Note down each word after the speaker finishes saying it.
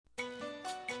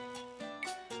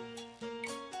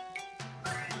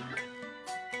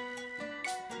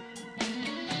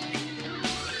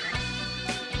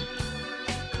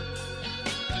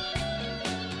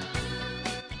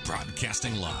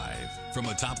Broadcasting live from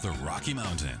atop the Rocky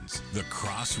Mountains, the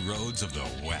crossroads of the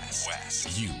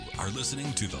West. You are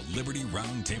listening to the Liberty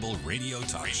Roundtable Radio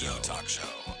Talk Show.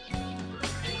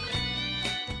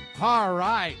 All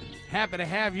right. Happy to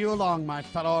have you along, my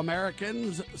fellow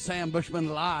Americans. Sam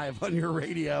Bushman live on your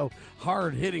radio.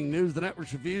 Hard-hitting news the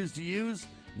network refused to use,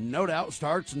 no doubt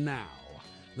starts now.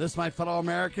 This, my fellow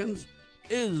Americans,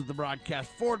 is the broadcast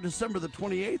for December the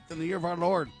 28th in the year of our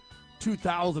Lord,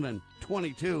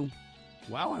 2022.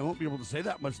 Wow, I won't be able to say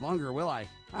that much longer, will I?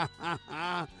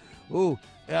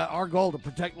 Our goal to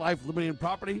protect life, liberty, and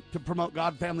property, to promote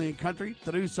God, family, and country,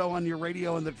 to do so on your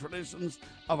radio and the traditions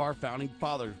of our founding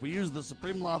fathers. We use the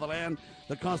supreme law of the land,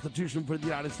 the Constitution for the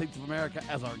United States of America,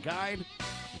 as our guide.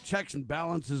 The checks and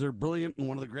balances are brilliant and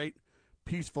one of the great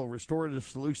peaceful, restorative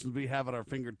solutions we have at our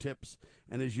fingertips.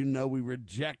 And as you know, we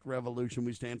reject revolution.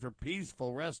 We stand for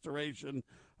peaceful restoration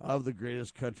of the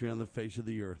greatest country on the face of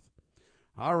the earth.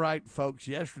 All right, folks,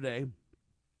 yesterday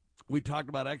we talked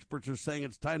about experts are saying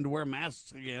it's time to wear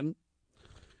masks again.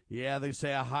 Yeah, they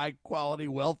say a high-quality,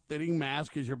 well-fitting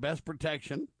mask is your best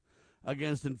protection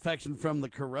against infection from the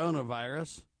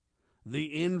coronavirus,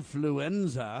 the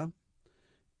influenza,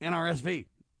 and RSV.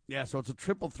 Yeah, so it's a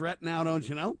triple threat now, don't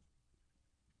you know?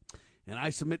 And I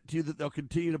submit to you that they'll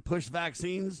continue to push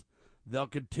vaccines. They'll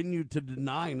continue to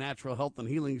deny natural health and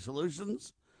healing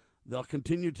solutions. They'll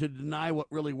continue to deny what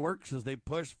really works as they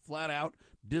push flat-out,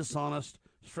 dishonest,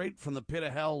 straight from the pit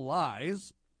of hell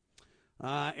lies.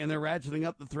 And they're ratcheting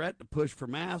up the threat to push for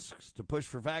masks, to push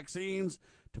for vaccines,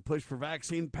 to push for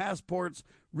vaccine passports.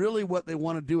 Really what they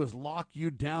want to do is lock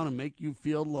you down and make you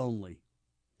feel lonely.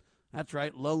 That's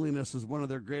right, loneliness is one of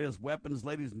their greatest weapons,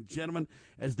 ladies and gentlemen,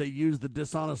 as they use the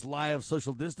dishonest lie of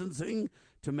social distancing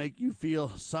to make you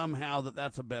feel somehow that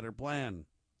that's a better plan.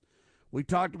 We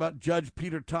talked about Judge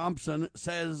Peter Thompson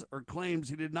says or claims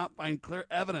he did not find clear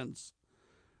evidence.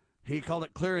 He called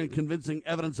it clear and convincing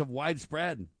evidence of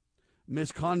widespread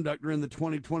misconduct during the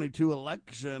 2022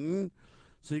 election.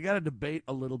 So you got to debate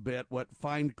a little bit what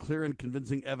find clear and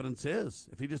convincing evidence is.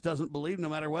 If he just doesn't believe, no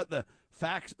matter what the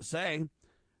facts say,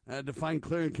 to find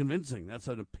clear and convincing. That's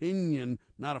an opinion,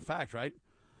 not a fact, right?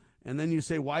 And then you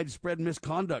say widespread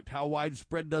misconduct. How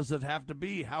widespread does it have to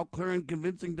be? How clear and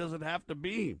convincing does it have to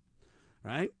be?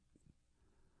 Right?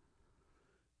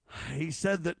 He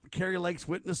said that Kari Lake's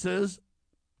witnesses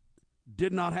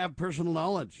did not have personal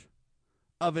knowledge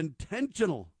of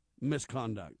intentional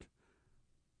misconduct.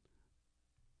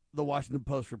 The Washington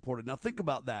Post reported. Now think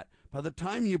about that. By the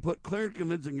time you put clear and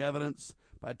convincing evidence,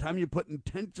 by the time you put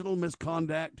intentional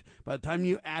misconduct, by the time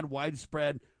you add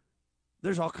widespread,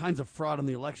 there's all kinds of fraud in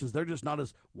the elections. They're just not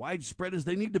as widespread as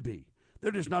they need to be.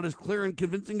 They're just not as clear and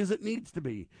convincing as it needs to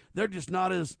be. They're just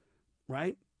not as,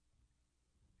 right?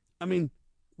 I mean,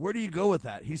 where do you go with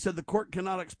that? He said the court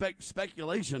cannot expect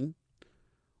speculation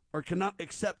or cannot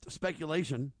accept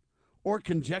speculation or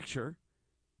conjecture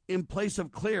in place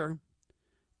of clear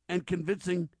and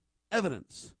convincing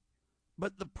evidence.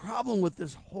 But the problem with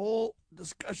this whole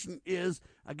discussion is,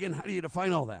 again, how do you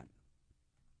define all that?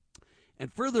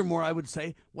 And furthermore, I would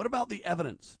say, what about the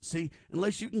evidence? See,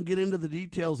 unless you can get into the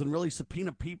details and really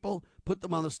subpoena people, put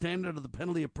them on the stand under the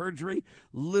penalty of perjury,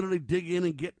 literally dig in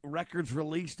and get records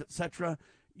released, etc.,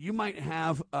 you might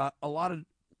have a lot of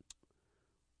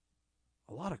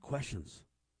questions,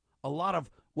 a lot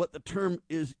of what the term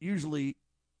is usually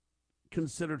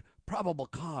considered probable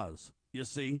cause, you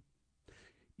see.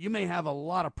 You may have a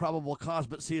lot of probable cause,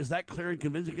 but see, is that clear and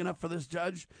convincing enough for this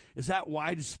judge? Is that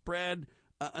widespread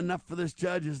enough for this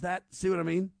judge? Is that, see what I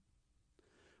mean?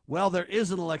 Well, there is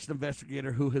an election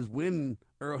investigator who has won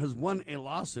a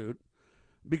lawsuit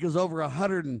because over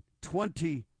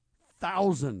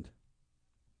 120,000,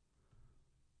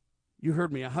 you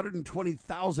heard me,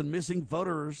 120,000 missing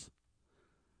voters.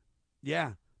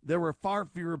 Yeah, there were far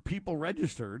fewer people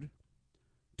registered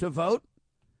to vote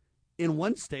in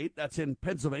one state, that's in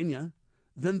Pennsylvania,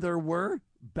 than there were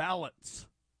ballots.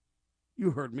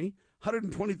 You heard me.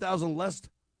 120,000 less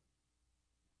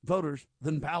voters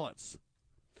than ballots.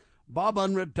 Bob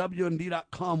Unruh,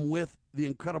 WND.com, with the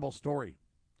incredible story.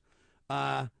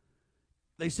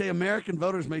 They say American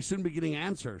voters may soon be getting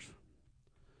answers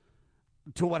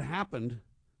to what happened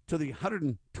to the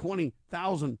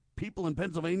 120,000 people in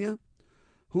Pennsylvania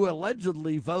who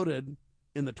allegedly voted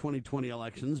in the 2020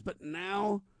 elections, but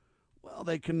now, well,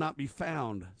 they cannot be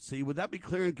found. See, would that be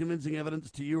clear and convincing evidence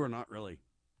to you or not really?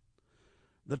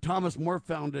 The Thomas More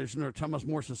Foundation or Thomas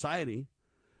More Society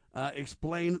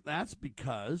explained that's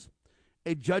because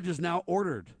a judge has now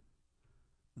ordered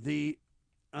the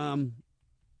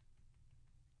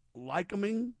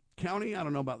Lycoming County, I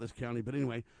don't know about this county, but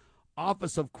anyway,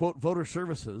 Office of, quote, Voter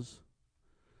Services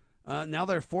Now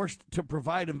they're forced to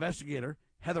provide investigator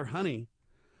Heather Honey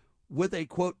with a,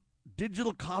 quote,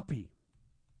 digital copy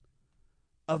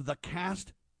of the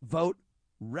cast vote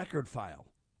record file.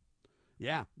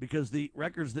 Yeah, because the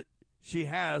records that she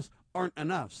has aren't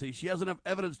enough. See, she has enough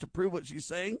evidence to prove what she's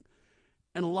saying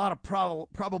and a lot of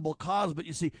probable cause, but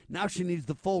you see, now she needs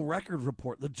the full record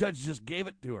report. The judge just gave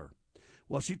it to her.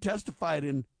 Well, she testified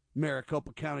in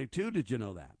Maricopa County, too. Did you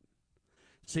know that?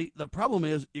 See, the problem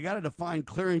is you got to define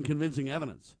clear and convincing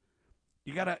evidence.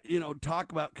 You got to,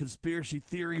 talk about conspiracy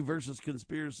theory versus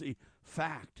conspiracy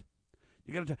fact.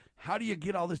 You got to, how do you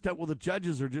get all this done? Well, the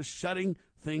judges are just shutting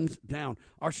things down.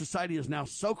 Our society is now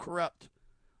so corrupt.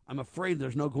 I'm afraid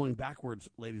there's no going backwards,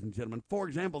 ladies and gentlemen. For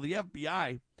example, the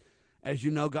FBI, as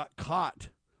you know, got caught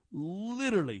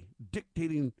literally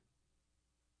dictating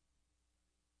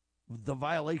the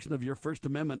violation of your First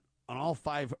Amendment on all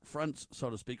 5 fronts, so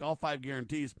to speak, all 5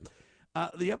 guarantees.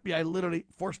 The FBI literally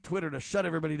forced Twitter to shut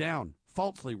everybody down,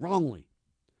 falsely, wrongly.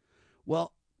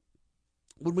 Well,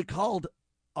 when we called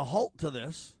a halt to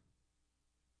this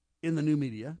in the new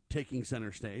media, taking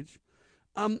center stage,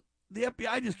 the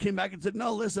FBI just came back and said,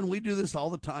 no, listen, we do this all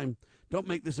the time. Don't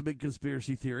make this a big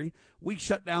conspiracy theory. We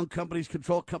shut down companies,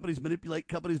 control companies, manipulate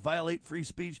companies, violate free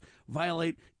speech,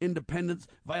 violate independence,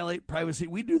 violate privacy.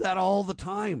 We do that all the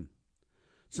time.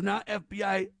 So now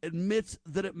FBI admits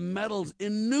that it meddles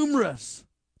in numerous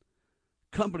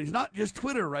companies, not just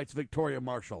Twitter, writes Victoria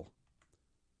Marshall.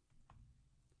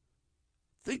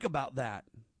 Think about that.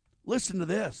 Listen to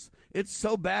this. It's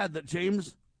so bad that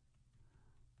James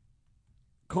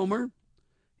Comer,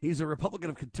 he's a Republican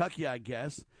of Kentucky, I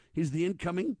guess. He's the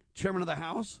incoming chairman of the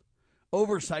House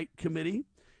Oversight Committee.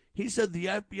 He said the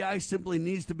FBI simply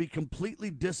needs to be completely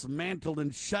dismantled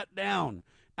and shut down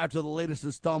after the latest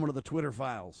installment of the Twitter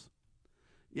files.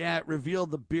 Yeah, it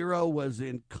revealed the Bureau was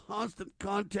in constant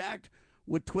contact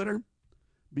with Twitter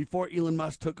before Elon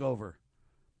Musk took over.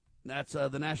 That's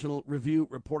the National Review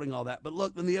reporting all that. But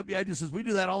look, then the FBI just says, we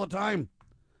do that all the time.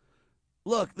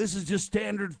 Look, this is just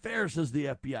standard fare, says the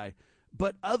FBI.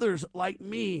 But others like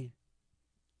me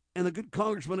and the good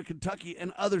congressman of Kentucky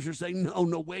and others are saying,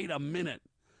 no, wait a minute.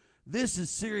 This is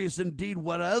serious indeed.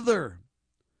 What other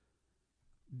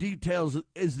details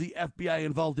is the FBI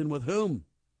involved in with whom?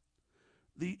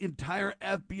 The entire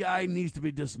FBI needs to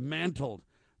be dismantled.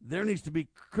 There needs to be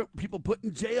people put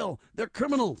in jail. They're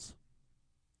criminals.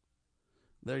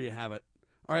 There you have it.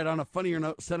 All right, on a funnier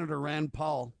note, Senator Rand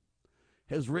Paul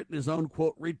has written his own,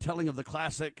 quote, retelling of the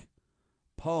classic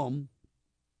poem,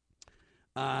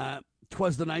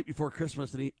 "'Twas the Night Before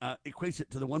Christmas," and he equates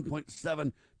it to the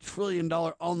 $1.7 trillion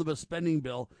omnibus spending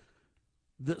bill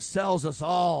that sells us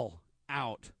all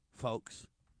out, folks.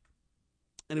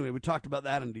 Anyway, we talked about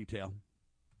that in detail.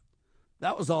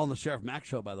 That was all on the Sheriff Mack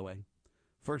Show, by the way.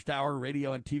 First hour,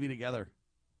 radio and TV together.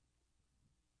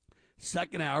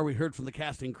 Second hour, we heard from the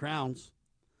Casting Crowns.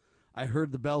 I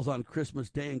heard the bells on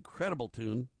Christmas Day, incredible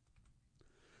tune.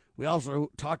 We also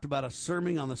talked about a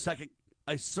sermon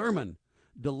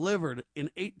delivered in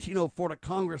 1804 to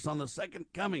Congress on the second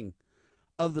coming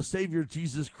of the Savior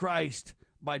Jesus Christ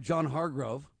by John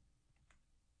Hargrove.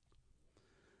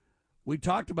 We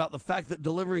talked about the fact that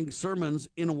delivering sermons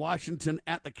in Washington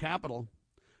at the Capitol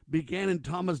began in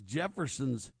Thomas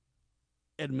Jefferson's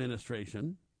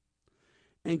administration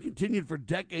and continued for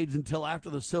decades until after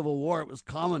the Civil War. It was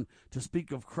common to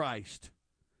speak of Christ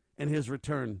and his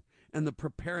return and the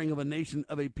preparing of a nation,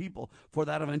 of a people for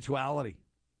that eventuality.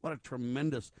 What a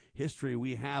tremendous history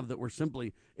we have that we're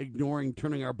simply ignoring,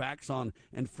 turning our backs on,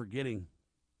 and forgetting.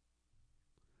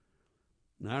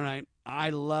 All right. I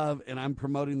love, and I'm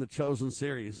promoting the Chosen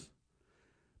series.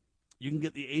 You can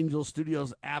get the Angel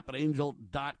Studios app at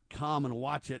angel.com and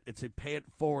watch it. It's a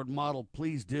pay-it-forward model.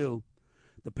 Please do.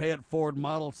 The pay-it-forward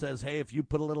model says, hey, if you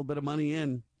put a little bit of money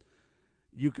in,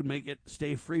 you can make it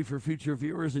stay free for future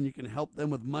viewers, and you can help them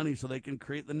with money so they can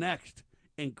create the next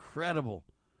incredible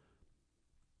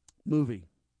movie.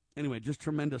 Anyway, just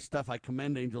tremendous stuff. I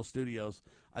commend Angel Studios.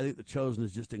 I think The Chosen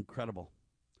is just incredible.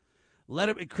 Let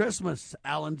It Be Christmas,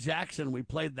 Alan Jackson. We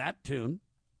played that tune.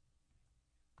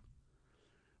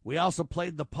 We also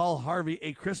played the Paul Harvey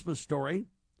A Christmas Story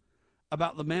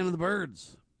about the Man and the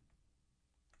Birds.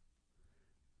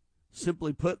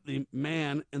 Simply put, the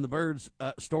Man and the Birds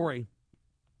story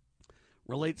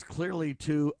relates clearly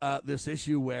to this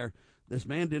issue where this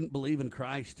man didn't believe in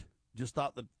Christ, just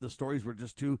thought that the stories were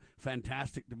just too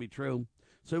fantastic to be true,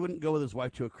 so he wouldn't go with his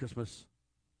wife to a Christmas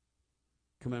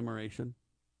commemoration.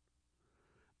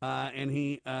 And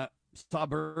he saw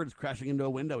birds crashing into a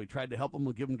window. He tried to help them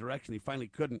and give them direction. He finally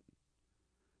couldn't.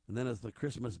 And then as the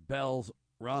Christmas bells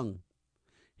rung,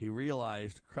 he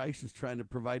realized Christ is trying to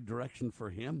provide direction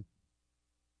for him.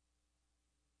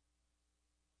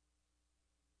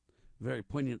 Very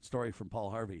poignant story from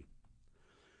Paul Harvey.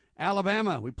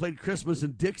 Alabama, we played Christmas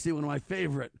in Dixie, one of my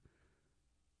favorite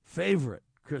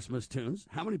Christmas tunes.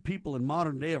 How many people in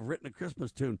modern day have written a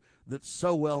Christmas tune that's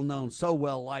so well known, so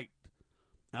well liked?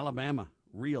 Alabama,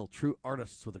 real, true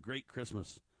artists with a great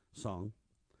Christmas song.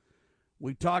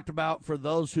 We talked about, for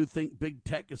those who think big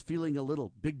tech is feeling a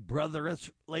little big brotherish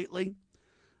lately,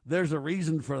 there's a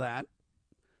reason for that.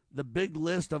 The big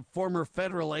list of former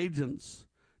federal agents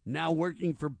now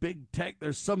working for big tech,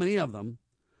 there's so many of them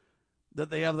that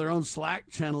they have their own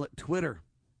Slack channel at Twitter.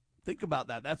 Think about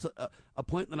that. That's a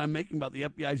point that I'm making about the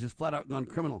FBI is just flat out gone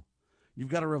criminal. You've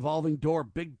got a revolving door,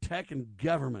 big tech and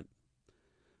government.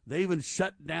 They even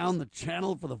shut down the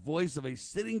channel for the voice of a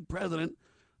sitting president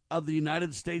of the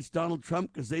United States, Donald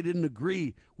Trump, because they didn't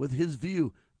agree with his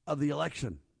view of the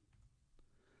election.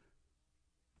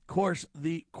 Of course,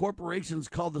 the corporations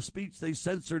called the speech they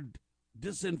censored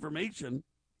disinformation.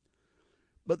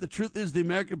 But the truth is, the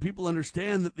American people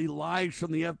understand that the lies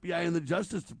from the FBI and the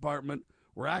Justice Department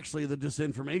were actually the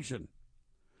disinformation.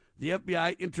 The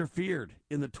FBI interfered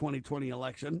in the 2020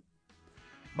 election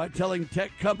by telling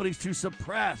tech companies to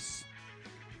suppress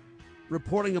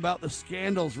reporting about the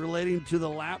scandals relating to the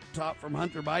laptop from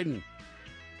Hunter Biden.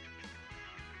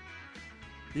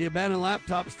 The abandoned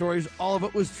laptop stories, all of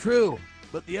it was true,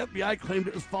 but the FBI claimed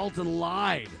it was false and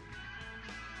lied.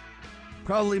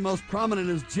 Probably most prominent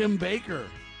is Jim Baker.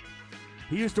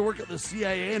 He used to work at the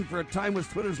CIA and for a time was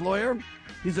Twitter's lawyer.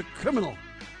 He's a criminal.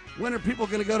 When are people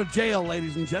going to go to jail,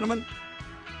 ladies and gentlemen?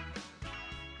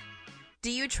 Do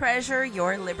you treasure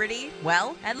your liberty?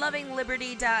 Well, at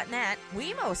lovingliberty.net,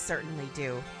 we most certainly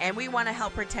do. And we want to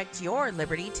help protect your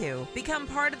liberty too. Become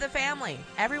part of the family.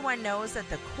 Everyone knows that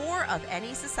the core of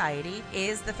any society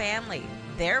is the family.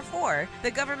 Therefore, the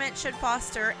government should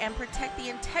foster and protect the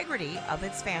integrity of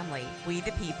its family, we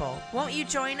the people. Won't you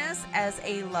join us as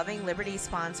a Loving Liberty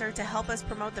sponsor to help us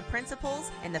promote the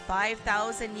principles in the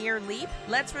 5,000-year leap?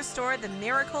 Let's restore the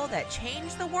miracle that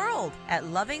changed the world at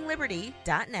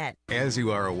lovingliberty.net. As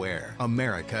you are aware,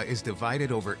 America is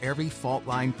divided over every fault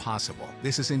line possible.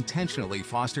 This is intentionally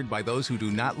fostered by those who do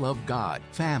not love God,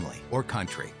 family, or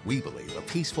country. We believe a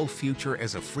peaceful future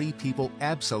as a free people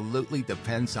absolutely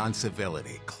depends on civility.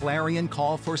 Clarion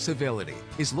Call for Civility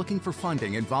is looking for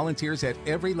funding and volunteers at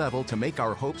every level to make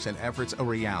our hopes and efforts a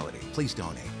reality. Please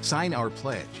donate, sign our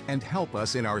pledge, and help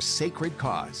us in our sacred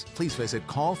cause. Please visit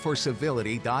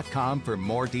callforcivility.com for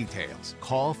more details.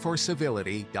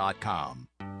 Callforcivility.com.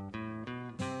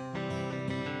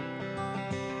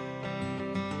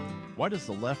 Why does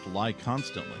the left lie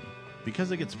constantly? Because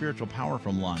they get spiritual power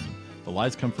from lying. The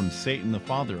lies come from Satan, the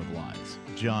father of lies.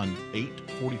 John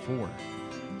 8:44.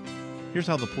 Here's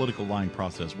how the political lying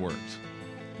process works.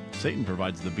 Satan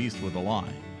provides the beast with a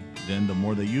lie. Then the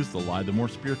more they use the lie, the more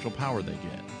spiritual power they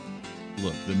get.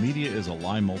 Look, the media is a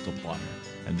lie multiplier,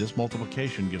 and this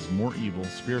multiplication gives more evil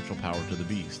spiritual power to the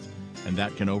beast, and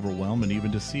that can overwhelm and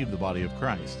even deceive the body of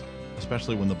Christ,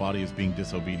 especially when the body is being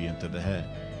disobedient to the head.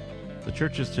 The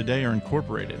churches today are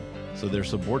incorporated, so they're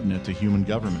subordinate to human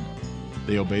government.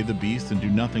 They obey the beast and do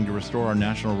nothing to restore our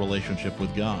national relationship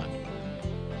with God.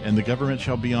 And the government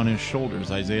shall be on his shoulders,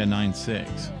 Isaiah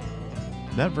 9:6.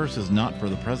 That verse is not for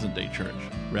the present-day church.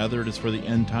 Rather, it is for the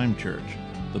end-time church,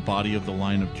 the body of the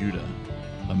line of Judah.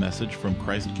 A message from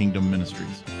Christ Kingdom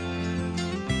Ministries.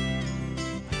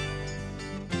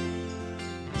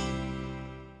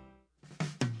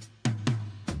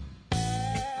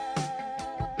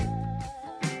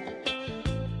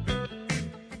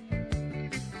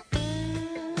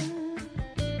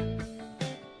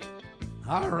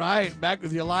 All right, back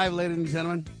with you live, ladies and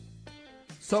gentlemen.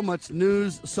 So much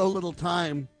news, so little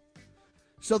time.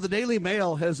 So the Daily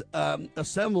Mail has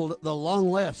assembled the long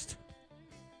list.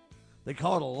 They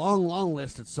call it a long, long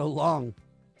list. It's so long.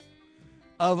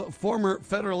 Of former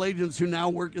federal agents who now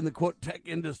work in the, quote, tech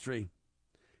industry.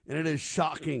 And it is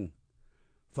shocking.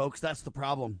 Folks, that's the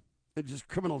problem. It's just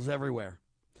criminals everywhere.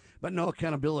 But no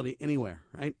accountability anywhere,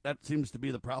 right? That seems to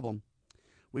be the problem.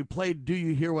 We played Do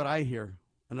You Hear What I Hear?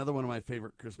 Another one of my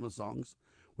favorite Christmas songs.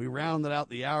 We rounded out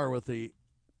the hour with the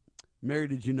Mary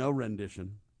Did You Know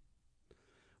rendition.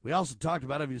 We also talked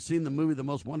about, have you seen the movie The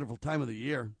Most Wonderful Time of the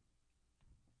Year?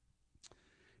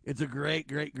 It's a great,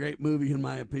 great, great movie in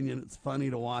my opinion. It's funny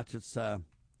to watch. It's kind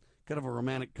of a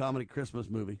romantic comedy Christmas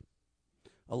movie.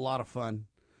 A lot of fun.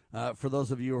 For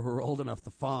those of you who are old enough, the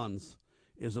Fonz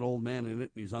is an old man in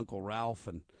it, and he's Uncle Ralph,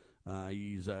 and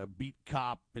he's a beat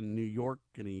cop in New York,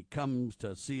 and he comes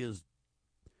to see his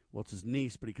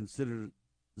niece, but he considers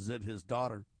it his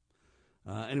daughter.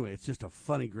 Anyway, it's just a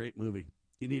funny, great movie.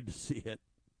 You need to see it.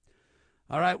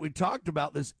 All right, we talked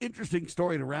about this interesting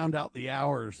story to round out the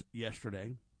hours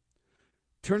yesterday.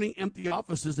 Turning empty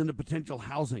offices into potential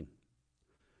housing.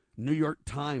 New York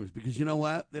Times, because you know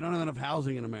what? They don't have enough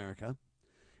housing in America.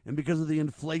 And because of the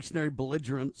inflationary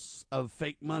belligerence of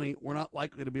fake money, we're not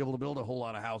likely to be able to build a whole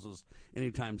lot of houses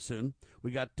anytime soon.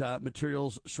 We got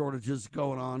materials shortages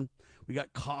going on. We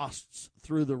got costs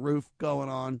through the roof going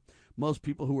on. Most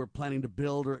people who are planning to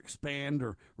build or expand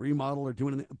or remodel or do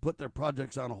anything put their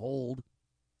projects on hold.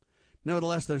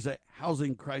 Nevertheless, there's a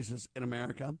housing crisis in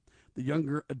America. The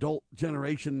younger adult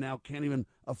generation now can't even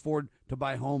afford to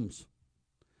buy homes.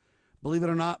 Believe it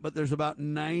or not, but there's about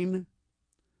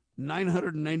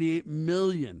 998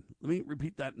 million. Let me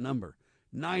repeat that number.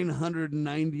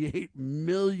 998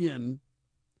 million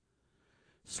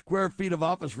square feet of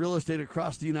office real estate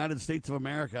across the United States of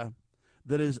America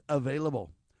that is available.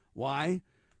 Why?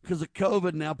 Because of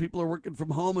COVID now, people are working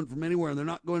from home and from anywhere, and they're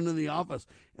not going to the office,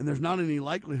 and there's not any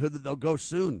likelihood that they'll go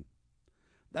soon.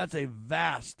 That's a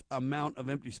vast amount of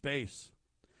empty space.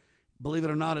 Believe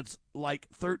it or not, it's like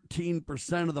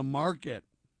 13% of the market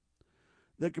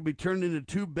that could be turned into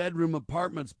 2-bedroom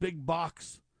apartments, big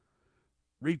box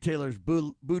retailers,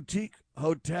 boutique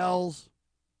hotels,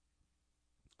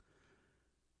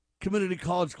 community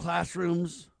college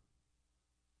classrooms,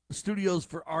 studios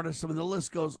for artists. I mean, the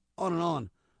list goes on and on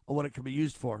of what it could be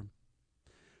used for.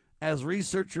 As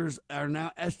researchers are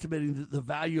now estimating that the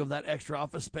value of that extra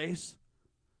office space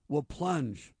will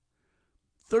plunge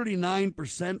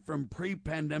 39% from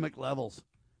pre-pandemic levels.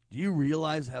 Do you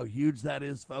realize how huge that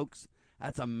is, folks?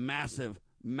 That's a massive,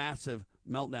 massive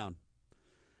meltdown.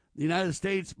 The United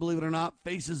States, believe it or not,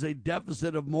 faces a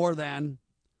deficit of more than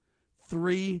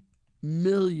 3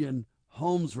 million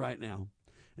homes right now.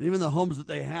 And even the homes that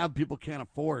they have, people can't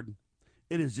afford.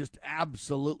 It is just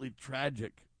absolutely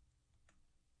tragic.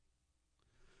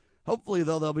 Hopefully,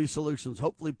 though, there'll be solutions.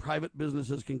 Hopefully, private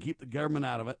businesses can keep the government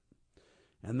out of it,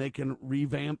 and they can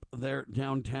revamp their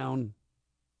downtown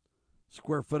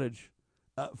square footage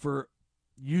for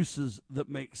uses that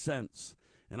make sense.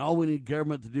 And all we need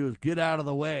government to do is get out of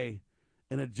the way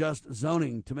and adjust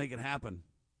zoning to make it happen.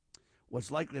 What's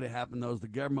likely to happen, though, is the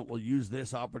government will use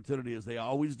this opportunity, as they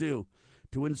always do,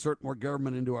 to insert more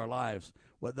government into our lives.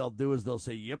 What they'll do is they'll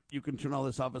say, yep, you can turn all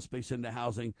this office space into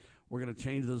housing. We're going to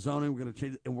change the zoning. We're going to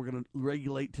change it, and we're going to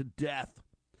regulate to death.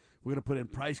 We're going to put in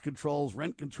price controls,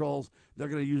 rent controls. They're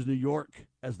going to use New York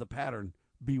as the pattern.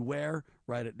 Beware,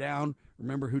 write it down.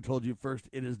 Remember who told you first.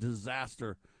 It is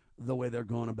disaster the way they're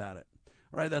going about it.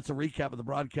 All right, that's a recap of the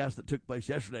broadcast that took place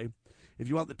yesterday. If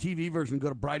you want the TV version, go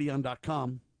to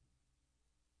Brighteon.com.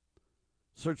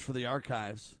 Search for the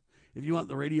archives. If you want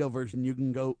the radio version, you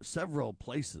can go several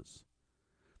places.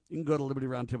 You can go to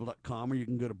LibertyRoundtable.com or you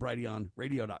can go to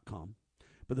BrighteonRadio.com.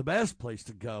 But the best place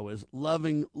to go is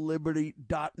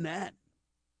LovingLiberty.net.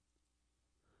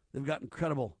 They've got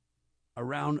incredible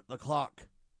around-the-clock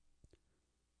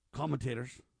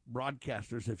commentators,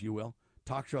 broadcasters, if you will,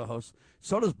 talk show hosts.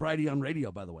 So does Brighteon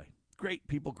Radio, by the way. Great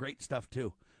people, great stuff,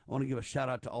 too. I want to give a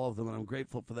shout-out to all of them, and I'm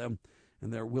grateful for them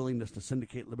and their willingness to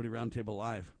syndicate Liberty Roundtable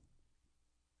Live.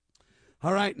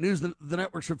 All right, news that the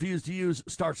networks refuse to use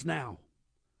starts now.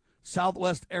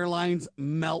 Southwest Airlines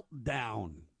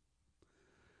meltdown.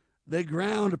 They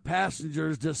ground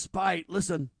passengers despite,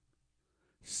 listen,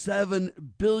 $7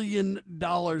 billion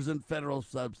in federal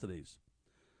subsidies.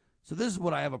 So this is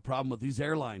what I have a problem with these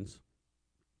airlines.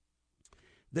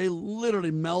 They literally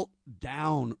melt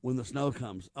down when the snow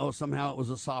comes. Oh, somehow it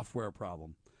was a software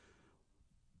problem.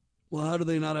 Well, how do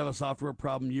they not have a software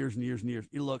problem years and years and years?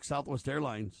 You look, Southwest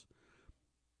Airlines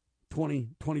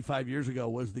 25 years ago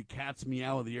was the cat's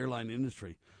meow of the airline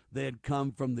industry. They had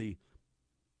come from the,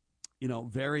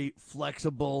 very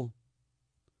flexible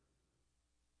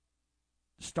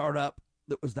startup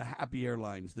that was the happy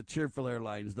airlines, the cheerful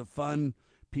airlines, the fun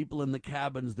people in the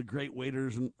cabins, the great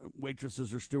waiters and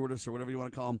waitresses or stewardess or whatever you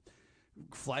want to call them,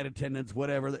 flight attendants,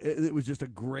 whatever. It was just a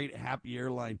great, happy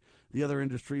airline. The other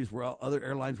other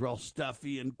airlines were all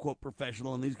stuffy and, quote,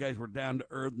 professional, and these guys were down to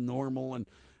earth, normal, and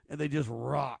they just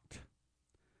rocked.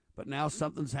 But now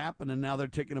something's happened, and now they're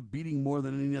taking a beating more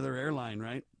than any other airline,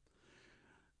 right?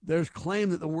 There's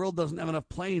claim that the world doesn't have enough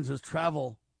planes as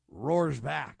travel roars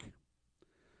back.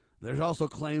 There's also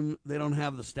claim they don't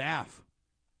have the staff.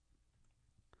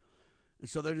 And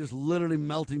so they're just literally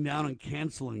melting down and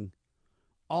canceling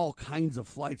all kinds of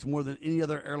flights, more than any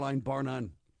other airline, bar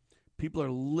none. People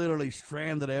are literally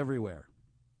stranded everywhere.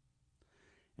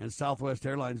 And Southwest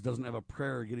Airlines doesn't have a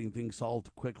prayer getting things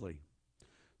solved quickly.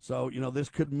 So, this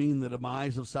could mean the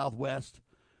demise of Southwest.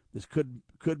 This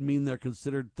could mean they're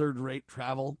considered third-rate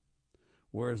travel,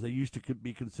 whereas they used to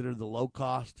be considered the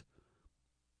low-cost,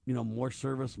 more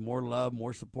service, more love,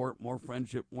 more support, more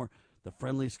friendship, more the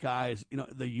friendly skies.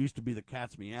 They used to be the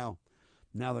cat's meow.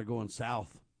 Now they're going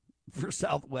south. For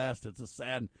Southwest, it's a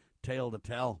sad tale to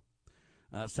tell.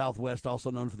 Southwest,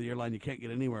 also known for the airline, you can't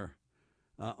get anywhere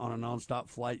on a nonstop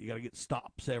flight. You got to get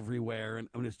stops everywhere,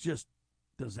 and it's just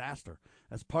disaster.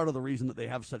 That's part of the reason that they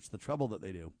have such the trouble that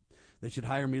they do. They should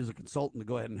hire me as a consultant to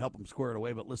go ahead and help them square it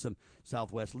away. But listen,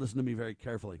 Southwest, listen to me very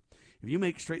carefully. If you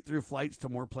make straight through flights to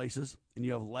more places and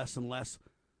you have less and less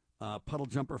puddle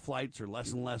jumper flights or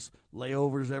less and less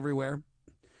layovers everywhere,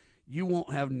 you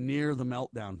won't have near the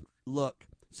meltdown. Look,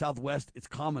 Southwest, it's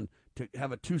common to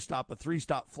have a 2-stop, a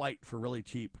 3-stop flight for really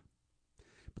cheap.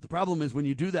 But the problem is when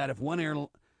you do that, if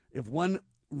one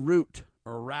route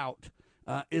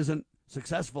isn't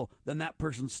successful, then that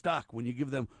person's stuck. When you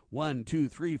give them 1, 2,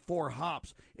 3, 4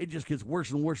 hops, it just gets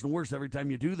worse and worse and worse every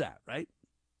time you do that, right?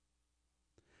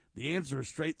 The answer is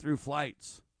straight through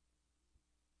flights.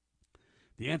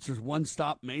 The answer is one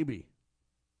stop maybe.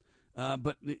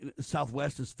 But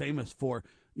Southwest is famous for,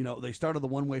 they started the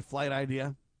one-way flight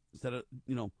idea. Instead of,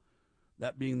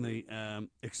 that being the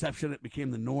exception, it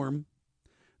became the norm.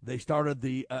 They started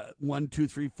the 1, 2,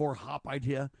 3, 4 hop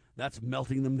idea. That's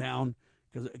melting them down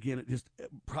because, again,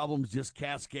 problems just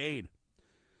cascade.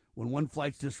 When one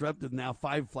flight's disrupted, now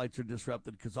 5 flights are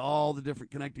disrupted because all the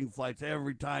different connecting flights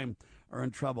every time are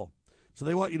in trouble. So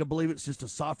they want you to believe it's just a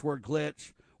software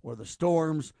glitch or the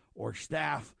storms or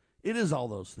staff. It is all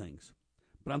those things.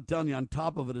 But I'm telling you, on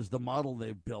top of it is the model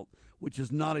they've built, which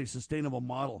is not a sustainable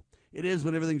model. It is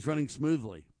when everything's running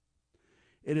smoothly.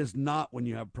 It is not when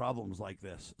you have problems like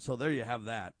this. So there you have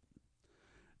that.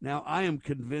 Now, I am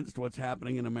convinced what's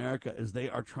happening in America is they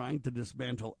are trying to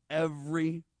dismantle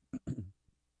every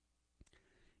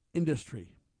industry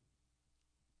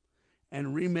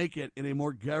and remake it in a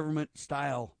more government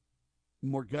style,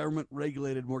 more government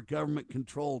regulated, more government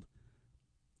controlled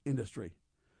industry.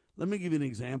 Let me give you an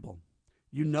example.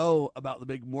 You know about the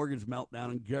big mortgage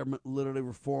meltdown, and government literally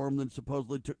reformed and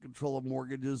supposedly took control of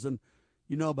mortgages, and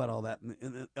you know about all that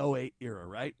in the 08 era,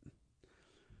 right?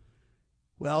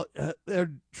 Well,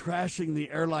 they're trashing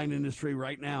the airline industry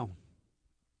right now.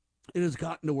 It has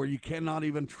gotten to where you cannot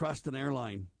even trust an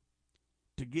airline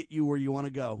to get you where you want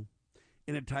to go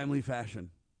in a timely fashion.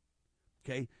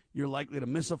 Okay? You're likely to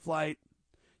miss a flight.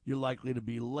 You're likely to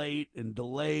be late and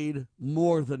delayed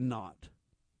more than not.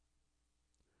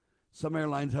 Some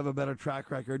airlines have a better track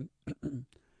record,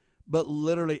 but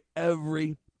literally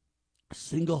every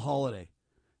single holiday,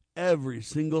 every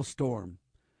single storm,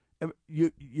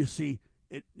 you see,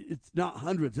 it's not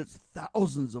hundreds, it's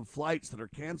thousands of flights that are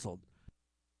canceled.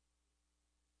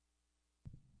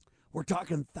 We're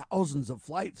talking thousands of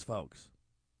flights, folks.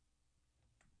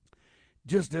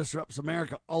 Just disrupts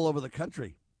America all over the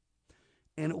country.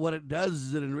 And what it does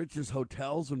is it enriches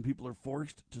hotels when people are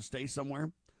forced to stay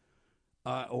somewhere.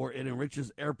 Or it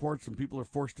enriches airports when people are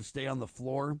forced to stay on the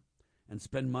floor and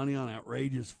spend money on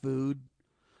outrageous food.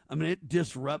 I mean, it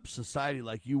disrupts society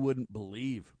like you wouldn't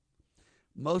believe.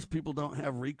 Most people don't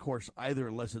have recourse either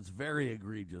unless it's very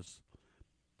egregious.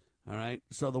 All right?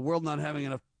 So the world not having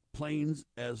enough planes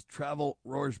as travel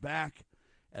roars back,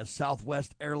 as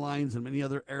Southwest Airlines and many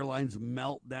other airlines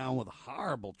melt down with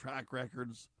horrible track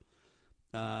records.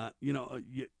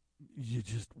 You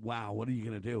just, wow, what are you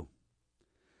going to do?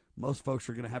 Most folks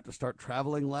are going to have to start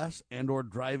traveling less and or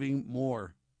driving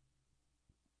more.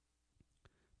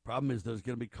 Problem is there's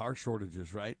going to be car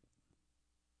shortages, right?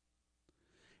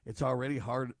 It's already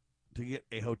hard to get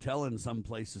a hotel in some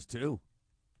places, too.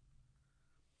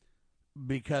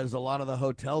 Because a lot of the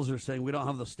hotels are saying we don't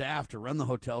have the staff to run the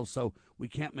hotels, so we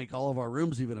can't make all of our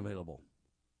rooms even available.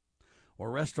 Or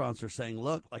restaurants are saying,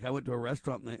 look, like I went to a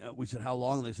restaurant, and we said, how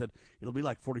long? And they said, it'll be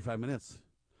like 45 minutes.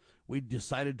 We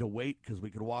decided to wait because we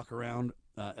could walk around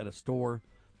at a store,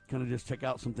 kind of just check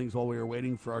out some things while we were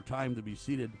waiting for our time to be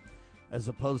seated, as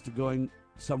opposed to going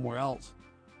somewhere else.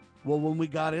 Well, when we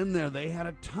got in there, they had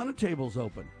a ton of tables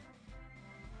open.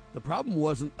 The problem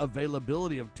wasn't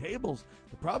availability of tables.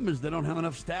 The problem is they don't have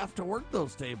enough staff to work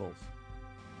those tables.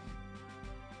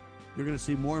 You're going to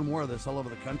see more and more of this all over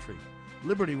the country.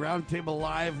 Liberty Roundtable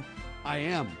Live. I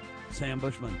am Sam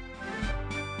Bushman.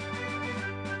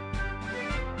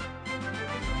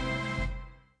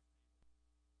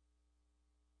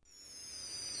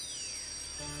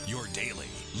 Your daily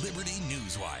Liberty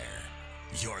Newswire.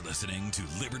 You're listening to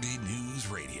Liberty News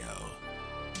Radio.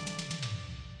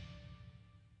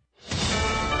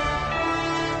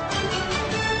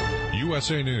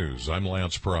 USA News, I'm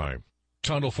Lance Pry.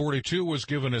 Tunnel 42 was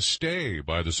given a stay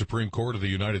by the Supreme Court of the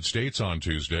United States on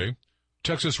Tuesday.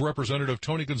 Texas Representative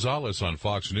Tony Gonzalez on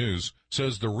Fox News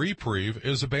says the reprieve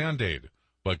is a Band-Aid,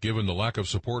 but given the lack of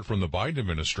support from the Biden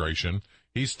administration,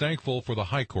 he's thankful for the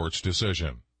High Court's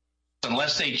decision.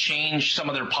 Unless they change some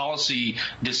of their policy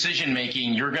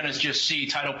decision-making, you're going to just see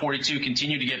Title 42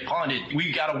 continue to get punted.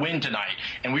 We've got to win tonight,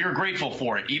 and we are grateful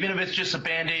for it, even if it's just a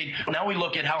Band-Aid. Now we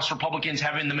look at House Republicans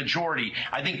having the majority.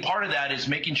 I think part of that is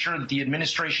making sure that the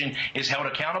administration is held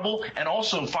accountable and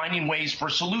also finding ways for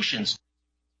solutions.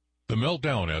 The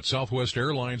meltdown at Southwest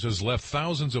Airlines has left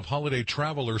thousands of holiday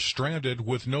travelers stranded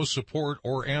with no support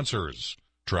or answers.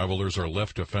 Travelers are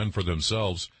left to fend for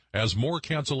themselves as more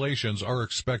cancellations are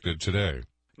expected today.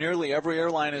 Nearly every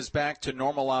airline is back to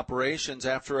normal operations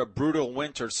after a brutal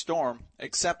winter storm,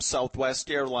 except Southwest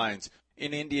Airlines.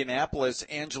 In Indianapolis,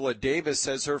 Angela Davis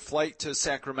says her flight to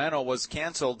Sacramento was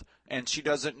canceled and she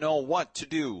doesn't know what to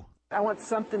do. I want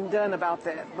something done about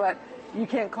that, but you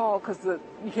can't call because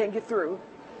you can't get through.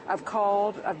 I've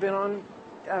called them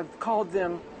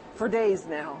for days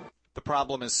now. The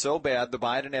problem is so bad, the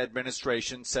Biden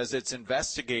administration says it's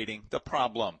investigating the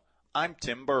problem. I'm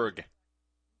Tim Berg.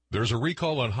 There's a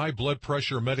recall on high blood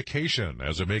pressure medication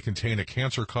as it may contain a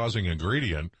cancer-causing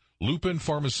ingredient. Lupin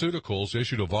Pharmaceuticals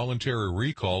issued a voluntary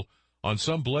recall on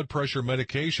some blood pressure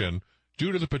medication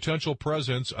due to the potential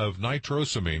presence of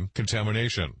nitrosamine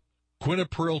contamination.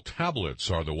 Quinapril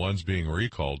tablets are the ones being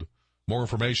recalled. More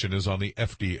information is on the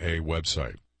FDA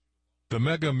website. The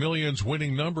Mega Millions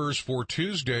winning numbers for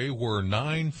Tuesday were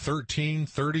 9, 13,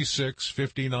 36,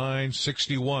 59,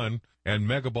 61, and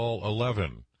Megaball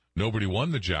 11. Nobody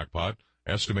won the jackpot,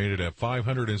 estimated at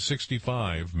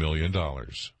 $565 million.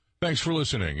 Thanks for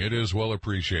listening. It is well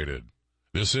appreciated.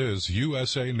 This is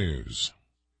USA News.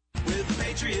 With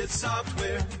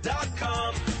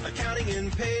PatriotSoftware.com, accounting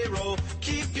and payroll,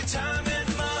 keep your time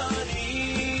and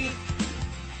money.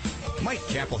 Mike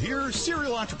Capel here,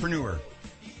 serial entrepreneur.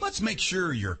 Let's make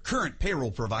sure your current payroll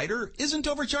provider isn't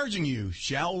overcharging you,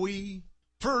 shall we?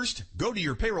 First, go to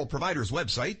your payroll provider's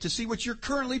website to see what you're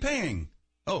currently paying.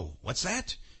 Oh, what's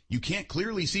that? You can't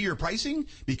clearly see your pricing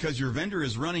because your vendor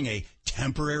is running a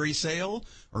temporary sale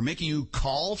or making you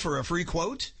call for a free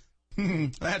quote?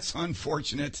 That's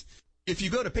unfortunate. If you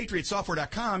go to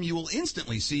PatriotSoftware.com, you will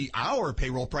instantly see our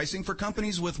payroll pricing for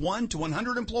companies with 1 to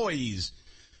 100 employees.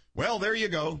 Well, there you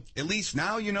go. At least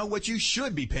now you know what you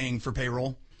should be paying for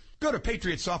payroll. Go to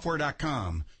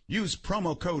PatriotSoftware.com. Use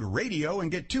promo code RADIO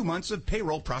and get 2 months of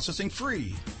payroll processing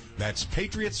free. That's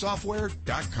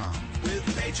PatriotSoftware.com. With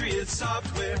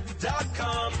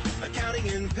PatriotSoftware.com, accounting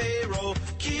and payroll,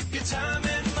 keep your time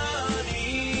and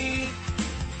money.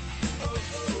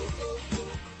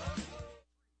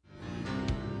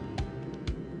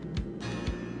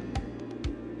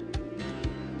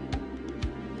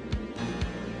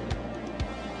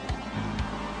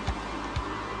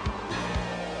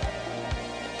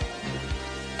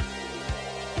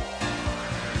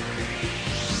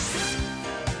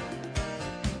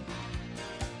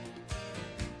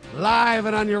 Live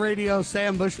and on your radio,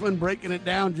 Sam Bushman breaking it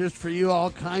down just for you.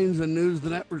 All kinds of news the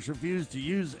networks refuse to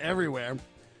use everywhere.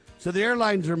 So the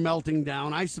airlines are melting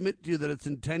down. I submit to you that it's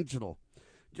intentional.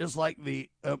 Just like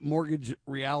the mortgage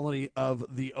reality of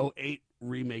the 08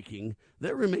 remaking.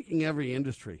 They're remaking every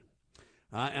industry.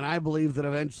 And I believe that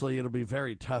eventually it'll be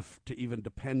very tough to even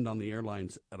depend on the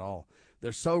airlines at all.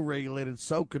 They're so regulated,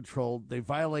 so controlled. They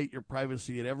violate your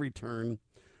privacy at every turn.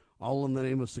 All in the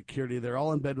name of security. They're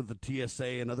all in bed with the TSA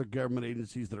and other government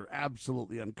agencies that are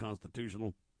absolutely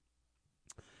unconstitutional.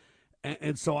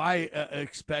 And so I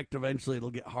expect eventually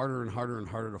it'll get harder and harder and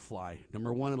harder to fly.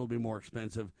 Number one, it'll be more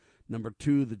expensive. Number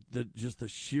two, just the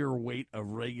sheer weight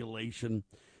of regulation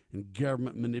and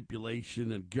government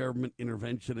manipulation and government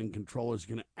intervention and control is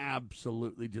going to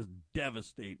absolutely just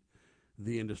devastate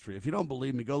the industry. If you don't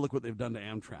believe me, go look what they've done to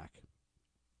Amtrak.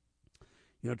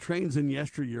 You know, trains in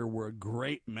yesteryear were a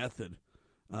great method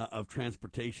of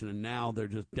transportation, and now they're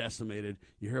just decimated.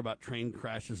 You hear about train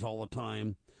crashes all the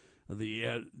time.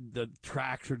 The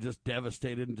tracks are just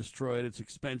devastated and destroyed. It's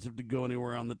expensive to go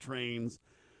anywhere on the trains.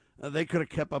 They could have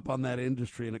kept up on that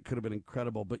industry, and it could have been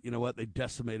incredible. But you know what? They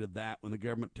decimated that. When the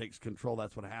government takes control,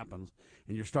 that's what happens.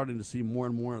 And you're starting to see more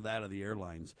and more of that of the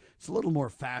airlines. It's a little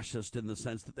more fascist in the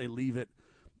sense that they leave it,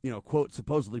 you know, quote,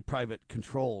 supposedly private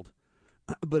controlled.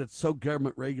 But it's so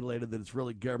government regulated that it's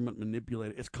really government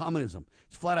manipulated. It's communism.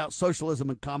 It's flat out socialism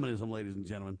and communism, ladies and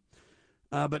gentlemen.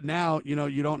 But now, you know,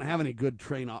 you don't have any good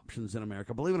train options in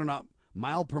America. Believe it or not,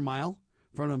 mile per mile,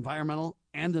 from an environmental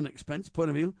and an expense point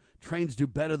of view, trains do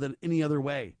better than any other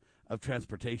way of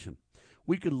transportation.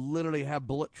 We could literally have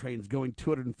bullet trains going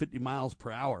 250 miles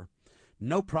per hour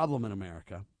no problem in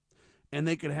America. And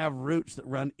they could have routes that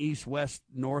run east, west,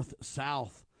 north,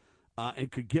 south,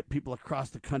 and could get people across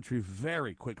the country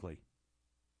very quickly.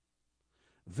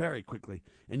 Very quickly.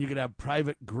 And you could have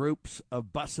private groups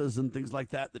of buses and things like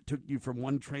that that took you from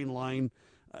one train line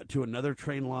to another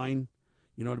train line.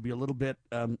 You know, to be a little bit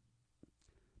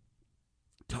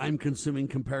time-consuming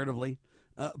comparatively.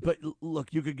 But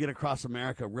look, you could get across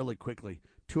America really quickly.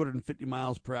 250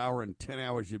 miles per hour in 10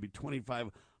 hours, you'd be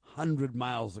 2,500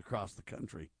 miles across the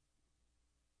country.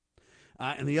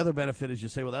 And the other benefit is you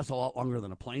say, well, that's a lot longer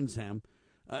than a plane, Sam.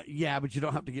 Yeah, but you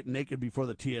don't have to get naked before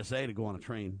the TSA to go on a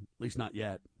train, at least not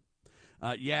yet.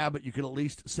 Yeah, but you can at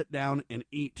least sit down and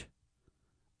eat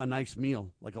a nice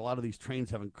meal. Like a lot of these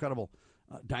trains have incredible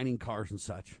dining cars and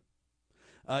such.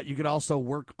 You could also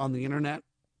work on the internet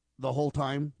the whole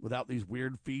time without these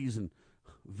weird fees and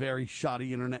very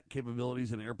shoddy internet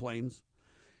capabilities in airplanes.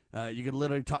 You could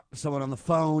literally talk to someone on the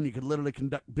phone. You could literally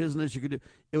conduct business.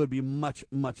 It would be much,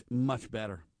 much, much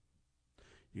better.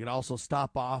 You could also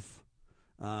stop off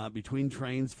between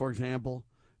trains, for example,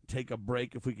 take a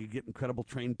break if we could get incredible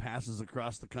train passes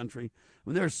across the country. I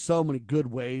mean, there's so many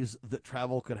good ways that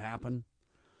travel could happen.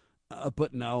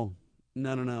 But no.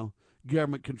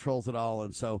 Government controls it all.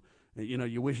 And so, you know,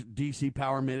 you wish DC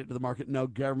Power made it to the market. No,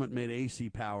 government made AC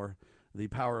Power the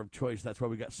power of choice. That's why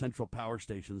we got central power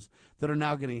stations that are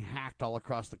now getting hacked all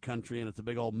across the country, and it's a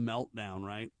big old meltdown,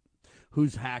 right?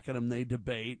 Who's hacking them? They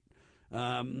debate.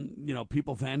 You know,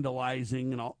 people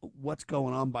vandalizing and all. What's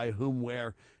going on by whom,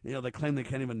 where? You know, they claim they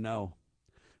can't even know.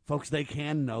 Folks, they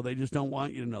can know. They just don't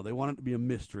want you to know. They want it to be a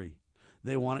mystery.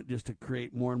 They want it just to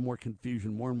create more and more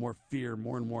confusion, more and more fear,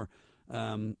 more and more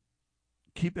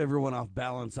keep everyone off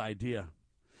balance idea.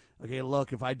 Okay,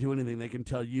 look, if I do anything, they can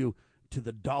tell you to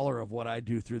the dollar of what I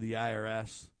do through the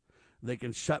IRS. They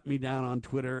can shut me down on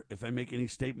Twitter if I make any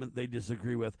statement they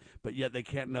disagree with, but yet they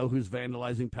can't know who's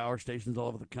vandalizing power stations all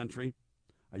over the country.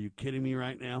 Are you kidding me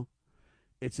right now?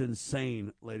 It's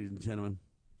insane, ladies and gentlemen.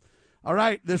 All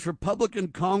right, this Republican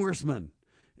congressman,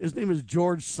 his name is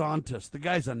George Santos. The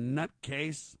guy's a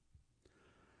nutcase.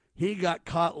 He got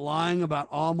caught lying about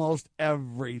almost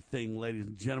everything, ladies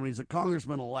and gentlemen. He's a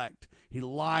congressman-elect. He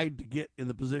lied to get in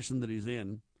the position that he's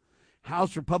in.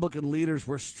 House Republican leaders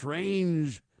were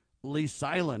strangely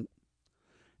silent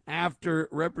after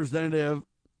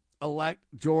Representative-elect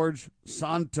George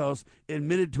Santos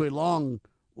admitted to a long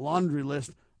laundry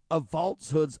list of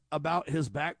falsehoods about his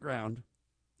background.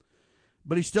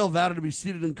 But he still vowed to be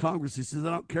seated in Congress. He says, I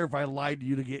don't care if I lied to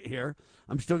you to get here.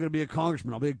 I'm still going to be a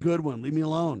congressman. I'll be a good one. Leave me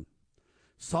alone.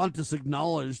 Santos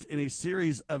acknowledged in a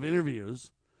series of interviews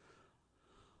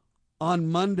on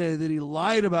Monday that he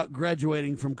lied about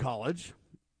graduating from college,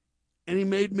 and he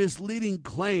made misleading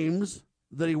claims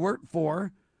that he worked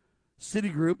for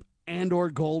Citigroup and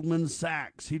or Goldman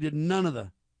Sachs. He did none of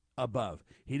the above.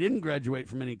 He didn't graduate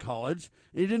from any college,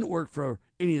 and he didn't work for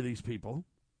any of these people.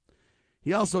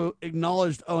 He also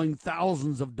acknowledged owing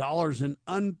thousands of dollars in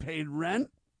unpaid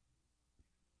rent,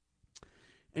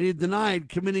 and he denied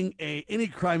committing any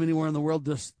crime anywhere in the world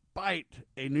despite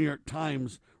a New York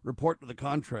Times report to the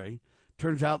contrary.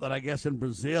 Turns out that I guess in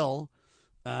Brazil,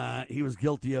 he was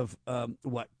guilty of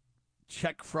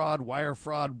check fraud, wire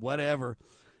fraud, whatever.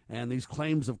 And these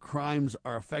claims of crimes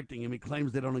are affecting him. He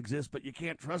claims they don't exist, but you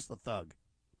can't trust the thug.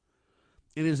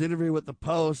 In his interview with the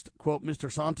Post, quote, Mr.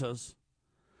 Santos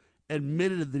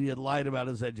admitted that he had lied about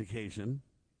his education.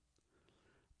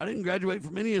 I didn't graduate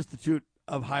from any institute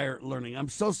of higher learning. I'm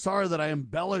so sorry that I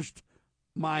embellished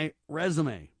my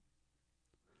resume.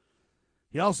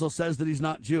 He also says that he's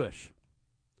not Jewish.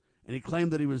 And he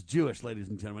claimed that he was Jewish, ladies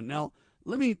and gentlemen. Now,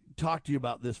 let me talk to you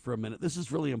about this for a minute. This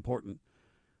is really important.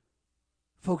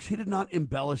 Folks, he did not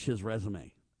embellish his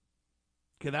resume.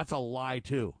 Okay, that's a lie,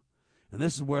 too. And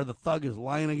this is where the thug is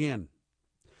lying again.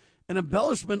 An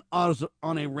embellishment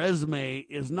on a resume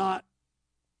is not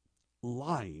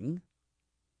lying.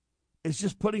 It's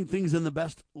just putting things in the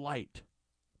best light.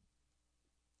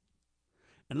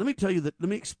 And let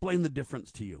me explain the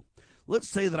difference to you. Let's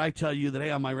say that I tell you that, hey,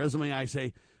 on my resume, I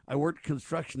say, I worked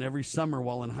construction every summer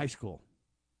while in high school.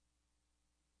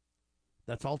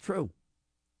 That's all true.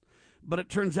 But it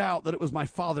turns out that it was my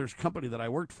father's company that I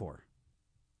worked for.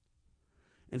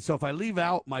 And so if I leave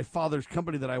out my father's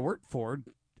company that I worked for,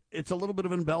 it's a little bit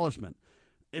of embellishment.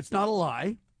 It's not a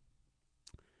lie,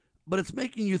 but it's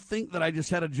making you think that I just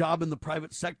had a job in the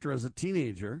private sector as a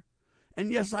teenager.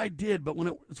 And yes, I did, but when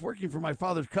it was working for my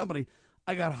father's company,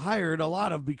 I got hired a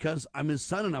lot of because I'm his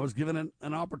son and I was given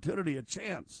an opportunity, a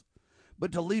chance.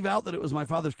 But to leave out that it was my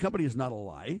father's company is not a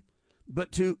lie.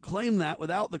 But to claim that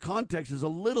without the context is a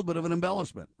little bit of an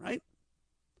embellishment, right?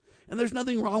 And there's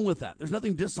nothing wrong with that. There's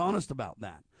nothing dishonest about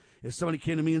that. If somebody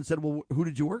came to me and said, well, who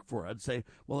did you work for? I'd say,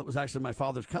 well, it was actually my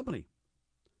father's company.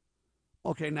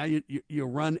 Okay, now you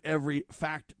run every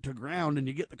fact to ground and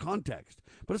you get the context.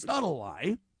 But it's not a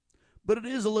lie, but it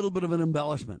is a little bit of an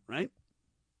embellishment, right?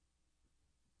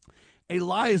 A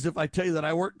lie is if I tell you that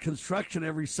I worked construction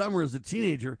every summer as a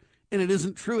teenager, and it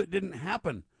isn't true. It didn't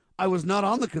happen. I was not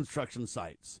on the construction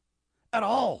sites at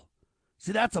all.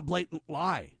 See, that's a blatant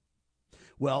lie.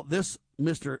 Well, this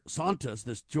Mr. Santos,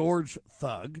 this George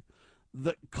thug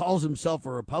that calls himself a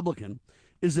Republican,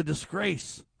 is a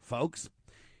disgrace, folks.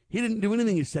 He didn't do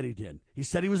anything he said he did. He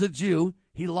said he was a Jew.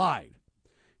 He lied.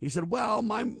 He said, well,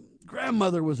 my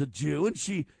grandmother was a Jew, and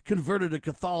she converted to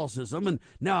Catholicism, and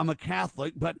now I'm a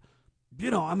Catholic, but,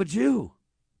 I'm a Jew.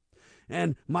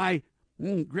 And my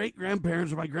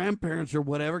great-grandparents or my grandparents or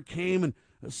whatever came and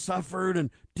suffered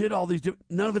and did all these.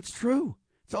 None of it's true.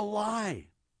 It's a lie.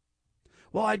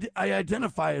 Well, I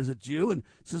identify as a Jew, and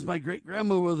since my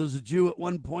great-grandmother was a Jew at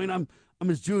one point, I'm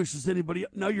as Jewish as anybody.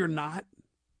 No, you're not.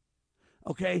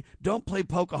 Okay? Don't play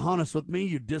Pocahontas with me,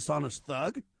 you dishonest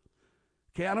thug.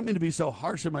 Okay, I don't mean to be so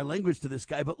harsh in my language to this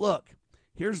guy, but look,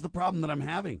 here's the problem that I'm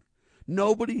having.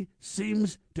 Nobody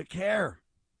seems to care.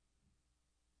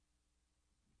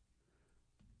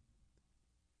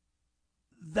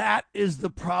 That is the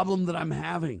problem that I'm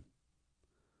having.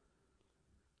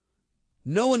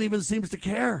 No one even seems to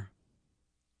care.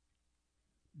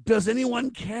 Does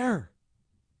anyone care?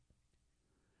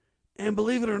 And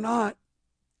believe it or not,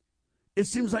 it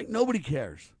seems like nobody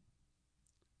cares.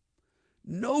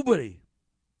 Nobody,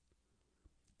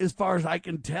 as far as I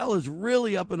can tell, is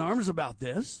really up in arms about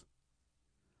this.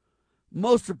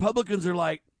 Most Republicans are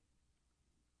like,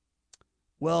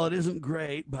 well, it isn't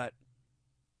great, but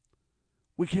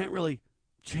we can't really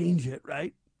change it,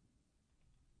 right?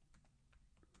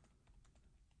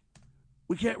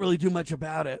 We can't really do much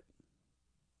about it.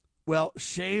 Well,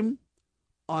 shame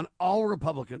on all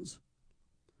Republicans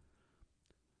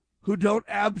who don't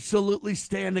absolutely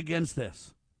stand against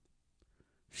this.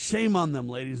 Shame on them,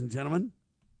 ladies and gentlemen.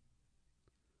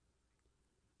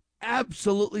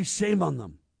 Absolutely shame on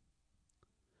them.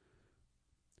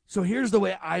 So here's the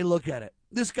way I look at it.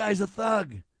 This guy's a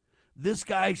thug. This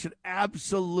guy should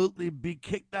absolutely be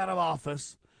kicked out of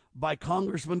office by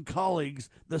congressman colleagues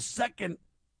the second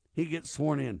he gets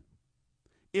sworn in.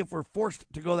 If we're forced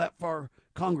to go that far,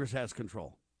 Congress has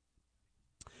control.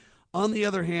 On the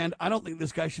other hand, I don't think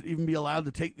this guy should even be allowed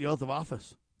to take the oath of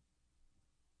office.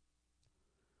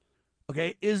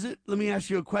 Okay, let me ask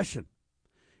you a question.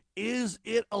 Is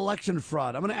it election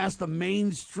fraud? I'm going to ask the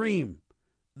mainstream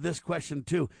this question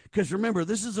too. Because remember,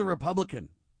 this is a Republican.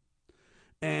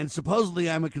 And supposedly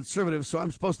I'm a conservative, so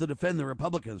I'm supposed to defend the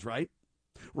Republicans, right?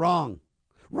 Wrong,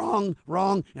 and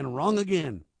wrong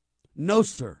again. No,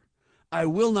 sir. I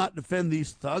will not defend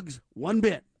these thugs one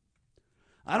bit.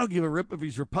 I don't give a rip if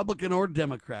he's Republican or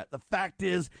Democrat. The fact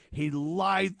is, he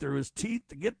lied through his teeth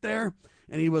to get there,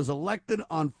 and he was elected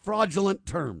on fraudulent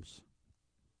terms.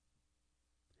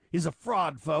 He's a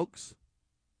fraud, folks.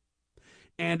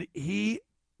 And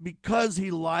because he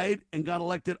lied and got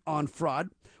elected on fraud,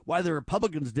 why the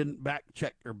Republicans didn't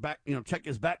check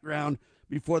his background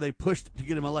before they pushed to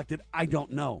get him elected, I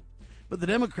don't know. But the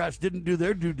Democrats didn't do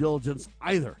their due diligence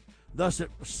either. Thus, it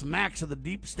smacks of the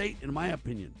deep state, in my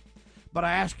opinion. But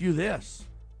I ask you this.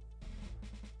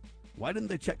 Why didn't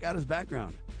they check out his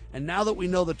background? And now that we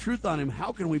know the truth on him,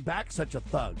 how can we back such a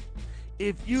thug?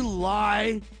 If you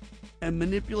lie and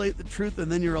manipulate the truth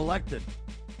and then you're elected,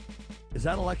 is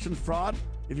that election fraud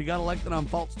if you got elected on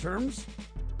false terms?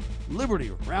 Liberty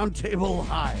Roundtable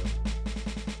Live.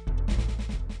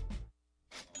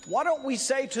 Why don't we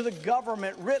say to the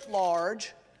government writ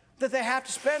large that they have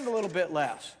to spend a little bit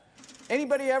less?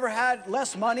 Anybody ever had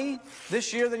less money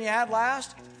this year than you had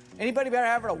last? Anybody ever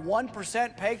having a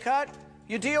 1% pay cut?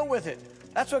 You deal with it.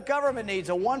 That's what government needs,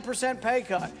 a 1% pay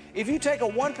cut. If you take a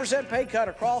 1% pay cut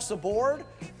across the board,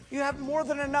 you have more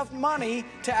than enough money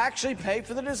to actually pay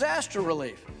for the disaster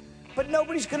relief. But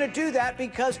nobody's going to do that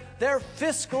because they're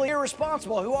fiscally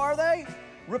irresponsible. Who are they?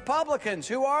 Republicans.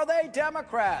 Who are they?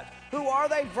 Democrats. Who are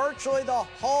they? Virtually the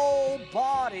whole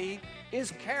body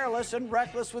is careless and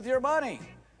reckless with your money.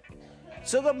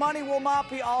 So the money will not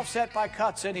be offset by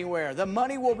cuts anywhere. The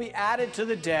money will be added to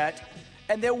the debt,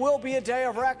 and there will be a day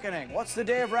of reckoning. What's the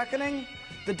day of reckoning?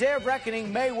 The day of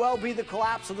reckoning may well be the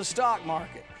collapse of the stock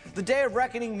market. The day of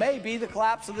reckoning may be the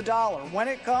collapse of the dollar. When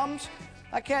it comes,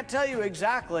 I can't tell you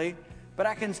exactly, but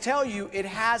I can tell you it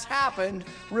has happened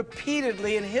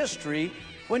repeatedly in history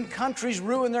when countries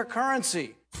ruin their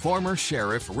currency. Former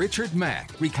Sheriff Richard Mack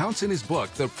recounts in his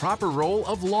book The Proper Role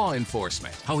of Law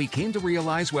Enforcement how he came to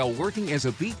realize while working as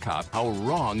a beat cop how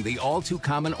wrong the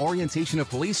all-too-common orientation of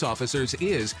police officers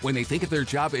is when they think of their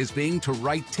job as being to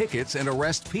write tickets and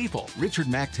arrest people. Richard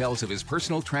Mack tells of his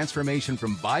personal transformation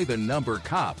from by-the-number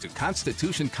cop to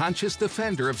Constitution-conscious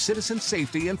defender of citizen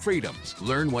safety and freedoms.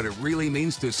 Learn what it really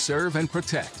means to serve and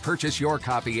protect. Purchase your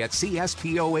copy at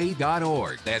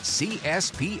CSPOA.org. That's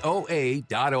CSPOA.org.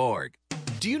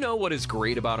 Do you know what is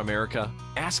great about America?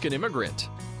 Ask an Immigrant.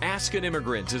 Ask an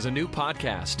Immigrant is a new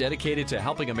podcast dedicated to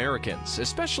helping Americans,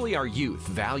 especially our youth,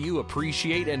 value,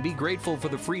 appreciate, and be grateful for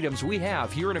the freedoms we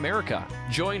have here in America.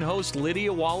 Join host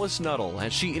Lydia Wallace-Nuttall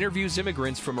as she interviews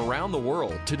immigrants from around the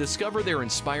world to discover their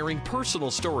inspiring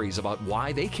personal stories about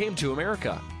why they came to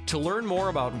America. To learn more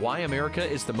about why America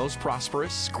is the most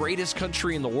prosperous, greatest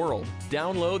country in the world,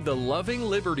 download the Loving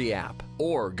Liberty app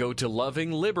or go to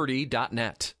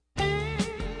lovingliberty.net.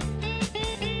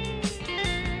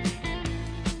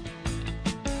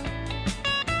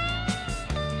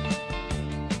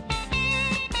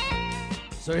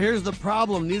 So here's the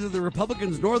problem. Neither the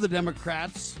Republicans nor the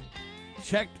Democrats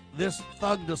checked this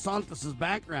thug DeSantis'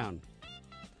 background.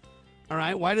 All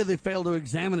right, why did they fail to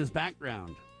examine his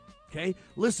background? Okay,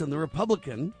 listen, the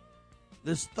Republican,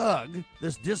 this thug,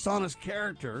 this dishonest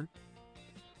character,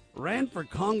 ran for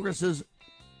Congress's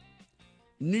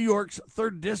New York's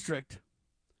 3rd District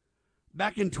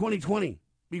back in 2020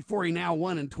 before he now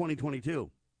won in 2022.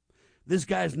 This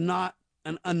guy's not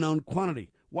an unknown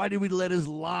quantity. Why did we let his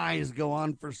lies go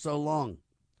on for so long?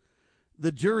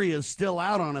 The jury is still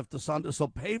out on if DeSantis will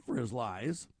pay for his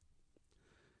lies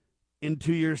in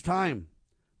 2 years' time,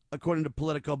 according to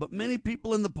Politico. But many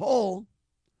people in the poll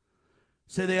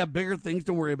say they have bigger things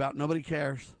to worry about. Nobody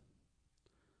cares.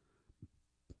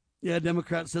 Yeah,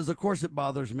 Democrat says, of course it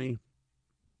bothers me.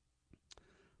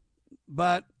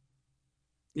 But,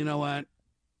 you know what?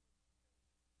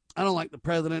 I don't like the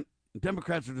president.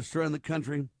 Democrats are destroying the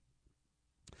country.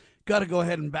 Got to go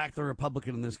ahead and back the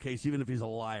Republican in this case, even if he's a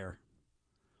liar.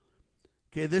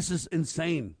 Okay, this is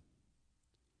insane.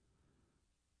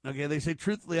 Okay, they say,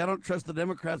 truthfully, I don't trust the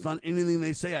Democrats on anything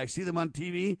they say. I see them on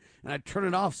TV, and I turn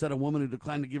it off, said a woman who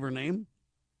declined to give her name.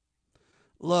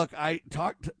 Look, I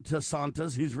talked to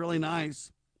Santos. He's really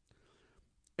nice.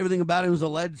 Everything about him is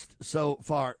alleged so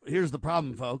far. Here's the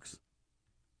problem, folks.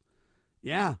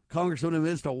 Yeah, Congresswoman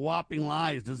admits to whopping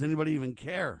lies. Does anybody even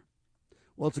care?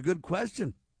 Well, it's a good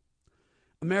question.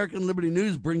 American Liberty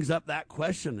News brings up that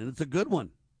question, and it's a good one.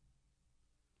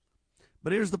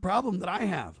 But here's the problem that I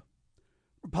have.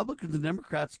 Republicans and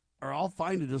Democrats are all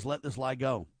fine to just let this lie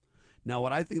go. Now,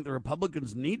 what I think the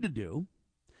Republicans need to do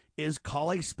is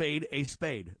call a spade a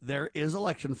spade. There is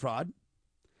election fraud,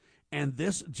 and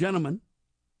this gentleman,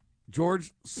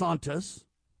 George Santos,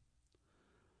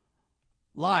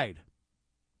 lied.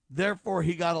 Therefore,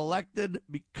 he got elected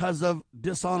because of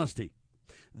dishonesty.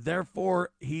 Therefore,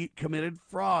 he committed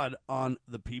fraud on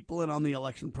the people and on the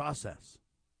election process.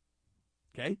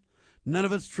 Okay? None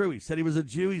of it's true. He said he was a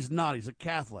Jew. He's not. He's a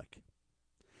Catholic.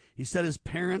 He said his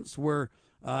parents were,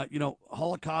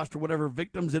 Holocaust or whatever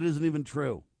victims. It isn't even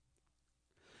true.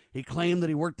 He claimed that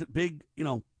he worked at big,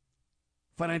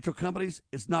 financial companies.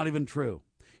 It's not even true.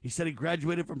 He said he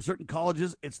graduated from certain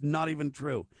colleges. It's not even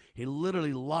true. He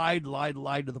literally lied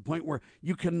to the point where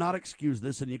you cannot excuse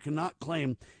this and you cannot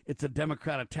claim it's a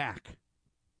Democrat attack.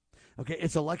 Okay,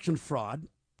 it's election fraud.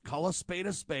 Call a spade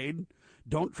a spade.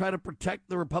 Don't try to protect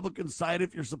the Republican side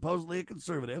if you're supposedly a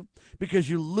conservative, because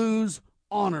you lose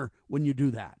honor when you do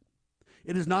that.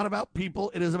 It is not about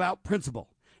people. It is about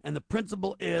principle. And the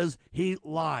principle is he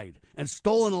lied and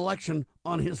stole an election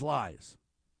on his lies.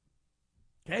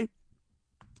 Okay?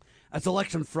 That's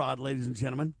election fraud, ladies and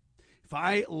gentlemen. If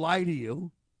I lie to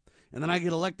you and then I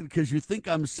get elected because you think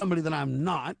I'm somebody that I'm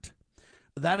not,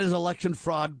 that is election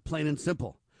fraud, plain and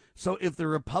simple. So if the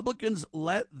Republicans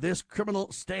let this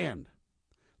criminal stand,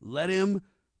 let him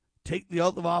take the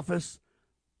oath of office,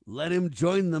 let him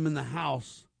join them in the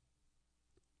House,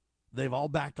 they've all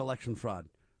backed election fraud,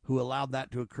 who allowed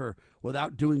that to occur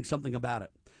without doing something about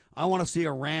it. I want to see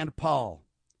a Rand Paul,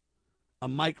 a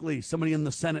Mike Lee, somebody in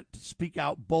the Senate to speak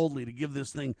out boldly to give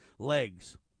this thing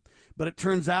legs. But it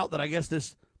turns out that I guess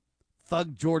this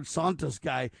thug George Santos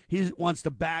guy, he wants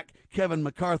to back Kevin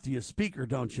McCarthy as speaker,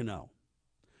 don't you know?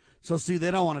 So see,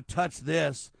 they don't want to touch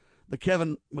this. The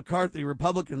Kevin McCarthy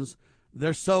Republicans,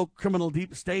 they're so criminal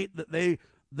deep state that they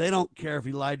don't care if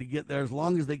he lied to get there, as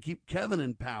long as they keep Kevin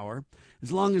in power,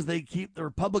 as long as they keep the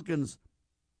Republicans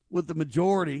with the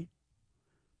majority.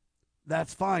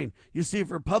 That's fine. You see, if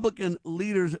Republican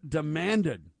leaders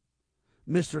demanded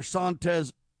Mr.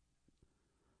 Santos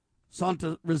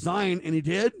Santa resign, and he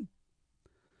did,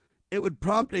 it would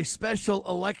prompt a special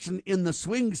election in the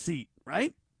swing seat,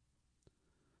 right?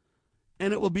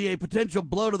 And it will be a potential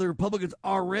blow to the Republicans'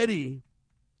 already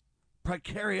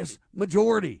precarious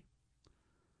majority.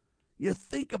 You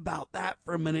think about that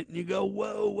for a minute and you go,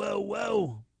 whoa, whoa,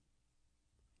 whoa.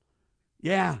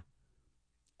 Yeah,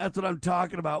 that's what I'm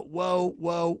talking about. Whoa,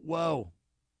 whoa, whoa.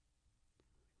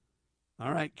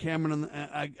 All right, Cameron,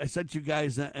 I sent you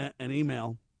guys an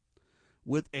email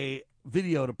with a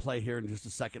video to play here in just a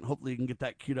second. Hopefully you can get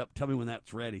that queued up. Tell me when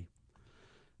that's ready.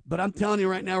 But I'm telling you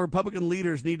right now, Republican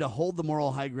leaders need to hold the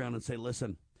moral high ground and say,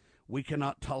 listen, we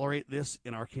cannot tolerate this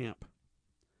in our camp.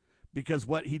 Because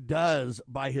what he does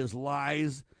by his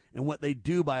lies and what they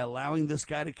do by allowing this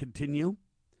guy to continue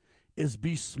is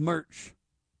besmirch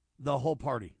the whole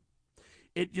party.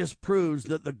 It just proves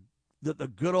that the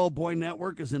good old boy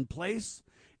network is in place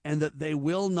and that they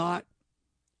will not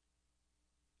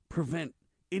prevent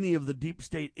any of the deep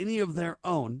state, any of their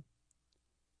own,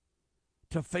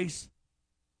 to face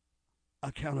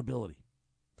accountability.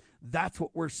 That's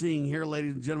what we're seeing here,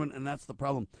 ladies and gentlemen, and that's the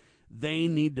problem. They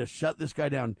need to shut this guy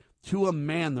down. To a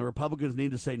man, the Republicans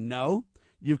need to say, no,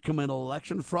 you've committed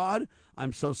election fraud.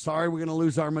 I'm so sorry we're going to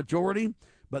lose our majority,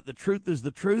 but the truth is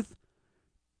the truth.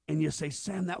 And you say,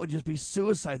 Sam, that would just be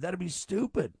suicide. That'd be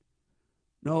stupid.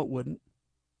 No, it wouldn't.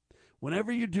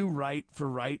 Whenever you do right for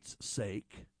right's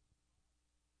sake,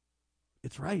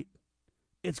 it's right.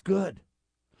 It's good.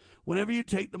 Whenever you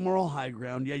take the moral high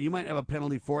ground, yeah, you might have a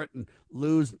penalty for it and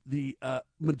lose the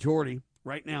majority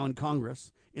right now in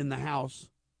Congress, in the House.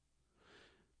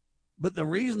 But the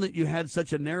reason that you had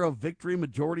such a narrow victory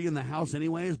majority in the House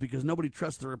anyway is because nobody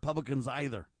trusts the Republicans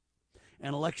either.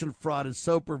 And election fraud is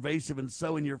so pervasive and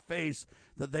so in your face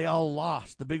that they all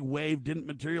lost. The big wave didn't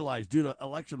materialize due to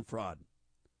election fraud.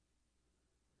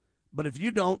 But if you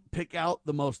don't pick out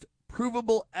the most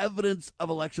provable evidence of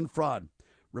election fraud,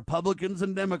 Republicans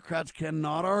and Democrats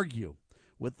cannot argue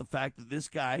with the fact that this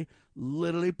guy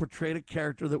literally portrayed a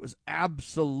character that was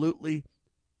absolutely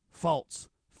false,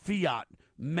 fiat,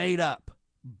 made up,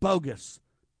 bogus.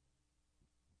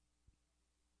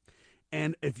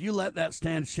 And if you let that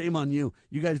stand, shame on you.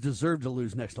 You guys deserve to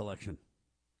lose next election.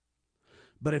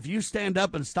 But if you stand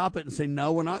up and stop it and say,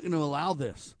 no, we're not going to allow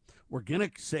this. We're going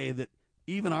to say that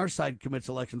even our side commits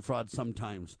election fraud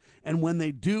sometimes. And when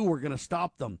they do, we're going to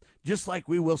stop them, just like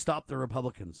we will stop the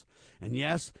Republicans. And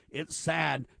yes, it's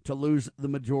sad to lose the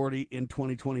majority in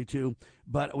 2022,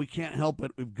 but we can't help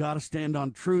it. We've got to stand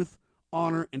on truth,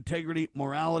 honor, integrity,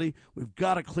 morality. We've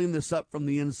got to clean this up from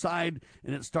the inside,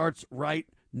 and it starts right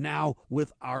now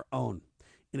with our own.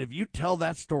 And if you tell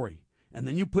that story and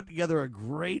then you put together a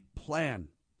great plan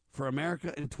for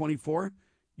America in 24,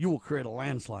 you will create a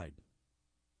landslide.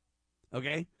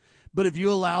 Okay? But if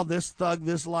you allow this thug,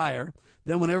 this liar,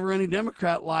 then whenever any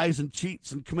Democrat lies and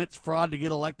cheats and commits fraud to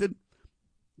get elected,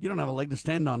 you don't have a leg to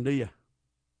stand on, do you?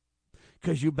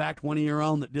 Because you backed one of your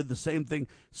own that did the same thing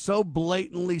so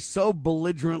blatantly, so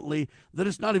belligerently, that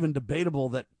it's not even debatable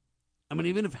that, I mean,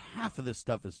 even if half of this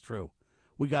stuff is true,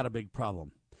 we got a big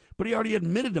problem. But he already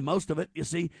admitted to most of it, you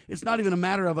see. It's not even a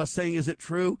matter of us saying, is it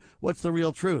true? What's the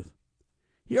real truth?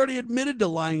 He already admitted to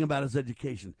lying about his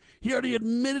education. He already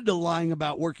admitted to lying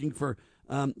about working for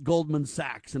Goldman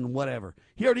Sachs and whatever.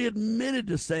 He already admitted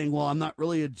to saying, well, I'm not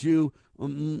really a Jew,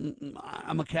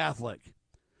 I'm a Catholic.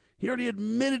 He already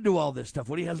admitted to all this stuff.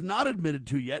 What he has not admitted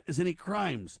to yet is any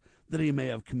crimes that he may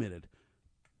have committed.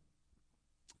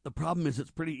 The problem is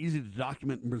it's pretty easy to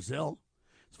document in Brazil.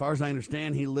 As far as I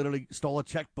understand, he literally stole a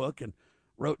checkbook and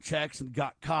wrote checks and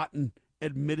got caught and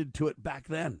admitted to it back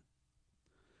then.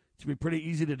 It should be pretty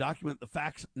easy to document the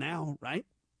facts now, right?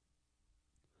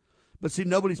 But see,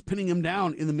 nobody's pinning him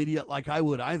down in the media like I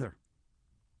would either.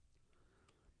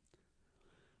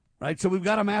 Right? So we've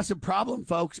got a massive problem,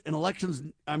 folks. And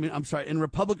and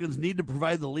Republicans need to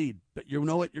provide the lead. But you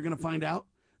know what you're going to find out?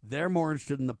 They're more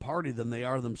interested in the party than they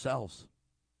are themselves.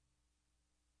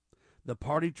 The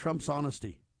party trumps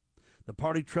honesty. The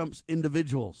party trumps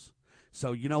individuals.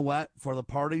 So you know what? For the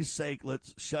party's sake,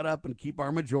 let's shut up and keep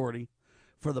our majority.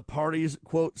 For the party's,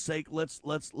 quote, sake, let's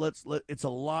it's a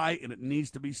lie and it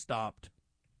needs to be stopped.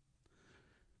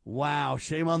 Wow,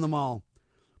 shame on them all.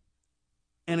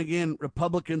 And again,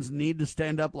 Republicans need to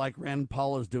stand up like Rand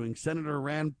Paul is doing. Senator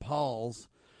Rand Paul's,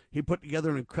 he put together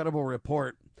an incredible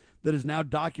report that is now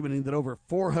documenting that over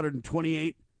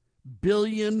 $428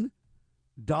 billion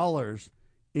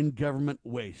in government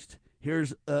waste.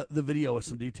 Here's the video with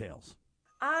some details.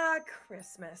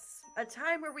 Christmas, a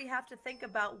time where we have to think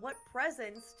about what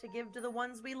presents to give to the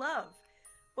ones we love.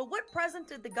 But what present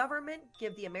did the government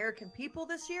give the American people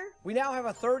this year? We now have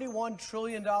a $31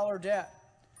 trillion debt.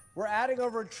 We're adding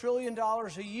over $1 trillion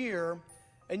a year,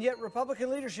 and yet Republican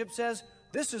leadership says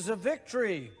this is a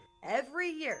victory. Every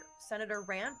year, Senator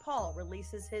Rand Paul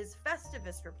releases his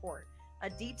Festivus report, a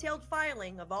detailed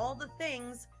filing of all the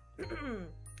things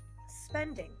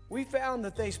spending. We found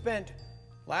that they spent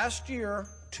last year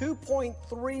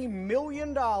 $2.3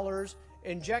 million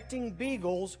injecting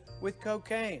beagles with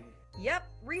cocaine. Yep,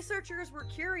 researchers were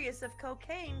curious if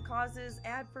cocaine causes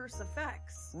adverse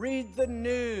effects. Read the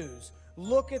news.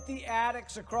 Look at the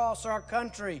addicts across our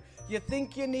country. You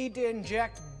think you need to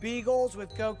inject beagles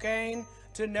with cocaine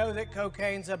to know that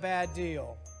cocaine's a bad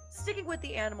deal? Sticking with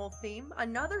the animal theme,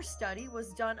 another study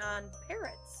was done on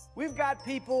parrots. We've got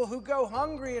people who go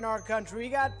hungry in our country. We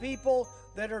got people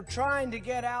that are trying to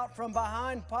get out from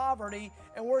behind poverty,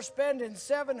 and we're spending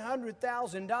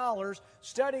 $700,000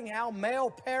 studying how male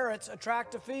parrots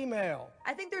attract a female.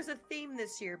 I think there's a theme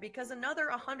this year because another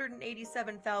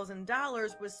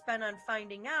 $187,000 was spent on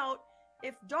finding out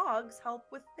if dogs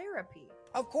help with therapy.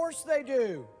 Of course they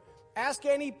do. Ask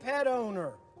any pet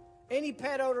owner. Any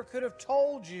pet owner could have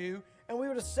told you, and we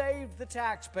would have saved the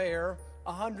taxpayer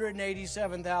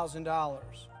 $187,000.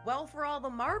 Well, for all the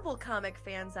Marvel comic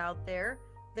fans out there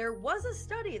was a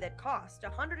study that cost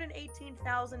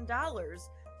 $118,000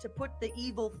 to put the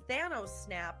evil Thanos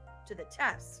snap to the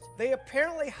test. They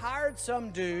apparently hired some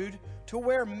dude to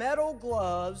wear metal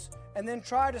gloves and then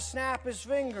try to snap his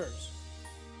fingers.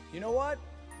 You know what?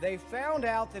 They found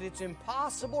out that it's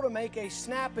impossible to make a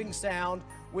snapping sound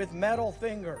with metal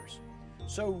fingers.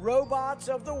 So robots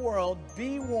of the world,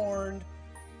 be warned,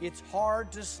 it's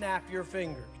hard to snap your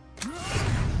fingers.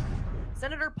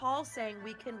 Senator Paul saying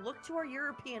we can look to our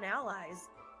European allies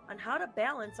on how to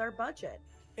balance our budget.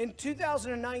 In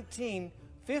 2019,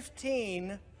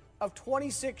 15 of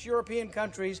 26 European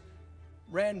countries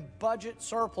ran budget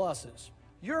surpluses.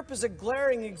 Europe is a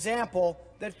glaring example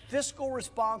that fiscal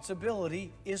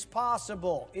responsibility is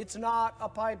possible. It's not a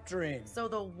pipe dream. So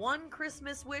the one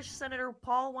Christmas wish Senator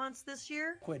Paul wants this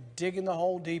year? Quit digging the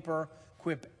hole deeper,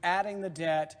 quit adding the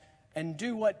debt, and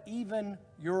do what even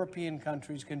European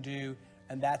countries can do,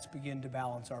 and that's begin to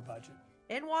balance our budget.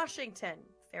 In Washington,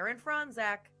 Farron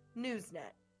Franzak,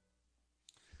 Newsnet.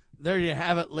 There you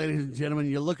have it, ladies and gentlemen.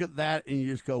 You look at that and you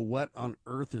just go, what on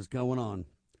earth is going on?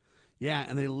 Yeah,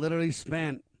 and they literally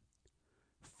spent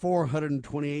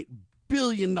 $428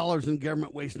 billion in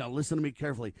government waste. Now, listen to me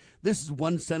carefully. This is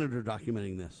one senator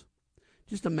documenting this.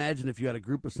 Just imagine if you had a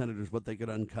group of senators, what they could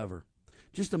uncover.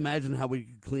 Just imagine how we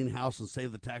could clean house and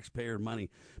save the taxpayer money.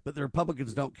 But the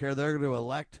Republicans don't care. They're going to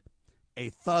elect a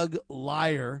thug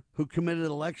liar who committed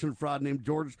election fraud named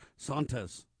George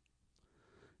Santos.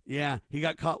 Yeah, he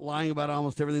got caught lying about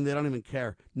almost everything. They don't even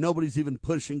care. Nobody's even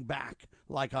pushing back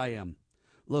like I am.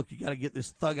 Look, you got to get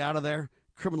this thug out of there,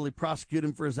 criminally prosecute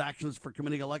him for his actions for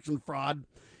committing election fraud,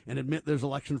 and admit there's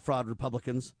election fraud,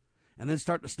 Republicans, and then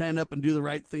start to stand up and do the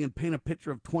right thing and paint a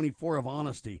picture of 24 of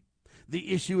honesty.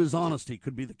 The issue is honesty,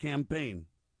 could be the campaign,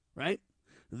 right?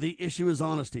 The issue is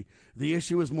honesty. The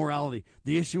issue is morality.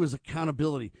 The issue is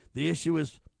accountability. The issue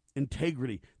is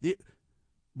integrity.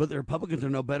 But the Republicans are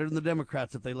no better than the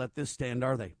Democrats if they let this stand,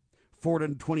 are they?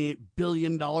 $428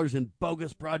 billion in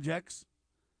bogus projects,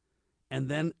 and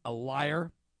then a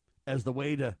liar as the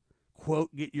way to,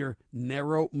 quote, get your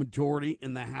narrow majority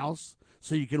in the House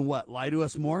so you can, what, lie to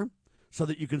us more? So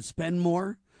that you can spend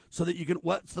more? So that you can,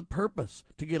 what's the purpose?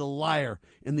 To get a liar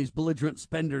and these belligerent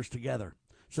spenders together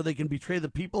so they can betray the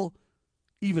people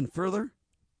even further?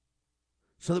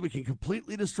 So that we can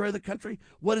completely destroy the country?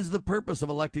 What is the purpose of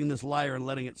electing this liar and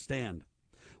letting it stand?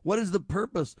 What is the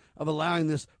purpose of allowing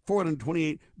this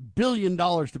 $428 billion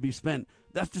to be spent?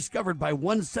 That's discovered by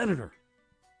one senator.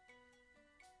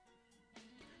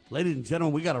 Ladies and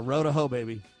gentlemen, we got a row to hoe,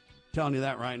 baby. Telling you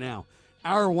that right now.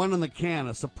 Hour one in the can,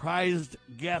 a surprised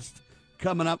guest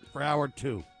coming up for hour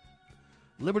two.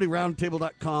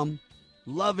 LibertyRoundtable.com,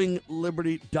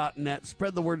 LovingLiberty.net.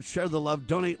 Spread the word, share the love,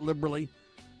 donate liberally.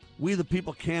 We the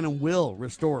people can and will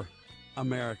restore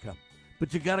America.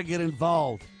 But you got to get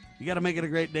involved. You got to make it a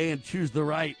great day and choose the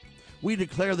right. We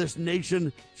declare this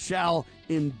nation shall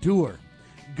endure.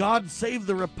 God save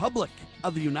the Republic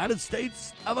of the United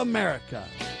States of America.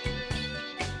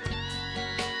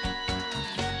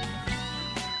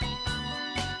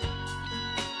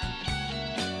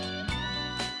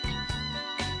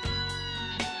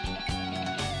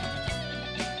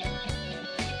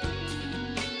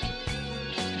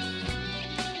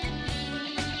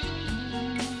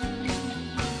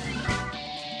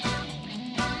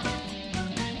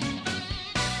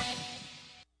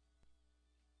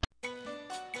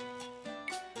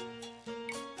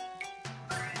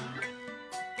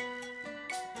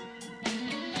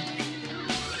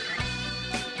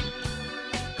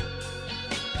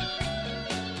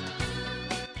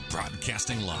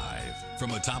 Broadcasting live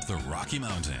from atop the Rocky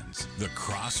Mountains, the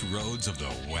crossroads of the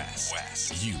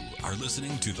West. You are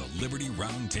listening to the Liberty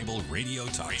Roundtable Radio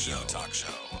Talk Show.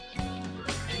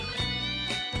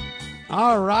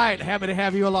 All right, happy to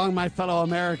have you along, my fellow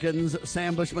Americans.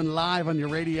 Sam Bushman live on your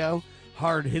radio.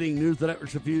 Hard-hitting news the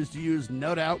networks refuse to use,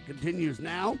 no doubt, continues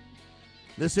now.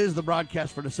 This is the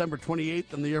broadcast for December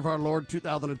 28th in the year of our Lord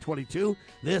 2022.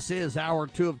 This is hour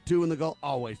 2 of 2, and the goal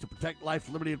always to protect life,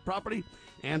 liberty, and property,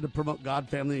 and to promote God,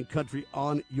 family, and country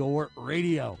on your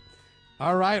radio.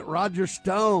 All right, Roger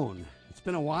Stone. It's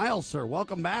been a while, sir.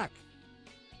 Welcome back.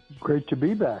 Great to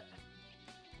be back.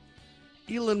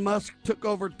 Elon Musk took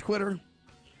over Twitter.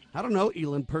 I don't know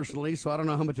Elon personally, so I don't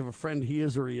know how much of a friend he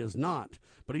is or he is not.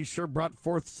 But he sure brought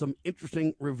forth some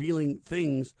interesting, revealing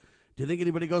things. Do you think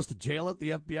anybody goes to jail at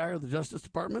the FBI or the Justice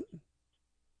Department?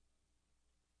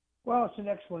 Well, it's an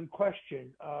excellent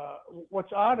question.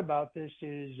 What's odd about this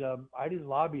is I didn't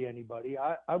lobby anybody.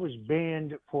 I was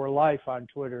banned for life on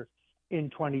Twitter in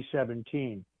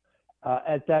 2017.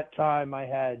 At that time, I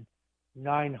had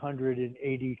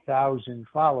 980,000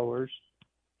 followers.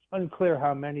 Unclear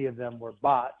how many of them were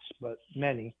bots, but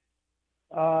many.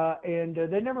 And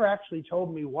they never actually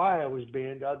told me why I was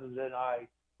banned other than I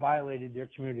violated their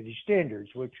community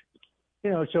standards, which, you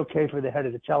know, it's okay for the head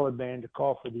of the Taliban to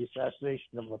call for the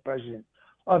assassination of the president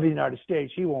of the United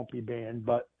States. He won't be banned.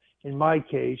 But in my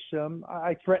case,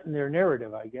 I threatened their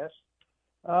narrative, I guess.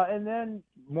 And then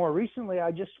more recently,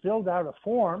 I just filled out a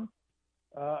form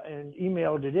and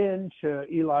emailed it in to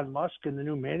Elon Musk and the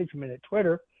new management at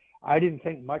Twitter. I didn't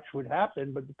think much would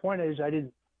happen, but the point is I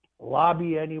didn't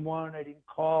lobby anyone. I didn't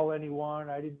call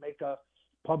anyone. I didn't make a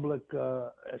public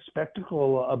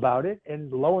spectacle about it.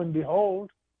 And lo and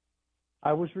behold,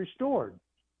 I was restored.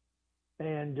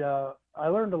 And I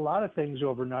learned a lot of things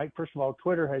overnight. First of all,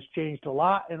 Twitter has changed a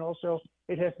lot, and also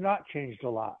it has not changed a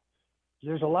lot.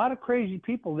 There's a lot of crazy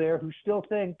people there who still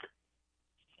think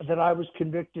that I was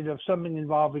convicted of something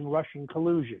involving Russian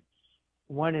collusion,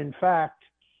 when in fact,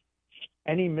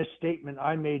 any misstatement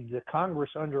I made to Congress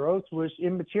under oath was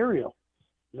immaterial.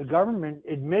 The government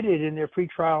admitted in their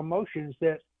pretrial motions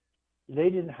that they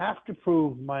didn't have to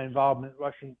prove my involvement in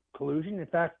Russian collusion. In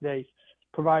fact, they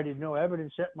provided no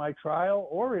evidence at my trial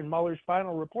or in Mueller's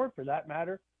final report, for that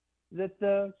matter, that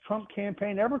the Trump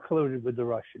campaign ever colluded with the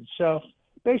Russians. So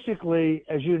basically,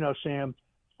 as you know, Sam,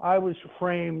 I was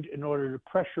framed in order to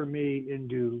pressure me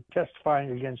into testifying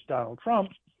against Donald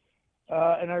Trump,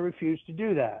 and I refused to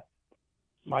do that.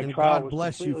 My and trial God was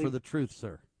bless you for the truth,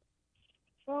 sir.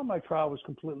 Well, my trial was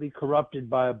completely corrupted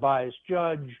by a biased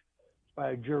judge, by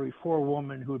a jury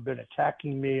forewoman who had been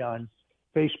attacking me on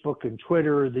Facebook and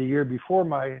Twitter the year before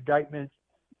my indictment,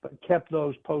 but kept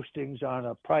those postings on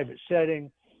a private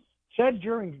setting. Said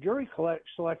during jury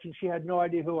selection she had no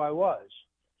idea who I was.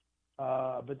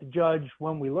 But the judge,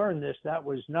 when we learned this, that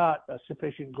was not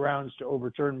sufficient grounds to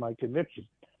overturn my conviction.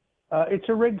 It's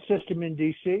a rigged system in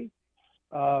D.C.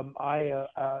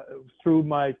 Through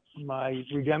my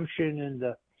redemption in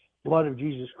the blood of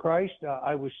Jesus Christ,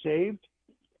 I was saved,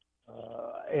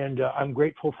 and I'm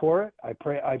grateful for it. I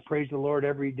praise the Lord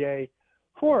every day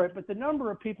for it. But the number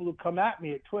of people who come at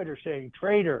me at Twitter saying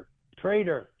traitor,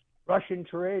 Russian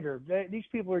traitor, these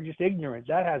people are just ignorant.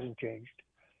 That hasn't changed.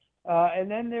 And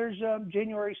then there's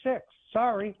January 6th.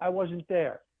 Sorry, I wasn't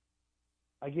there.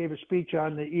 I gave a speech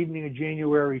on the evening of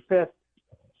January 5th.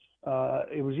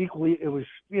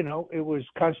 It was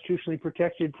constitutionally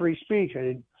protected free speech. I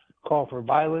didn't call for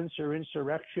violence or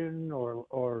insurrection or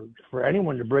for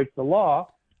anyone to break the law.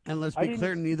 And let's be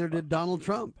clear, neither did Donald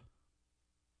Trump.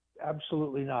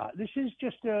 Absolutely not. This is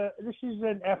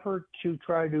an effort to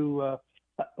try to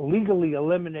legally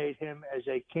eliminate him as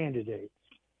a candidate.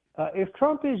 If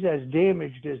Trump is as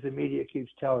damaged as the media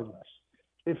keeps telling us,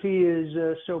 if he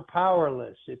is so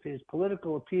powerless, if his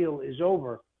political appeal is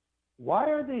over, why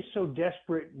are they so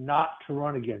desperate not to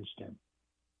run against him?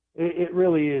 It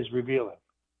really is revealing.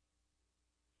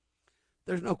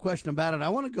 There's no question about it. I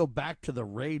want to go back to the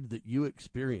raid that you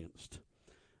experienced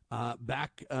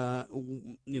back,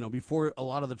 before a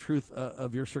lot of the truth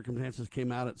of your circumstances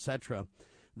came out, etc.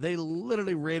 They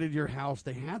literally raided your house.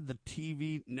 They had the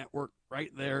TV network right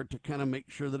there to kind of make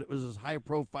sure that it was as high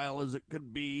profile as it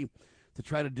could be, to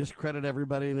try to discredit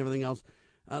everybody and everything else.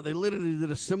 They literally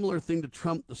did a similar thing to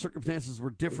Trump. The circumstances were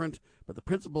different, but the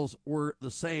principles were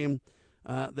the same.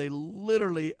 They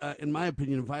literally, in my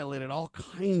opinion, violated all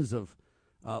kinds of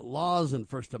laws and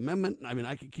First Amendment. I mean,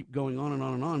 I could keep going on and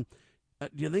on and on.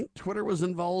 Do you think Twitter was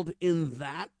involved in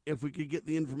that, if we could get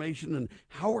the information? And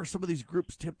how are some of these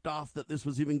groups tipped off that this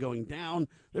was even going down?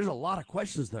 There's a lot of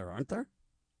questions there, aren't there?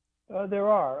 There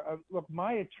are. Look,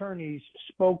 my attorneys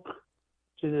spoke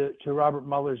to Robert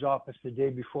Mueller's office the day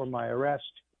before my arrest.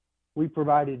 We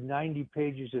provided 90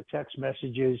 pages of text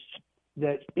messages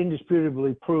that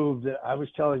indisputably proved that I was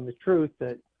telling the truth,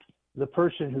 that the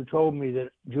person who told me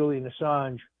that Julian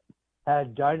Assange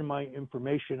had dynamite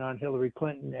information on Hillary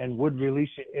Clinton and would release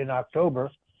it in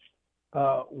October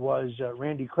was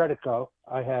Randy Credico.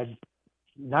 I had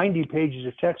 90 pages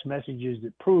of text messages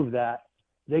that proved that.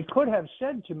 They could have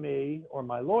said to me or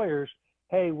my lawyers,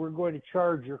 hey, we're going to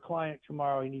charge your client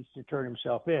tomorrow. He needs to turn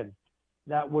himself in.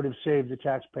 That would have saved the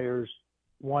taxpayers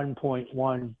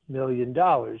 $1.1 million.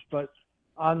 But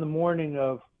on the morning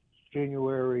of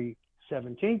January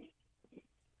 17th,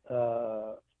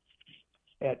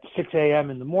 at 6 a.m.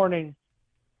 in the morning,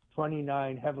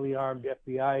 29 heavily armed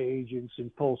FBI agents in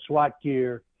full SWAT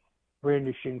gear,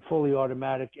 brandishing fully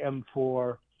automatic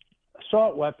M4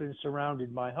 assault weapons,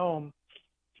 surrounded my home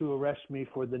to arrest me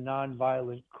for the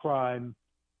nonviolent crime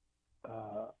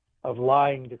of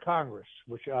lying to Congress,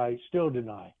 which I still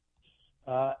deny.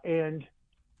 And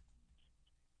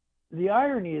the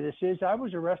irony of this is I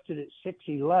was arrested at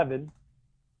 6:11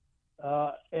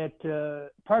 at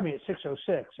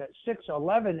 6:06. At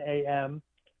 6:11 a.m.,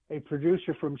 a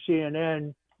producer from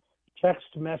CNN text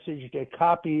messaged a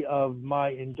copy of my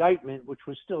indictment, which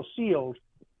was still sealed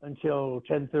until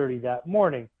 10:30 that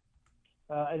morning.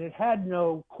 And it had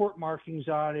no court markings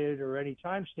on it or any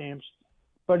timestamps,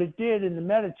 but it did, in the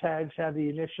meta tags, have the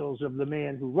initials of the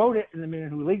man who wrote it and the man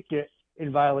who leaked it in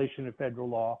violation of federal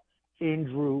law,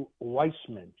 Andrew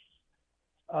Weissman.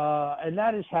 And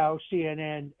that is how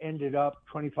CNN ended up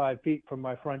 25 feet from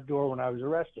my front door when I was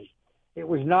arrested. It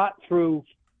was not through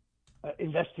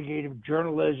investigative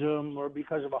journalism or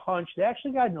because of a hunch. They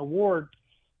actually got an award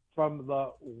from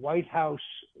the White House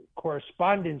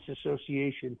Correspondents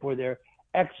Association for their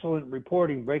excellent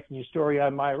reporting, breaking the story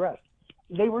on my arrest.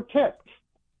 They were tipped.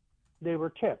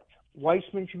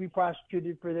 Weissman should be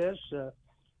prosecuted for this.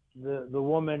 The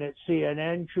woman at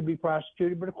CNN should be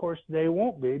prosecuted, but of course they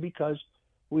won't be because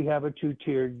we have a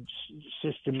two-tiered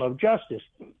system of justice.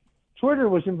 Twitter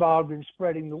was involved in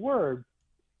spreading the word.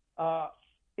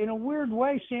 In a weird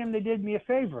way, Sam, they did me a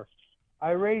favor.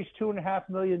 I raised $2.5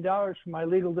 million for my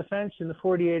legal defense in the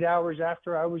 48 hours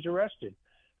after I was arrested,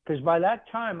 because by that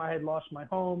time I had lost my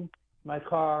home, my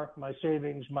car, my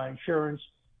savings, my insurance.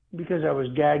 Because I was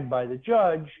gagged by the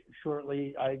judge,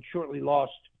 I had shortly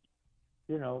lost,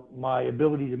 my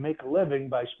ability to make a living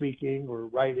by speaking or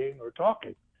writing or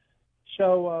talking.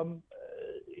 So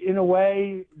in a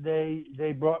way,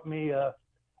 they brought me a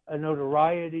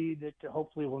notoriety that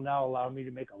hopefully will now allow me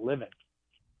to make a living.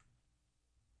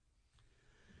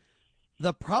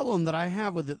 The problem that I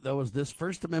have with it, though, is this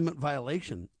First Amendment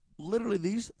violation. Literally,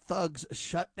 these thugs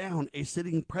shut down a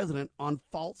sitting president on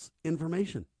false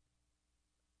information.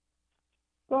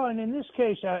 Well, and in this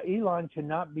case, Elon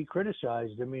cannot be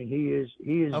criticized. I mean, he is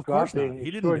dropping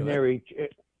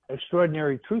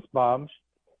extraordinary truth bombs,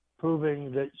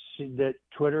 proving that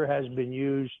Twitter has been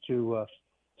used to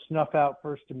snuff out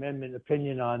First Amendment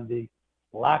opinion on the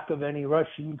lack of any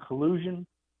Russian collusion.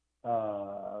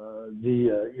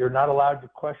 You're not allowed to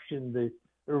question the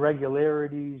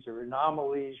irregularities or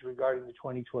anomalies regarding the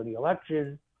 2020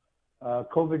 election.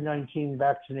 COVID-19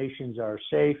 vaccinations are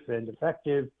safe and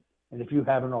effective. And if you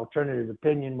have an alternative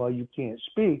opinion, well, you can't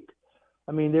speak.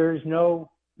 I mean, there is no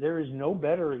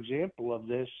better example of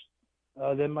this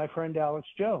than my friend Alex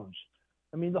Jones.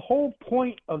 I mean, the whole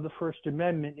point of the First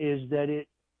Amendment is that it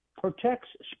protects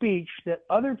speech that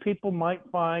other people might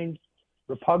find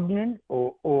repugnant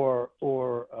or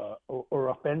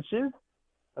offensive.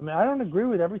 I mean, I don't agree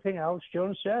with everything Alex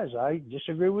Jones says. I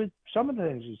disagree with some of the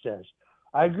things he says.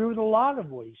 I agree with a lot of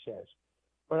what he says.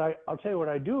 But I'll tell you what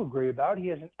I do agree about. He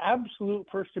has an absolute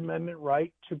First Amendment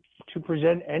right to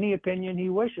present any opinion he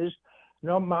wishes,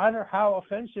 no matter how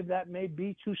offensive that may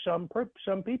be to some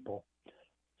people.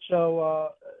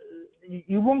 So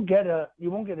you won't get a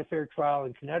fair trial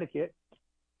in Connecticut.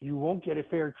 You won't get a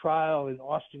fair trial in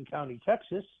Austin County,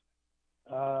 Texas.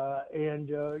 Alex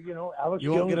Jones.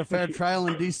 You won't get a fair trial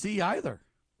in D.C. either.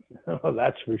 Well,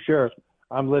 that's for sure.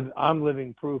 I'm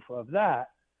living proof of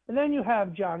that. And then you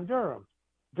have John Durham.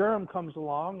 Durham comes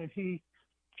along and he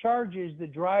charges the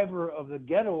driver of the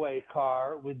getaway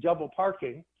car with double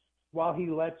parking while he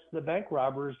lets the bank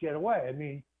robbers get away. I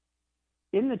mean,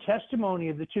 in the testimony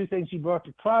of the two things he brought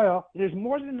to trial, there's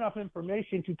more than enough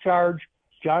information to charge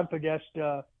John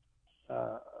Podesta,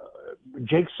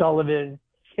 Jake Sullivan,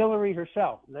 Hillary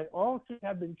herself. They all should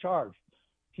have been charged.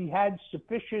 He had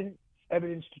sufficient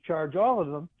evidence to charge all of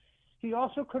them. He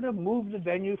also could have moved the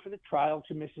venue for the trial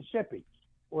to Mississippi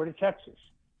or to Texas.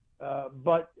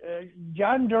 But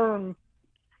John Durham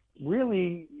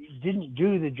really didn't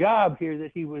do the job here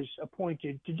that he was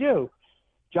appointed to do.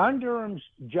 John Durham's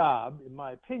job, in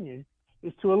my opinion,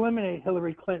 is to eliminate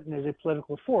Hillary Clinton as a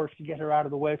political force to get her out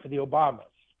of the way for the Obamas.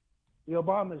 The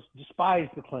Obamas despise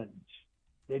the Clintons.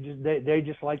 They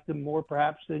just like them more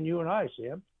perhaps than you and I,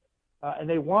 Sam. And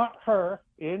they want her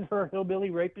and her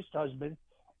hillbilly rapist husband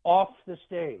off the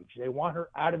stage. They want her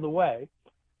out of the way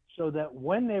so that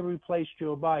when they replace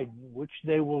Joe Biden, which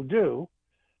they will do,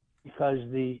 because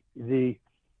the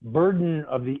burden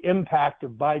of the impact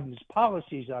of Biden's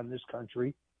policies on this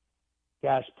country,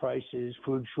 gas prices,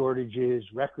 food shortages,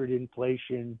 record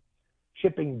inflation,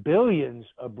 shipping billions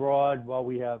abroad while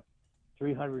we have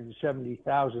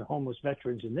 370,000 homeless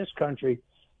veterans in this country,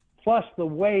 plus the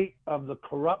weight of the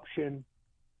corruption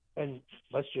and,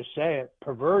 let's just say it,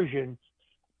 perversion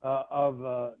of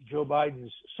Joe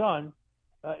Biden's son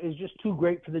is just too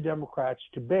great for the Democrats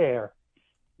to bear.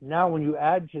 Now, when you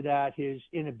add to that his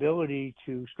inability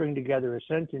to string together a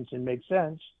sentence and make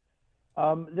sense,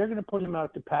 they're going to put him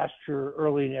out to pasture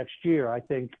early next year. I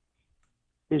think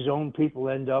his own people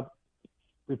end up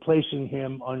replacing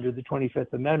him under the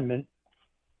 25th Amendment.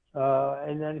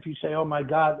 And then if you say, oh, my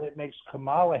God, it makes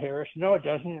Kamala Harris. No, it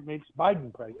doesn't. It makes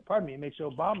Biden president. Pardon me, it makes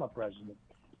Obama president,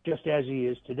 just as he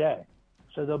is today.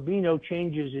 So there'll be no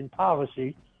changes in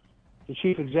policy. The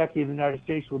chief executive of the United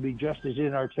States will be just as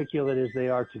inarticulate as they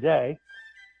are today.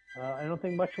 I don't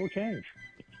think much will change.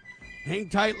 Hang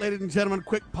tight, ladies and gentlemen.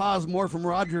 Quick pause. More from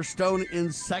Roger Stone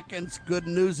in seconds. Good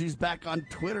news, he's back on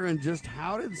Twitter. And just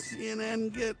how did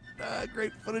CNN get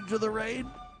great footage of the raid?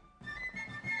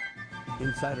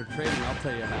 Insider trading, I'll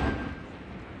tell you how.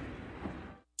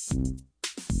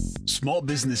 Small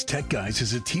Business Tech Guys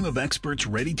is a team of experts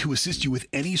ready to assist you with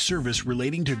any service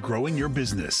relating to growing your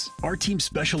business. Our team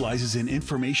specializes in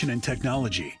information and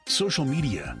technology, social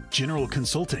media, general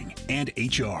consulting, and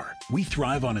HR. We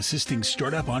thrive on assisting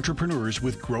startup entrepreneurs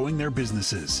with growing their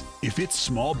businesses. If it's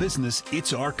small business,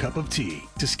 it's our cup of tea.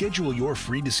 To schedule your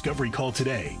free discovery call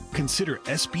today, consider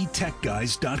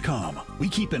sbtechguys.com. We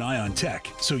keep an eye on tech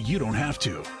so you don't have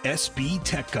to.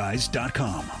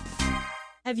 sbtechguys.com.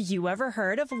 Have you ever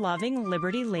heard of Loving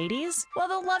Liberty Ladies? Well,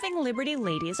 the Loving Liberty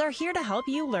Ladies are here to help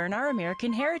you learn our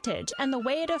American heritage and the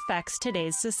way it affects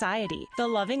today's society. The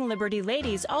Loving Liberty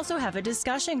Ladies also have a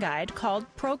discussion guide called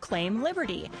Proclaim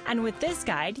Liberty. And with this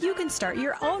guide, you can start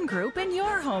your own group in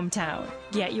your hometown.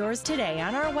 Get yours today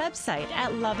on our website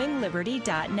at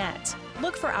lovingliberty.net.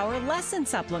 Look for our lesson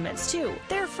supplements, too.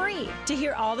 They're free. To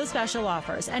hear all the special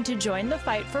offers and to join the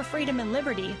fight for freedom and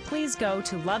liberty, please go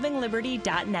to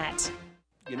lovingliberty.net.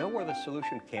 You know where the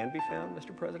solution can be found,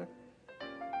 Mr. President?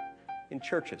 In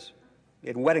churches,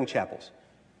 in wedding chapels,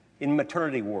 in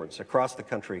maternity wards across the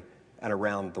country and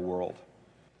around the world.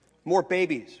 More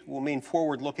babies will mean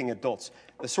forward-looking adults,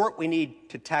 the sort we need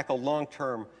to tackle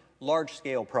long-term,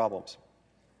 large-scale problems.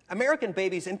 American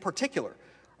babies in particular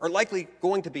are likely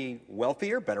going to be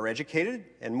wealthier, better educated,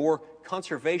 and more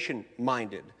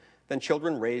conservation-minded than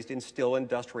children raised in still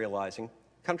industrializing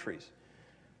countries.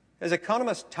 As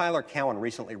economist Tyler Cowen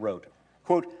recently wrote,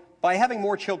 quote, by having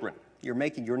more children, you're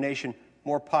making your nation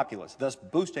more populous, thus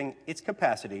boosting its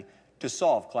capacity to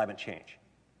solve climate change.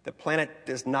 The planet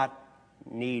does not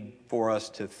need for us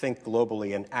to think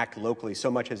globally and act locally so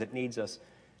much as it needs us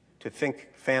to think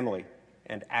family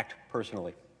and act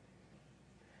personally.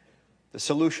 The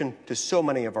solution to so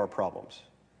many of our problems,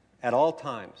 at all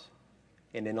times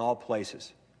and in all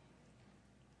places,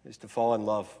 is to fall in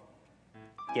love,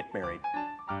 get married,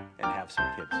 and have some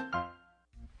kids.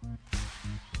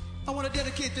 I want to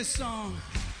dedicate this song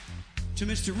to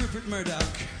Mr. Rupert Murdoch.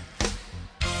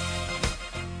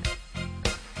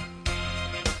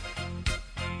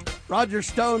 Roger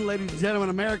Stone, ladies and gentlemen,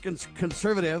 American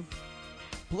conservative,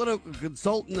 political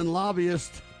consultant and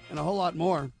lobbyist, and a whole lot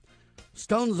more.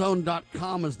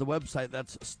 StoneZone.com is the website.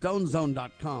 That's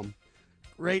StoneZone.com.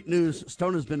 Great news.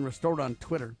 Stone has been restored on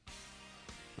Twitter.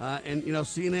 And, you know,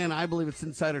 CNN, I believe it's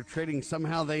insider trading.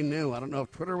 Somehow they knew. I don't know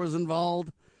if Twitter was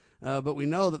involved, but we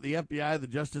know that the FBI, the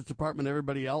Justice Department,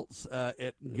 everybody else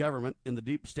at government in the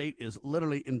deep state is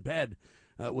literally in bed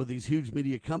with these huge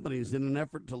media companies in an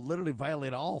effort to literally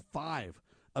violate all 5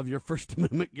 of your First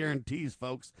Amendment guarantees,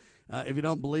 folks. If you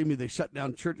don't believe me, they shut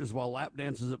down churches while lap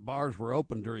dances at bars were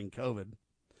open during COVID.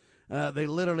 They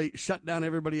literally shut down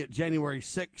everybody at January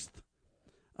 6th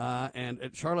and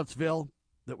at Charlottesville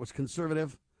that was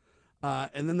conservative.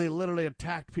 And then they literally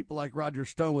attacked people like Roger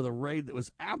Stone with a raid that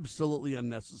was absolutely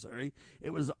unnecessary. It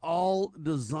was all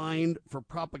designed for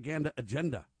propaganda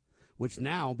agenda, which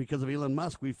now, because of Elon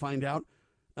Musk, we find out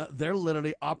they're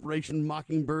literally Operation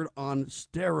Mockingbird on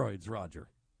steroids, Roger.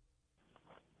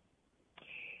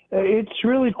 It's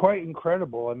really quite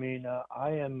incredible. I mean,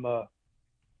 I'm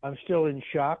still in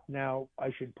shock. Now,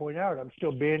 I should point out, I'm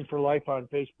still banned for life on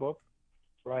Facebook,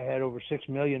 where I had over 6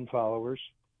 million followers.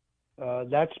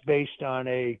 That's based on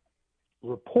a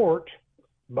report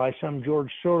by some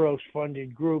George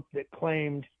Soros-funded group that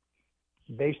claimed,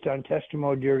 based on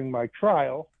testimony during my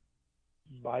trial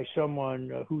by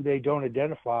someone who they don't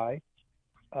identify,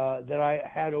 that I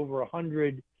had over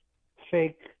 100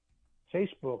 fake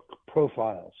Facebook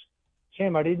profiles.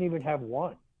 Sam, I didn't even have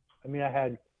one. I mean, I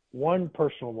had one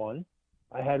personal one.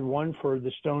 I had one for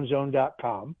the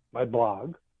StoneZone.com, my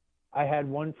blog. I had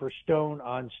one for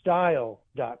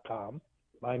StoneOnStyle.com,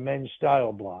 my men's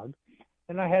style blog.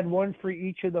 And I had one for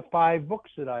each of the 5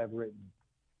 books that I have written.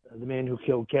 The Man Who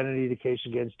Killed Kennedy, The Case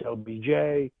Against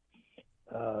LBJ,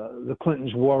 The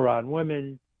Clintons' War on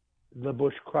Women, The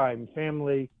Bush Crime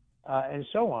Family, and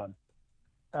so on.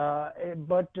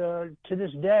 But to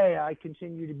this day, I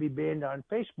continue to be banned on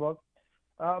Facebook.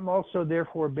 I'm also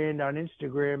therefore banned on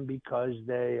Instagram because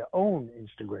they own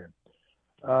Instagram.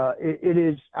 It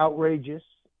is outrageous,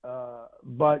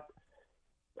 but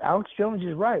Alex Jones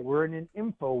is right. We're in an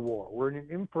info war. We're in an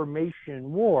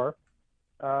information war,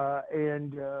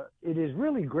 and it is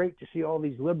really great to see all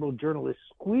these liberal journalists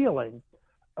squealing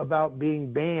about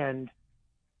being banned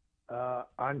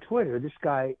on Twitter. This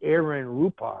guy, Aaron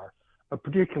Rupar, a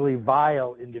particularly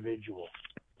vile individual,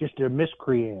 just a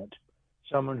miscreant,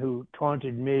 someone who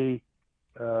taunted me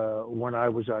when I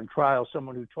was on trial,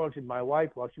 someone who taunted my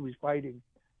wife while she was fighting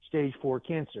stage 4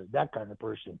 cancer, that kind of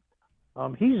person.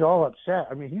 He's all upset.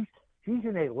 I mean, he's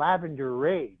in a lavender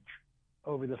rage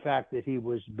over the fact that he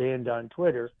was banned on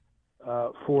Twitter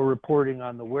for reporting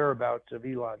on the whereabouts of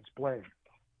Elon's plane.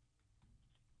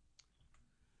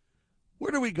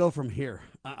 Where do we go from here?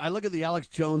 I look at the Alex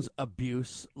Jones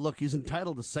abuse. Look, he's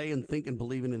entitled to say and think and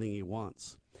believe anything he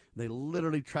wants. They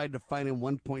literally tried to fine him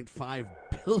 $1.5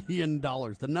 billion.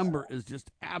 The number is just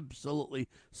absolutely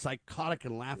psychotic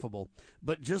and laughable.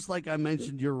 But just like I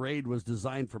mentioned, your raid was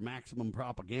designed for maximum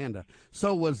propaganda.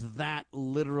 So was that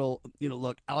literal,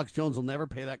 look, Alex Jones will never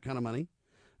pay that kind of money.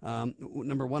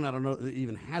 Number one, I don't know that he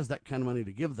even has that kind of money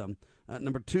to give them.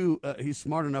 Number two, he's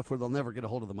smart enough where they'll never get a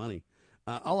hold of the money.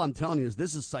 All I'm telling you is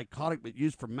this is psychotic, but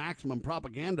used for maximum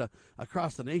propaganda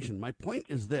across the nation. My point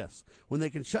is this. When they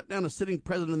can shut down a sitting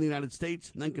president of the United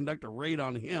States and then conduct a raid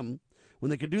on him, when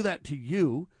they can do that to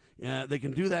you, they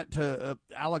can do that to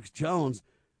Alex Jones,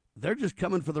 they're just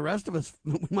coming for the rest of us.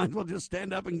 We might as well just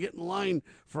stand up and get in line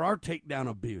for our takedown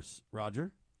abuse.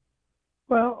 Roger?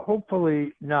 Well,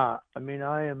 hopefully not. I mean,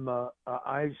 I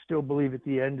still believe at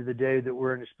the end of the day that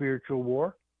we're in a spiritual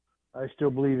war. I still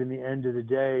believe in the end of the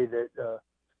day that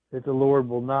the Lord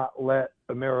will not let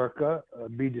America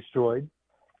be destroyed.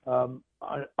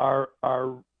 Our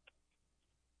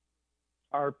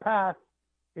path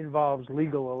involves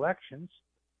legal elections,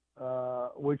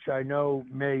 which I know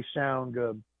may sound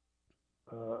a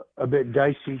bit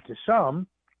dicey to some,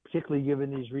 particularly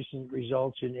given these recent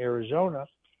results in Arizona,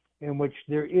 in which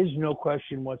there is no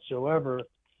question whatsoever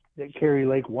that Kari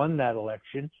Lake won that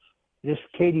election. This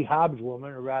Katie Hobbs woman,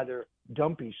 a rather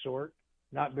dumpy sort,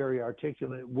 not very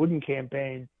articulate, wouldn't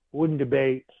campaign, wouldn't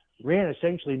debate, ran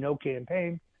essentially no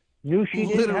campaign, knew she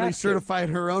didn't literally have certified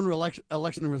her own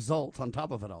election results on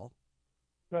top of it all.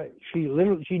 Right. She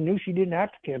knew she didn't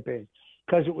have to campaign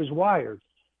because it was wired.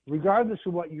 Regardless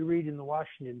of what you read in the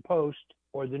Washington Post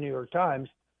or the New York Times,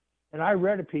 and I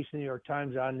read a piece in the New York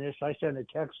Times on this. I sent a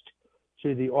text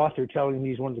to the author telling him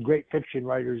he's one of the great fiction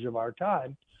writers of our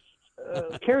time.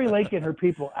 Kari Lake and her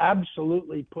people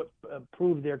absolutely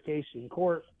proved their case in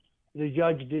court. The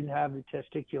judge didn't have the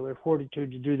testicular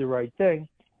fortitude to do the right thing.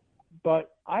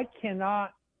 But I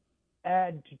cannot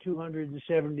add to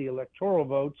 270 electoral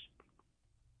votes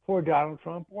for Donald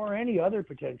Trump or any other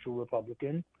potential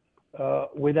Republican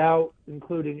without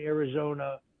including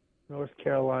Arizona, North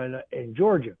Carolina, and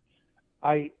Georgia.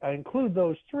 I include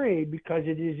those three because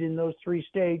it is in those 3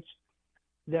 states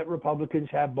that Republicans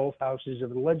have both houses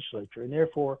of the legislature. And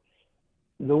therefore,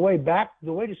 the way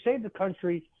to save the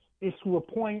country is to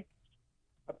appoint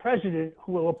a president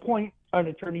who will appoint an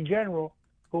attorney general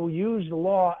who will use the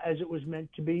law as it was meant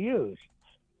to be used.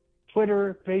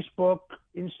 Twitter, Facebook,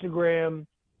 Instagram,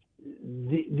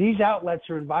 these outlets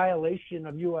are in violation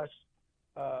of U.S.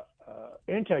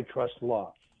 Antitrust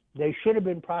law. They should have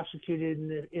been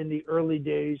prosecuted in the early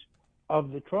days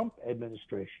of the Trump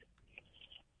administration.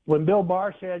 When Bill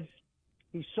Barr said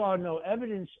he saw no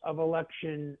evidence of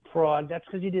election fraud, that's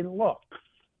because he didn't look.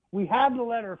 We have the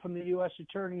letter from the U.S.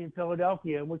 attorney in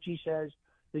Philadelphia in which he says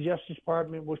the Justice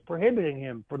Department was prohibiting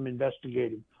him from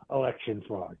investigating election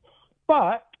fraud.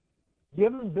 But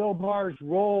given Bill Barr's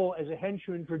role as a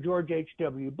henchman for George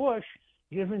H.W. Bush,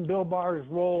 given Bill Barr's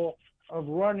role of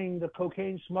running the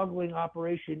cocaine smuggling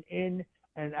operation in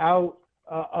and out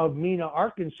of Mena,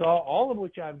 Arkansas, all of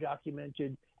which I've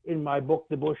documented in my book,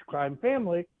 The Bush Crime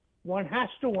Family, one has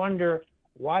to wonder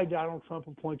why Donald Trump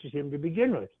appointed him to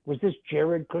begin with. Was this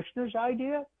Jared Kushner's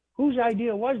idea? Whose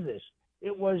idea was this?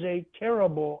 It was a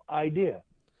terrible idea.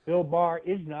 Bill Barr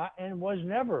is not and was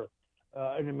never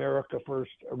an America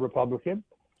First Republican.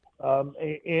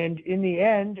 And in the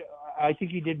end, I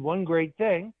think he did one great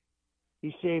thing.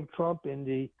 He saved Trump in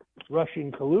the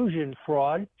Russian collusion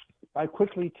fraud by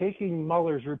quickly taking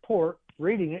Mueller's report,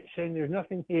 reading it, saying there's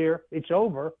nothing here, it's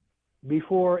over,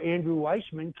 before Andrew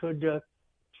Weissman could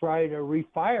try to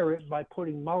refire it by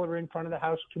putting Mueller in front of the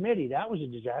House committee. That was a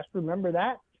disaster. Remember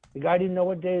that? The guy didn't know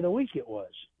what day of the week it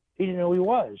was. He didn't know who he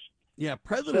was. Yeah,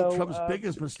 President Trump's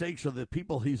biggest mistakes are the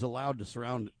people he's allowed to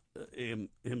surround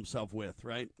himself with,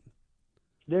 right?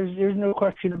 There's no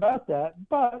question about that.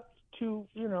 But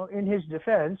in his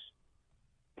defense,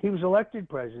 he was elected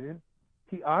president.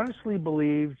 He honestly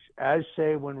believed, as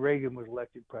say when Reagan was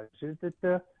elected president,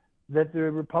 that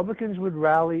the Republicans would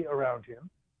rally around him,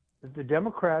 that the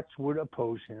Democrats would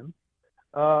oppose him,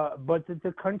 but that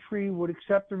the country would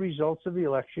accept the results of the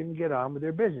election and get on with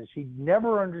their business. He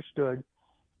never understood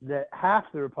that half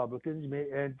the Republicans,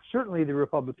 and certainly the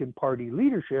Republican Party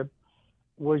leadership,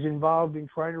 was involved in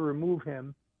trying to remove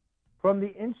him from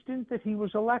the instant that he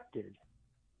was elected.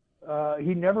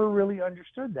 He never really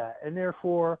understood that. And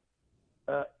therefore,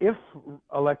 if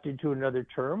elected to another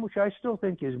term, which I still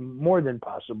think is more than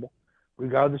possible,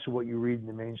 regardless of what you read in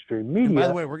the mainstream media. And by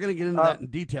the way, we're going to get into that in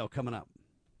detail coming up.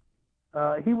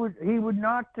 He would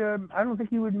not, I don't think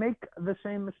he would make the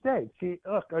same mistake.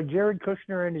 Look, Jared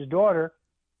Kushner and his daughter,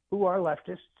 who are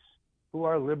leftists, who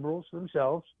are liberals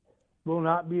themselves, will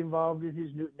not be involved in his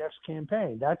next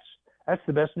campaign. That's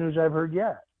the best news I've heard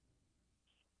yet.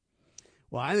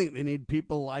 Well, I think they need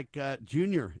people like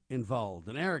Junior involved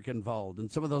and Eric involved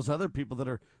and some of those other people that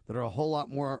are a whole lot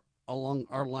more along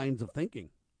our lines of thinking.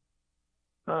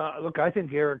 Look, I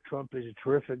think Eric Trump is a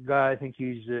terrific guy. I think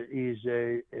he's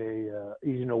an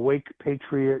awake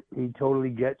patriot. He totally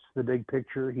gets the big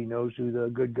picture. He knows who the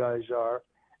good guys are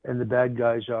and the bad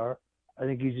guys are. I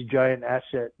think he's a giant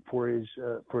asset for his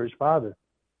father.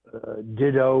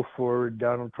 Ditto for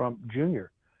Donald Trump Jr.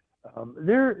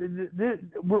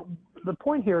 The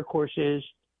point here, of course, is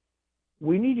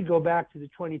we need to go back to the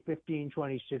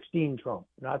 2015-2016 Trump,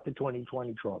 not the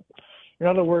 2020 Trump. In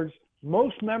other words,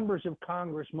 most members of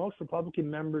Congress, most Republican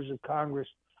members of Congress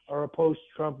are opposed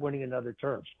to Trump winning another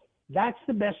term. That's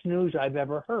the best news I've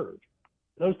ever heard.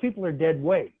 Those people are dead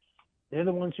weight. They're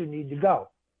the ones who need to go.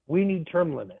 We need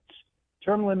term limits.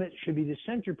 Term limits should be the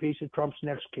centerpiece of Trump's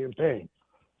next campaign.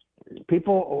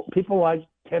 People like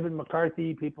Kevin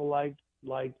McCarthy, people like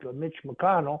Mitch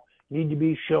McConnell need to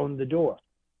be shown the door.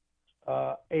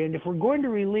 And if we're going to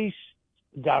release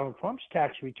Donald Trump's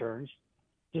tax returns,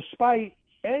 despite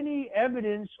any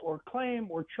evidence or claim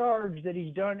or charge that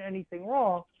he's done anything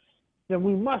wrong, then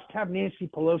we must have Nancy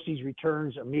Pelosi's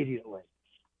returns immediately.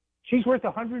 She's worth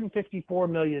 $154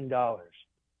 million.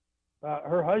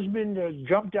 Her husband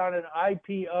jumped on an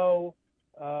IPO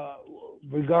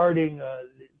regarding,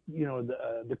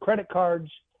 the credit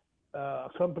cards, a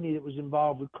company that was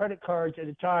involved with credit cards at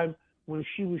a time when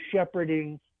she was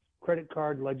shepherding credit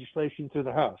card legislation through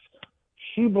the House.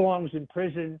 She belongs in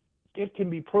prison. It can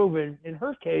be proven. In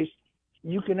her case,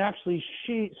 you can actually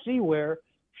see where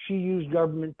she used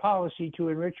government policy to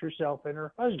enrich herself and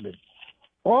her husband.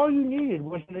 All you needed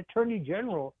was an attorney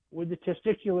general with the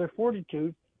testicular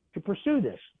fortitude to pursue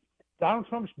this. Donald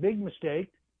Trump's big mistake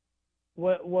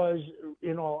was,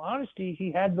 in all honesty,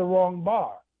 he had the wrong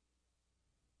bar.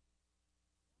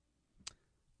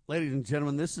 Ladies and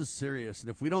gentlemen, this is serious. And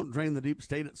if we don't drain the deep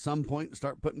state at some point and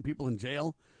start putting people in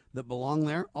jail that belong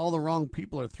there, all the wrong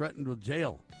people are threatened with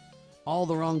jail. All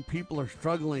the wrong people are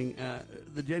struggling.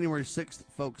 The January 6th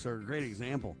folks are a great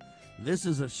example. This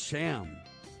is a sham.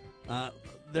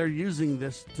 They're using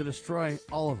this to destroy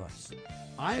all of us.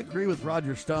 I agree with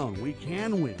Roger Stone. We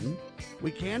can win.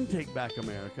 We can take back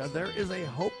America. There is a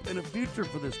hope and a future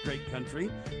for this great country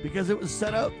because it was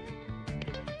set up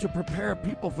to prepare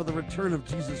people for the return of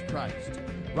Jesus Christ.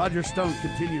 Roger Stone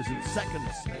continues in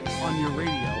seconds on your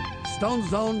radio.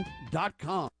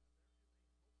 StoneZone.com.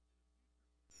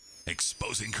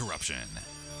 Exposing corruption,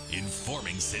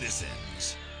 informing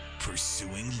citizens,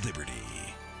 pursuing liberty.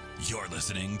 You're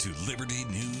listening to Liberty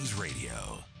News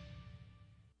Radio.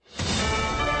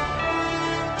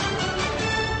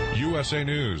 USA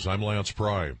News, I'm Lance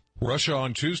Pry. Russia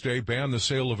on Tuesday banned the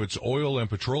sale of its oil and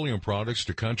petroleum products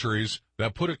to countries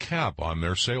that put a cap on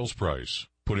their sales price,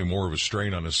 putting more of a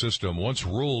strain on a system once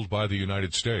ruled by the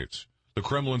United States. The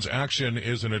Kremlin's action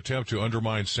is an attempt to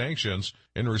undermine sanctions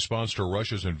in response to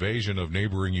Russia's invasion of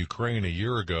neighboring Ukraine a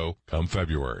year ago, come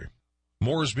February.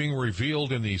 More is being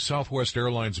revealed in the Southwest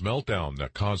Airlines meltdown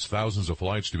that caused thousands of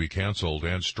flights to be canceled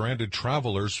and stranded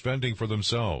travelers fending for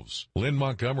themselves. Lynn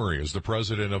Montgomery is the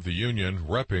president of the union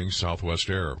repping Southwest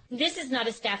Air. This is not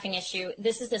a staffing issue.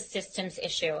 This is a systems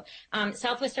issue.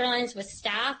 Southwest Airlines was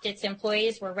staffed. Its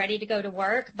employees were ready to go to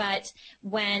work, but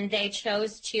when they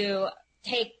chose to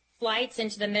take flights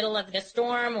into the middle of the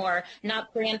storm or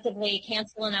not preemptively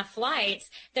cancel enough flights,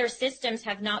 their systems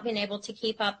have not been able to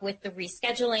keep up with the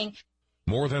rescheduling.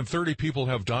 More than 30 people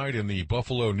have died in the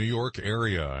Buffalo, New York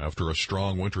area after a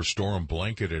strong winter storm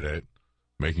blanketed it,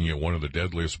 making it one of the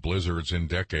deadliest blizzards in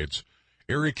decades.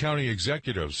 Erie County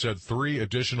executives said 3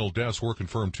 additional deaths were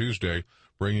confirmed Tuesday,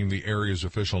 bringing the area's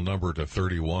official number to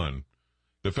 31.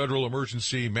 The Federal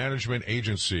Emergency Management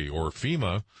Agency, or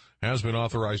FEMA, has been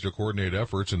authorized to coordinate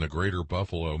efforts in the greater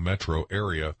Buffalo metro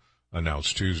area,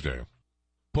 announced Tuesday.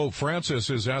 Pope Francis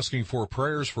is asking for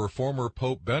prayers for former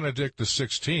Pope Benedict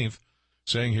XVI,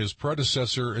 saying his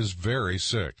predecessor is very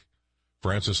sick.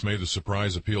 Francis made the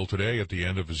surprise appeal today at the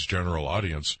end of his general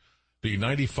audience. The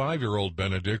 95-year-old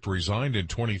Benedict resigned in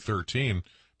 2013,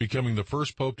 becoming the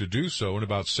first pope to do so in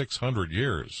about 600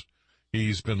 years.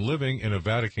 He's been living in a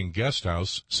Vatican guest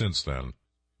house since then.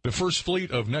 The first fleet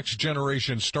of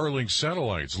next-generation Starlink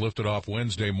satellites lifted off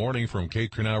Wednesday morning from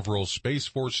Cape Canaveral Space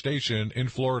Force Station in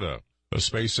Florida. A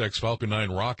SpaceX Falcon 9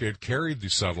 rocket carried the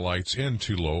satellites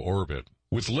into low orbit.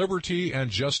 With liberty and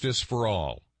justice for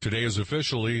all, today is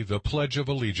officially the Pledge of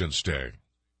Allegiance Day.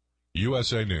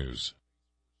 USA News.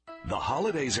 The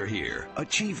holidays are here.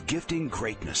 Achieve gifting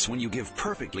greatness when you give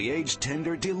perfectly aged,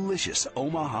 tender, delicious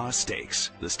Omaha steaks.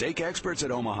 The steak experts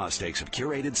at Omaha Steaks have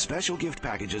curated special gift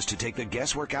packages to take the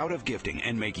guesswork out of gifting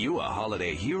and make you a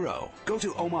holiday hero. Go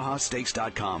to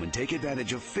omahasteaks.com and take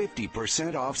advantage of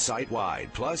 50% off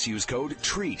site-wide. Plus, use code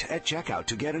TREAT at checkout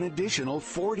to get an additional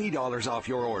 $40 off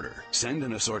your order. Send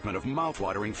an assortment of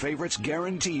mouth-watering favorites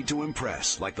guaranteed to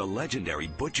impress, like the legendary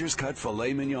Butcher's Cut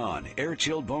Filet Mignon,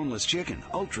 air-chilled boneless chicken,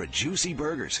 ultra juicy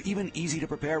burgers, even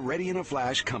easy-to-prepare,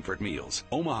 ready-in-a-flash comfort meals.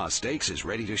 Omaha Steaks is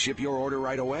ready to ship your order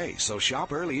right away, so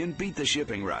shop early and beat the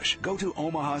shipping rush. Go to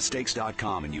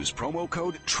omahasteaks.com and use promo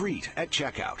code TREAT at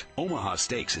checkout. Omaha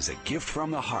Steaks is a gift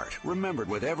from the heart, remembered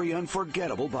with every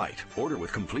unforgettable bite. Order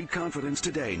with complete confidence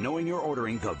today, knowing you're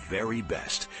ordering the very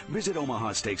best. Visit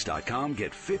omahasteaks.com,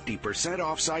 get 50%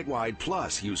 off site-wide,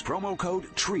 plus use promo code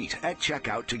TREAT at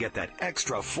checkout to get that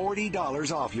extra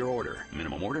 $40 off your order.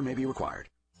 Minimum order may be required.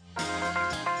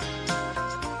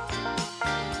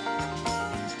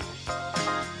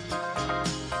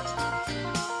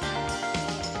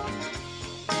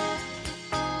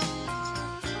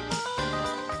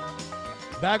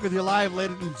 Back with you live,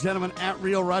 ladies and gentlemen, at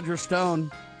Real Roger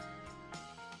Stone.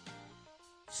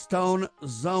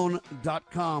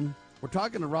 StoneZone.com. We're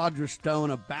talking to Roger Stone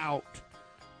about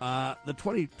the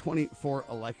 2024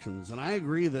 elections. And I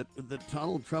agree that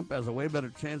Donald Trump has a way better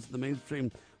chance than the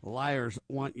mainstream liars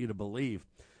want you to believe.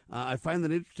 I find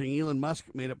that interesting. Elon Musk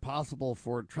made it possible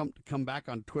for Trump to come back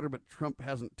on Twitter, but Trump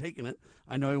hasn't taken it.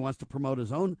 I know he wants to promote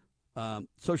his own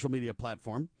social media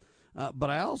platform. But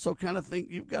I also kind of think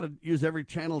you've got to use every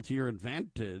channel to your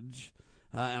advantage.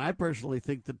 And I personally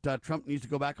think that Trump needs to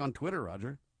go back on Twitter,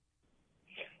 Roger.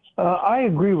 I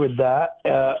agree with that.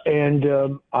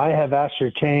 And I have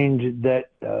ascertained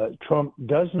that Trump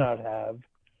does not have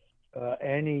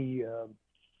any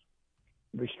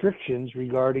restrictions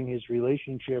regarding his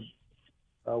relationship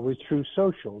with Truth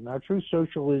Social. Now, Truth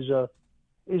Social is a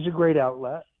great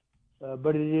outlet,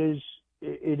 but it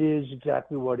is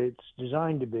exactly what it's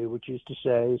designed to be, which is to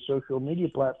say a social media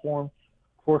platform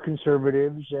for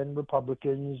conservatives and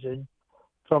Republicans and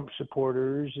Trump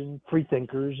supporters and free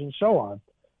thinkers and so on.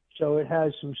 So it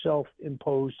has some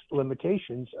self-imposed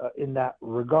limitations in that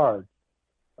regard.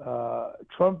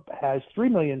 Trump has 3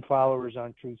 million followers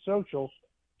on Truth Social.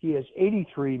 He has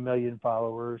 83 million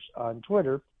followers on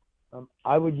Twitter.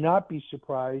 I would not be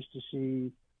surprised to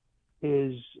see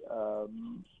his,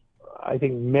 I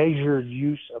think, measured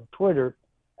use of Twitter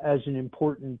as an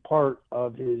important part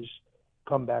of his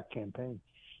comeback campaign.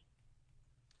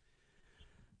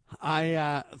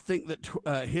 I think that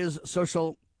his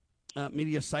social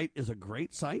media site is a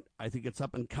great site. I think it's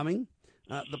up and coming.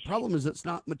 The problem is it's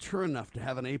not mature enough to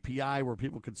have an API where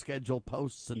people could schedule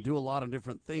posts and do a lot of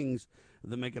different things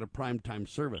that make it a prime time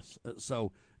service.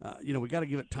 We got to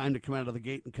give it time to come out of the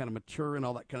gate and kind of mature and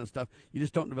all that kind of stuff. You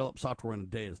just don't develop software in a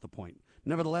day is the point.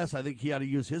 Nevertheless, I think he ought to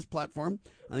use his platform.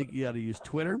 I think he ought to use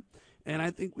Twitter. And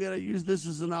I think we ought to use this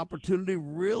as an opportunity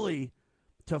really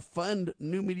to fund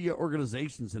new media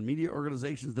organizations and media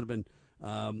organizations that have been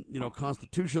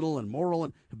constitutional and moral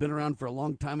and have been around for a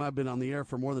long time. I've been on the air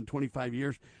for more than 25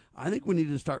 years. I think we need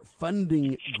to start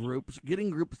funding groups, getting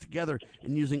groups together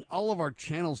and using all of our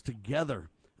channels together.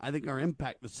 I think our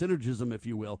impact, the synergism, if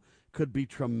you will, could be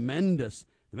tremendous.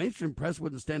 The mainstream press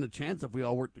wouldn't stand a chance if we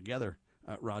all worked together,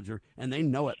 Roger, and they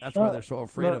know it. That's why they're so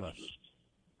afraid of us.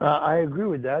 I agree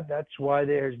with that. That's why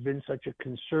there has been such a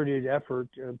concerted effort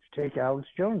to take Alex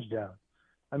Jones down.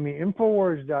 I mean,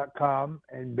 Infowars.com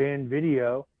and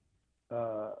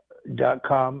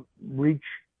BannedVideo.com reach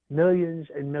millions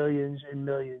and millions and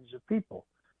millions of people.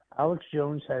 Alex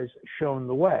Jones has shown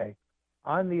the way.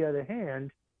 On the other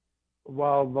hand,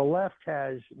 while the left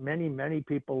has many, many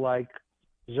people like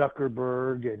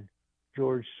Zuckerberg and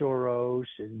George Soros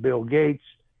and Bill Gates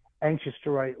anxious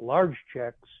to write large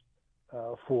checks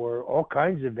for all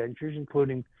kinds of ventures,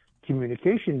 including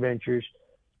communication ventures,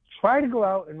 try to go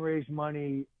out and raise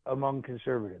money among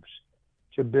conservatives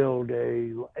to build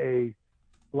a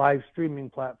live streaming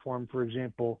platform, for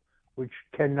example, which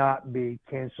cannot be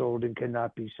canceled and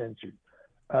cannot be censored.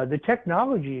 The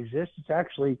technology exists. It's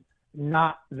actually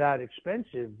not that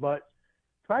expensive, but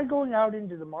try going out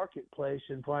into the marketplace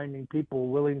and finding people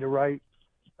willing to write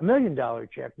 $1 million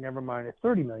check, never mind a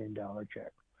 $30 million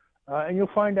check. And you'll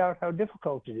find out how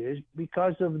difficult it is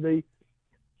because of the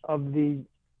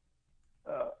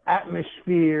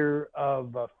atmosphere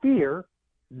of fear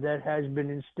that has been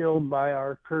instilled by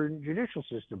our current judicial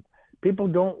system. People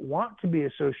don't want to be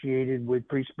associated with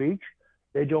free speech.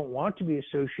 They don't want to be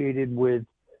associated with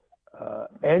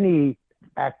any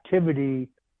activity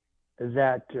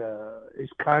that is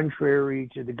contrary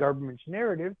to the government's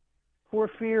narrative for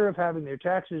fear of having their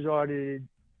taxes audited,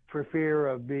 for fear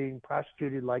of being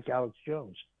prosecuted like Alex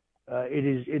Jones.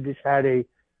 It has had a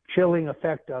chilling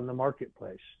effect on the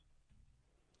marketplace.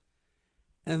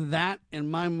 And that,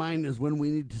 in my mind, is when we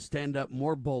need to stand up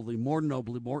more boldly, more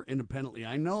nobly, more independently.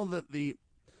 I know that the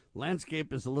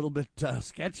landscape is a little bit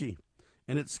sketchy,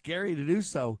 and it's scary to do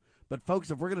so. But,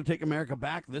 folks, if we're going to take America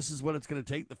back, this is what it's going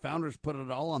to take. The founders put it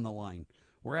all on the line.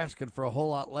 We're asking for a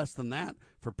whole lot less than that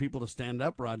for people to stand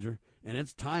up, Roger. And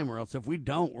it's time, or else if we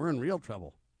don't, we're in real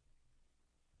trouble.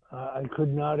 I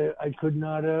could not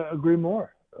agree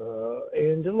more.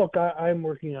 And look, I'm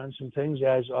working on some things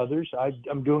as others.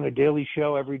 I'm doing a daily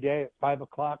show every day at 5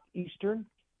 o'clock Eastern,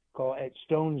 called at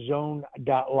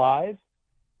stonezone.live,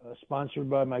 sponsored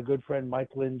by my good friend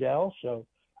Mike Lindell. So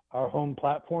our home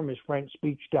platform is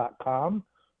frankspeech.com,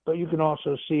 but you can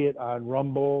also see it on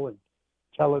Rumble and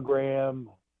Telegram.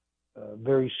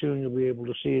 Very soon you'll be able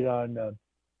to see it on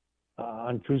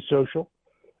Truth Social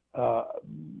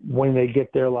when they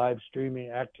get their live streaming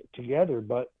act together.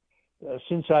 But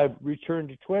since I've returned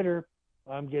to Twitter,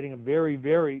 I'm getting a very,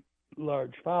 very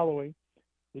large following.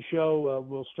 The show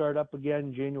will start up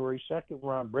again January 2nd.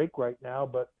 We're on break right now,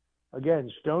 but again,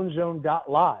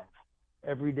 stonezone.live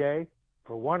every day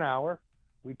for 1 hour.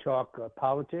 We talk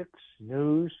politics,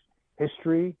 news,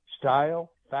 history,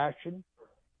 style, fashion.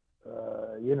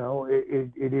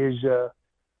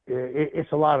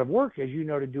 It's a lot of work, as you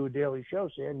know, to do a daily show,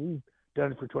 Sam. You've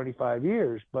done it for 25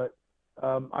 years, but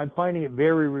I'm finding it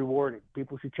very rewarding.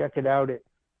 People should check it out at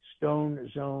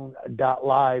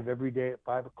stonezone.live every day at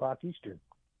 5 o'clock Eastern.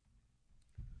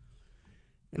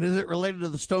 And is it related to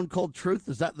the Stone Cold Truth?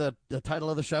 Is that the title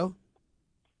of the show?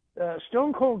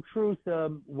 Stone Cold Truth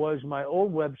was my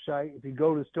old website. If you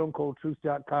go to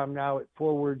stonecoldtruth.com now, it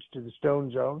forwards to the Stone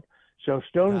Zone. So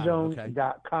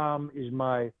stonezone.com is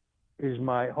my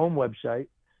home website.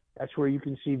 That's where you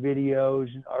can see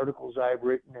videos and articles I've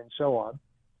written and so on.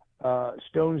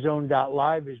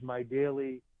 Stonezone.live is my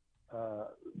daily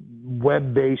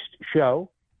web-based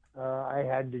show. I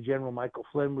had General Michael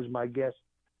Flynn was my guest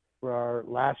for our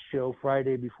last show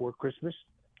Friday before Christmas.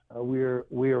 We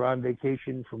are on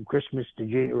vacation from Christmas to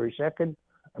January 2nd,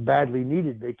 a badly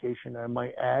needed vacation, I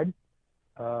might add.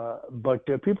 But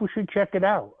people should check it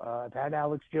out. I've had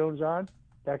Alex Jones on. In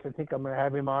fact, I think I'm going to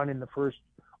have him on in the first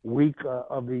week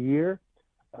of the year.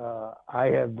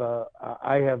 I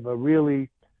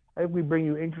think we bring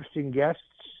you interesting guests.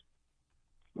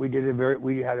 We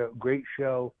had a great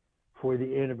show for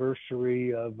the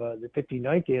anniversary of the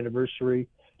 59th anniversary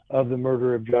of the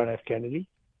murder of John F. Kennedy,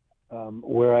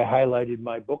 where I highlighted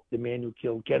my book, The Man Who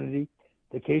Killed Kennedy,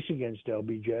 The Case Against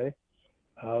LBJ.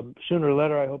 Sooner or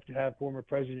later, I hope to have former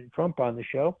President Trump on the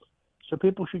show, so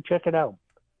people should check it out.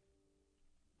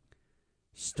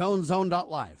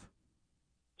 StoneZone.live.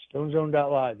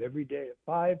 StoneZone.live every day at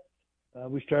 5.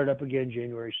 We start up again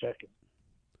January 2nd.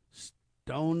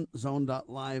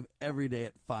 StoneZone.live every day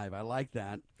at 5. I like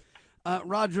that.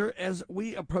 Roger, as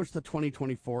we approach the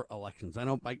 2024 elections, I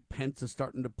know Mike Pence is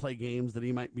starting to play games that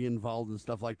he might be involved in,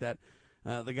 stuff like that.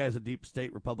 The guy's a deep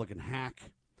state Republican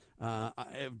hack.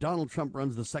 If Donald Trump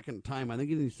runs the second time, I think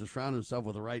he needs to surround himself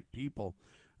with the right people.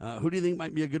 Who do you think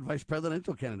might be a good vice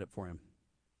presidential candidate for him?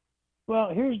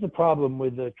 Well, here's the problem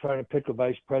with trying to pick a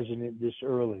vice president this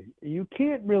early. You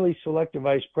can't really select a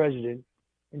vice president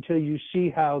until you see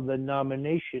how the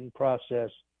nomination process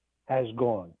has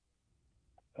gone.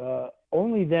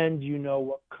 Only then do you know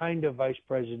what kind of vice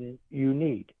president you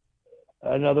need.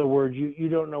 In other words, you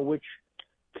don't know which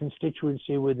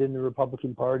constituency within the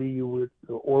Republican Party you would,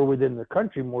 or within the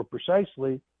country more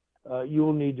precisely, you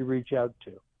will need to reach out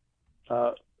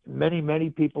to. Many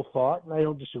people thought, and I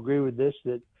don't disagree with this,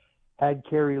 that had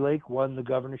Carrie Lake won the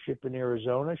governorship in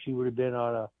Arizona, she would have been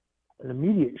on an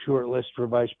immediate short list for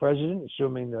vice president,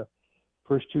 assuming the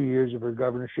first 2 years of her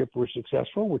governorship were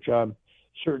successful, which I'm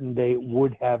certain they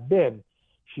would have been.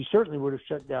 She certainly would have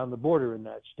shut down the border in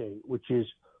that state, which is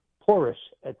porous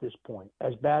at this point,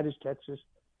 as bad as Texas,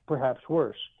 perhaps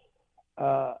worse.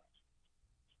 I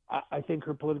think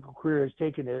her political career has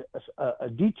taken a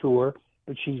detour,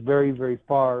 but she's very, very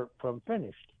far from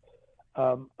finished.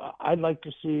 I'd like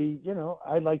to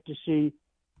see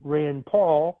Rand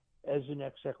Paul as the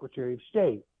next Secretary of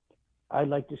State. I'd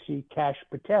like to see Kash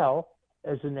Patel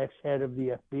as the next head of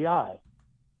the FBI.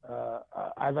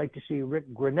 I'd like to see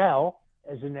Rick Grenell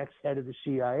as the next head of the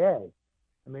CIA.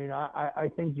 I mean,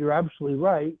 I think you're absolutely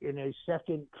right. In a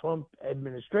second Trump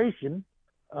administration,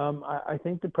 I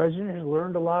think the president has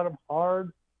learned a lot of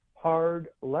hard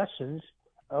lessons,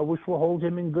 which will hold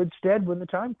him in good stead when the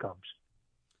time comes.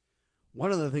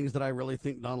 One of the things that I really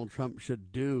think Donald Trump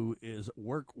should do is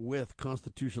work with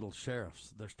constitutional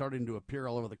sheriffs. They're starting to appear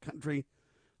all over the country.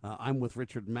 I'm with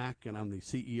Richard Mack, and I'm the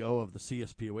CEO of the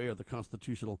CSPOA, or the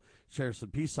Constitutional Sheriffs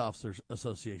and Peace Officers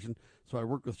Association. So I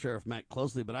work with Sheriff Mack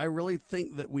closely. But I really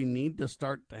think that we need to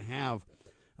start to have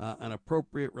an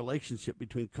appropriate relationship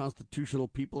between constitutional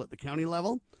people at the county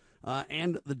level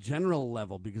and the general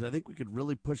level, because I think we could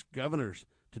really push governors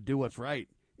to do what's right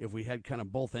if we had kind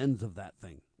of both ends of that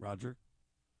thing. Roger?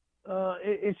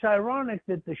 It's ironic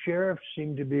that the sheriffs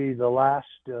seem to be the last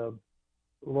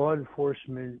law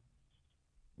enforcement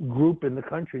group in the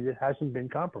country that hasn't been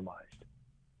compromised.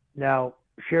 Now,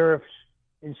 sheriffs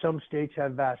in some states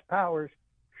have vast powers.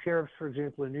 Sheriffs, for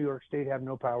example, in New York State have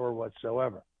no power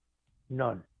whatsoever.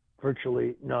 None.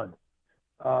 Virtually none.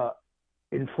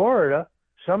 In Florida,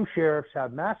 some sheriffs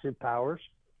have massive powers.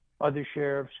 Other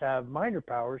sheriffs have minor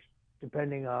powers,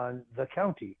 depending on the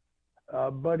county.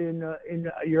 But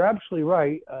you're absolutely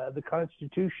right. The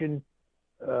Constitution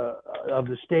of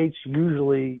the states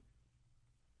usually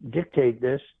dictate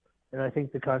this, and I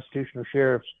think the constitutional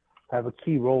sheriffs have a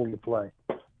key role to play.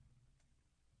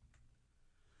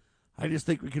 I just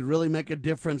think we could really make a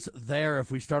difference there if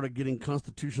we started getting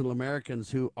constitutional Americans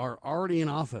who are already in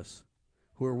office,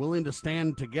 who are willing to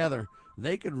stand together.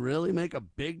 They could really make a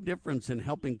big difference in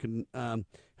helping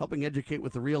educate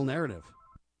with the real narrative.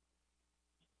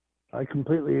 I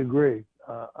completely agree.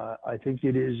 I think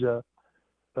it is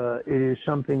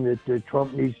something that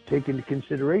Trump needs to take into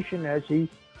consideration as he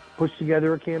puts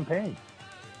together a campaign.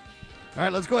 All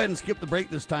right, let's go ahead and skip the break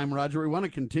this time, Roger. We want to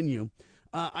continue.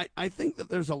 I think that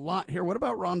there's a lot here. What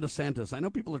about Ron DeSantis? I know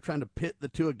people are trying to pit the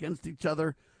two against each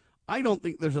other. I don't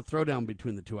think there's a throwdown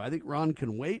between the two. I think Ron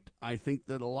can wait. I think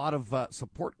that a lot of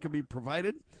support can be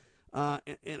provided.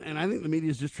 And I think the media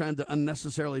is just trying to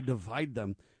unnecessarily divide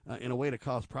them in a way to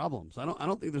cause problems. I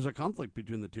don't think there's a conflict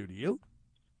between the two. Do you?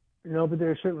 No, but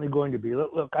there's certainly going to be.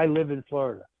 Look, I live in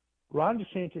Florida. Ron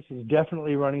DeSantis is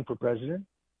definitely running for president.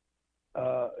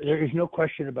 There is no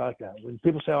question about that. When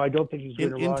people say, "Oh, I don't think he's going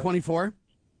to run," in 24.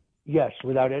 Yes,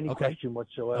 without any question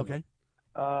whatsoever. Okay.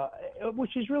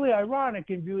 Which is really ironic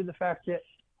in view of the fact that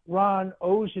Ron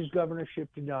owes his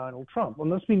governorship to Donald Trump. Well,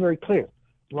 let's be very clear.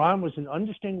 Ron was an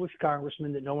undistinguished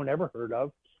congressman that no one ever heard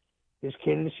of. His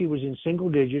candidacy was in single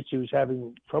digits. He was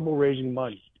having trouble raising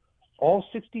money. All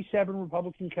 67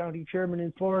 Republican county chairmen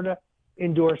in Florida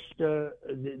endorsed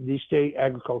the state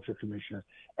agriculture commissioner.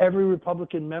 Every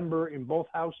Republican member in both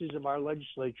houses of our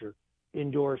legislature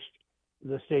endorsed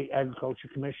the state agriculture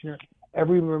commissioner.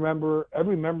 Every member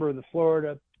of the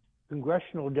Florida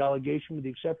congressional delegation, with the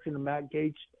exception of Matt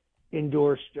Gaetz,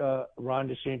 endorsed Ron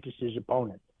DeSantis'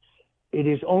 opponent. It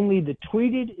is only the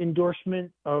tweeted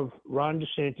endorsement of Ron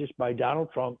DeSantis by Donald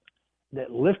Trump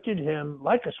that lifted him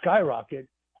like a skyrocket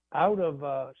out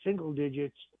of single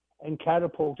digits and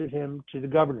catapulted him to the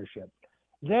governorship.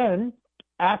 Then,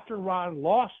 after Ron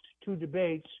lost 2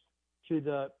 debates to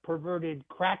the perverted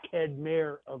crackhead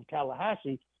mayor of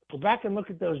Tallahassee, go back and look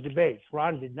at those debates.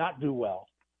 Ron did not do well.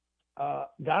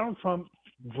 Donald Trump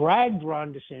dragged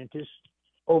Ron DeSantis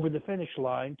over the finish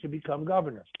line to become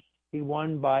governor. He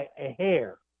won by a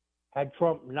hair. Had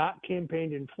Trump not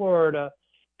campaigned in Florida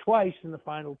twice in the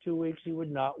final 2 weeks, he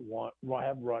would not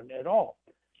have run at all.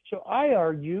 So I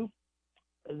argue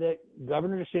that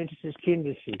Governor DeSantis'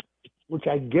 candidacy, which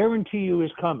I guarantee you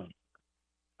is coming,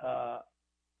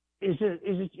 is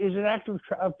an act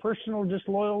of personal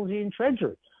disloyalty and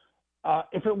treachery.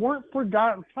 If it weren't for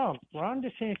Donald Trump, Ron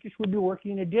DeSantis would be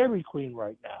working at Dairy Queen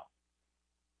right now.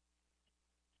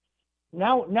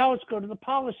 Now let's go to the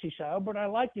policy side, but I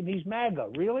like him. He's MAGA.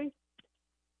 Really?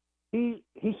 He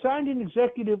signed an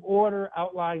executive order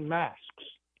outlining masks.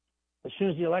 As soon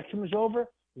as the election was over,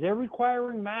 they're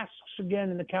requiring masks again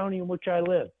in the county in which I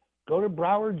live. Go to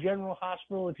Broward General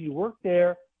Hospital. If you work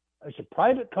there, it's a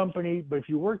private company, but if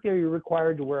you work there, you're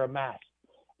required to wear a mask.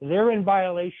 They're in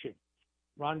violation.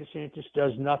 Ron DeSantis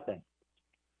does nothing.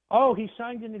 Oh, he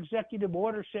signed an executive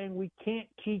order saying we can't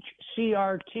teach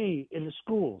CRT in the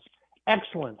schools.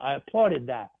 Excellent. I applauded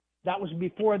that. That was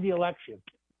before the election.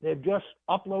 They've just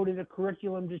uploaded a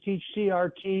curriculum to teach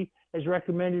CRT as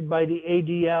recommended by the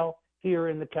ADL here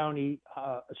in the county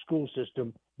school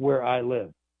system where I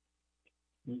live.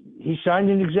 He signed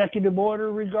an executive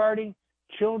order regarding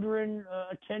children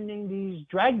attending these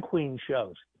drag queen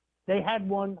shows. They had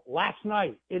one last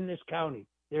night in this county.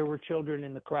 There were children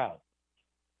in the crowd.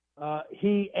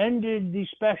 He ended the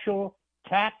special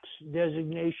tax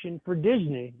designation for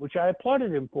Disney, which I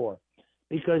applauded him for,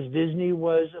 because Disney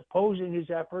was opposing his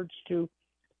efforts to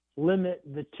limit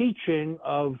the teaching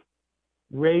of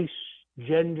race,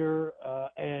 gender,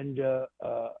 and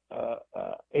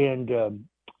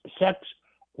sex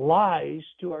lies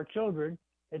to our children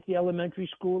at the elementary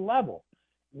school level.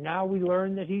 Now we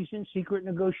learn that he's in secret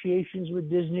negotiations with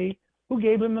Disney, who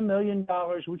gave him $1 million,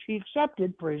 which he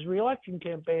accepted for his reelection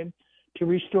campaign to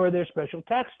restore their special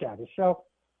tax status. So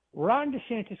Ron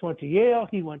DeSantis went to Yale.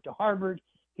 He went to Harvard.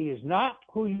 He is not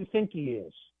who you think he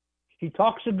is. He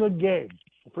talks a good game.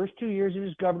 The first 2 years of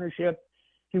his governorship,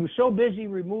 he was so busy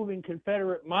removing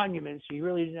Confederate monuments, he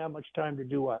really didn't have much time to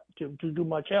do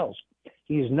much else.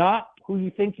 He is not who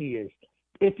you think he is.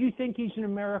 If you think he's an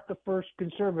America First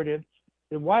conservative,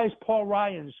 then why is Paul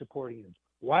Ryan supporting him?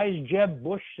 Why is Jeb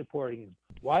Bush supporting him?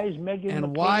 Why is Meghan McCain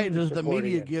And why does the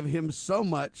media him? give him so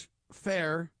much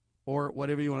fair, or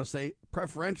whatever you want to say,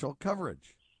 preferential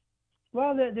coverage?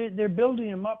 Well, they're building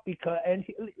him up because,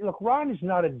 look, Ron is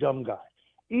not a dumb guy,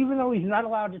 even though he's not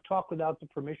allowed to talk without the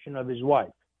permission of his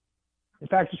wife. In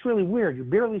fact, it's really weird. You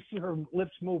barely see her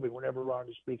lips moving whenever Ron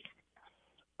is speaking.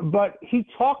 But he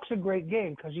talks a great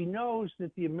game because he knows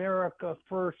that the America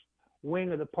First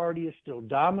wing of the party is still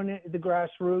dominant at the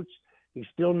grassroots. He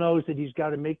still knows that he's got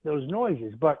to make those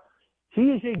noises. But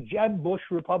he is a Jeb Bush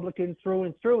Republican through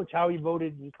and through. It's how he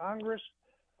voted in Congress.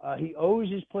 He owes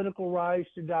his political rise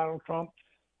to Donald Trump.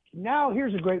 Now,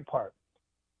 here's a great part.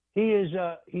 He's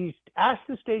asked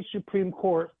the state Supreme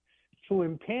Court to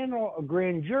impanel a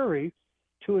grand jury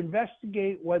to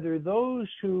investigate whether those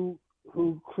who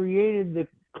created the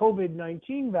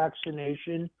COVID-19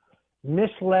 vaccination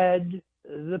misled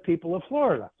the people of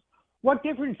Florida. What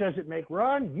difference does it make,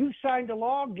 Ron? You signed a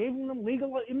law giving them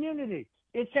legal immunity.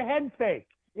 It's a head fake.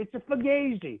 It's a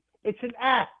fugazi. It's an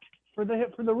act for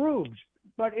the rubes.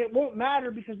 But it won't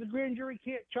matter because the grand jury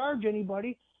can't charge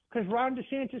anybody because Ron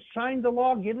DeSantis signed the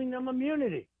law giving them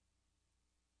immunity.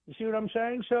 You see what I'm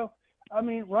saying? So, I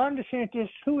mean, Ron DeSantis,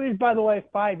 who is, by the way,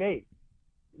 5'8",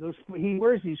 he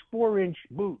wears these 4-inch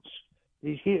boots.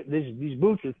 These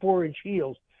boots with 4-inch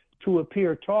heels to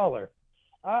appear taller.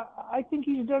 I think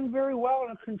he's done very well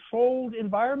in a controlled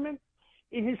environment.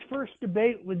 In his first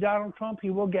debate with Donald Trump, he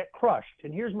will get crushed.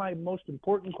 And here's my most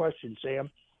important question, Sam.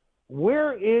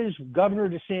 Where is Governor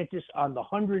DeSantis on the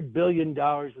 $100 billion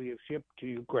we have shipped to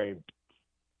Ukraine?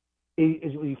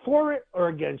 Is he for it or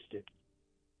against it?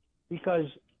 Because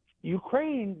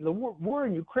Ukraine, the war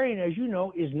in Ukraine, as you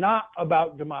know, is not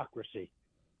about democracy.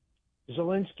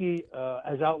 Zelensky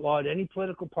has outlawed any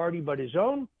political party but his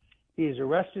own. He has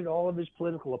arrested all of his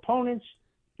political opponents.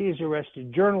 He has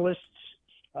arrested journalists.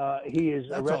 He has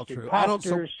That's arrested all true.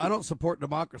 pastors. I don't support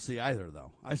democracy either,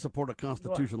 though. I support a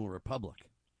constitutional republic.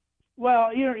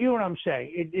 Well, you know what I'm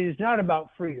saying. It is not about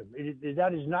freedom.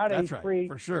 That is not That's a right, free.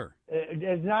 for sure.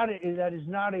 That is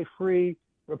not a free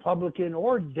Republican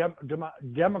or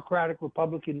Democratic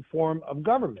Republican form of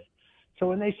government. So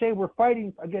when they say we're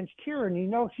fighting against tyranny,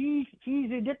 no, he's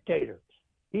a dictator.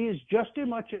 He is just as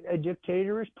much a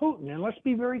dictator as Putin. And let's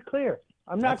be very clear.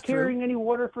 I'm not carrying any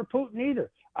water for Putin either.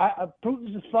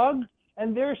 Putin's a thug,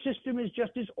 and their system is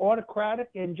just as autocratic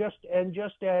and just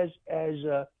as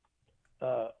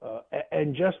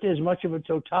much of a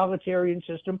totalitarian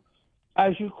system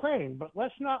as Ukraine. But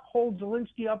let's not hold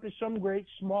Zelensky up as some great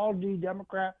small d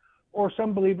Democrat or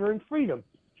some believer in freedom.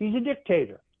 He's a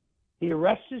dictator. He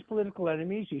arrests his political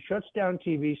enemies. He shuts down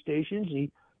TV stations.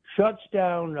 He shuts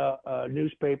down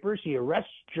newspapers. He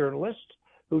arrests journalists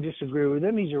who disagree with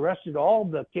him. He's arrested all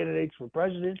the candidates for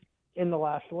president in the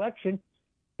last election.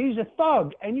 He's a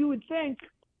thug. And you would think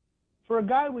for a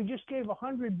guy we just gave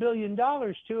 $100 billion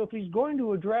to, if he's going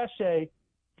to address a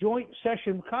joint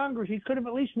session of Congress, he could have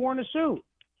at least worn a suit.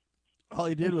 All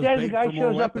he did Instead, was the guy beg for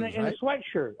more shows up weapons, in a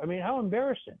sweatshirt. I mean, how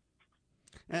embarrassing.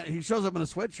 He shows up in a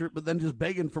sweatshirt, but then just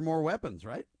begging for more weapons,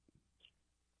 right?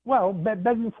 Well,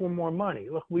 begging for more money.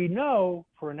 Look, we know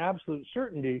for an absolute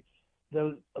certainty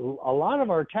that a lot of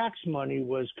our tax money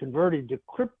was converted to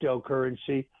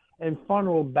cryptocurrency and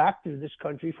funneled back to this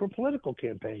country for political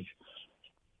campaigns.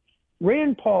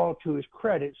 Rand Paul, to his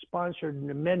credit, sponsored an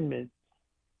amendment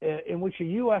in which a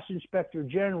U.S. Inspector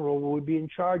General would be in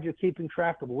charge of keeping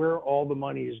track of where all the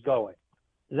money is going.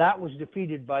 That was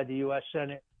defeated by the U.S.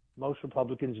 Senate. Most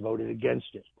Republicans voted against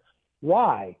it.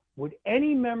 Why would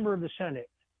any member of the Senate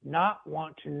not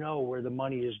want to know where the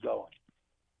money is going?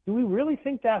 Do we really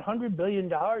think that $100 billion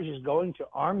is going to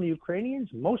arm the Ukrainians?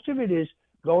 Most of it is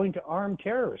going to arm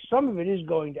terrorists. Some of it is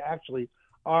going to actually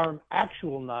arm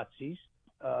actual Nazis,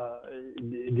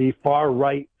 the far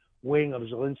right wing of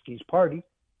Zelensky's party.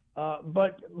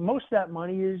 But most of that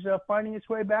money is finding its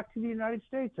way back to the United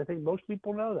States. I think most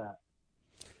people know that.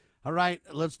 All right,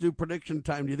 let's do prediction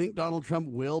time. Do you think Donald Trump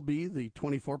will be the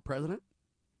 24th president?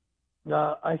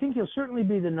 I think he'll certainly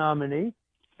be the nominee.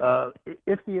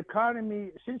 If the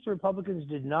economy, since the Republicans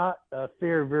did not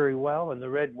fare very well and the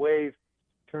red wave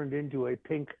turned into a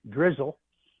pink drizzle,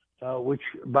 which,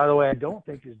 by the way, I don't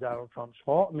think is Donald Trump's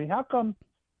fault. I mean, how come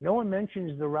no one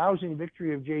mentions the rousing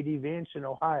victory of J.D. Vance in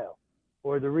Ohio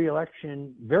or the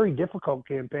re-election, very difficult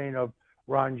campaign of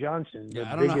Ron Johnson?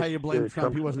 Yeah, I don't know how you blame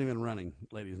Trump. He wasn't even running,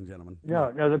 ladies and gentlemen.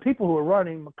 No, the people who are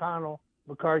running, McConnell,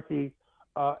 McCarthy,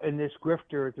 and this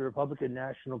grifter at the Republican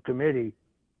National Committee,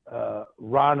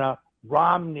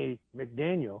 Romney,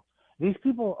 McDaniel, these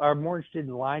people are more interested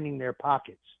in lining their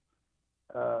pockets.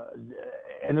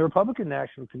 And the Republican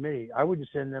National Committee, I wouldn't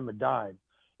send them a dime.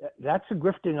 That's a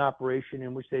grifting operation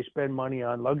in which they spend money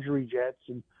on luxury jets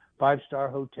and five-star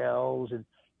hotels and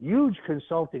huge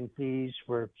consulting fees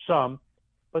for some,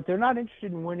 but they're not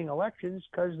interested in winning elections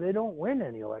because they don't win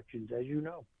any elections, as you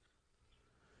know.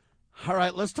 All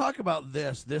right, let's talk about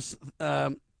this. This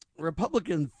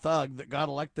Republican thug that got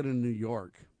elected in New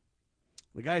York.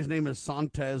 The guy's name is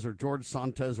Santos or George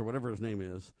Santos or whatever his name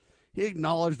is. He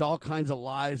acknowledged all kinds of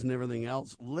lies and everything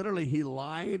else. Literally, he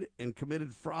lied and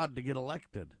committed fraud to get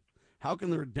elected. How can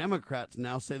the Democrats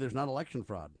now say there's not election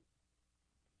fraud?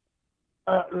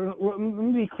 Let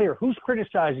me be clear. Who's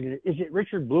criticizing it? Is it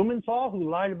Richard Blumenthal, who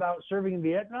lied about serving in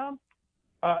Vietnam?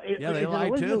 Yeah, they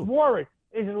lied too.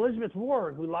 Is it Elizabeth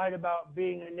Warren, who lied about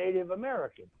being a Native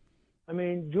American? I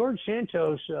mean, George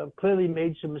Santos clearly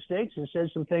made some mistakes and said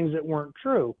some things that weren't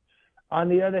true. On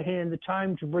the other hand, the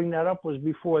time to bring that up was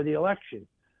before the election.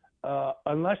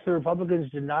 Unless the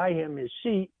Republicans deny him his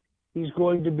seat, he's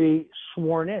going to be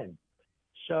sworn in.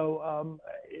 So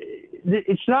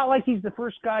it's not like he's the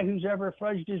first guy who's ever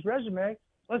fudged his resume.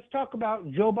 Let's talk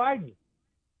about Joe Biden.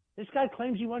 This guy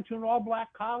claims he went to an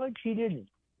all-black college. He didn't.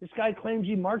 This guy claims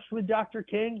he marched with Dr.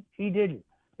 King. He didn't.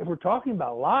 If we're talking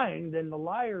about lying, then the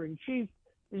liar in chief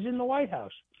is in the White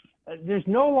House. There's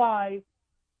no lie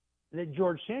that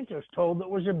George Santos told that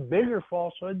was a bigger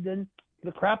falsehood than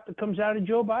the crap that comes out of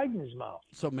Joe Biden's mouth.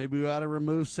 So maybe we ought to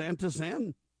remove Santos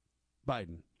and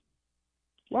Biden.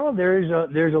 Well, there's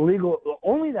a legal.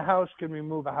 Only the House can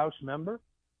remove a House member.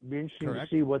 It'd be interesting Correct.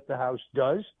 to see what the House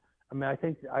does. I mean, I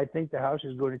think the House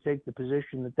is going to take the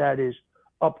position that is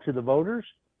up to the voters.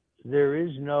 There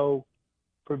is no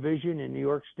provision in New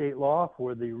York state law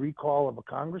for the recall of a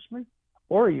congressman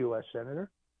or a U.S. senator.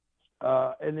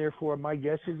 And therefore, my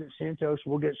guess is that Santos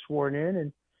will get sworn in,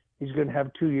 and he's going to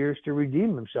have 2 years to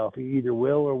redeem himself. He either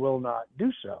will or will not do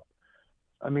so.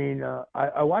 I mean,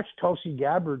 I watched Tulsi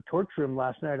Gabbard torture him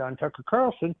last night on Tucker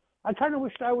Carlson. I kind of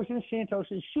wished I was in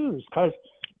Santos's shoes because,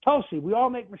 Tulsi, we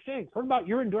all make mistakes. What about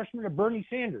your endorsement of Bernie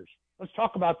Sanders? Let's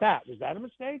talk about that. Was that a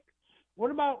mistake?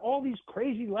 What about all these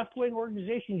crazy left-wing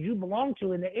organizations you belonged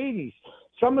to in the 80s?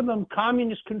 Some of them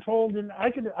communist-controlled, and I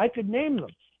could name them.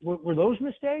 Were those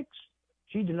mistakes?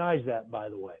 She denies that, by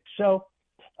the way. So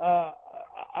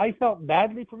I felt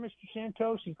badly for Mr.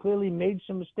 Santos. He clearly made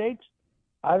some mistakes.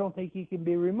 I don't think he can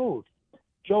be removed.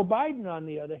 Joe Biden, on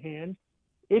the other hand,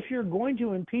 if you're going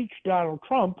to impeach Donald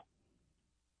Trump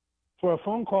for a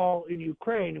phone call in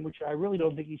Ukraine, in which I really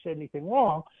don't think he said anything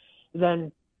wrong,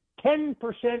 then 10%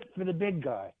 for the big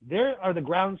guy. There are the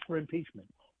grounds for impeachment.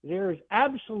 There is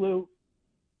absolute,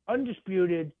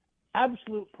 undisputed,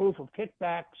 absolute proof of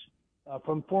kickbacks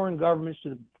from foreign governments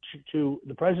to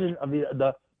the president of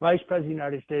the vice president of the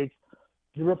United States.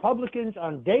 The Republicans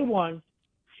on day one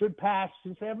should pass,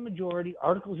 since they have a majority,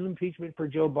 articles of impeachment for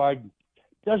Joe Biden.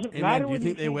 Doesn't matter. Do you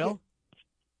think they will?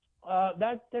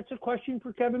 That's a question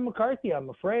for Kevin McCarthy, I'm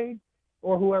afraid,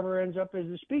 or whoever ends up as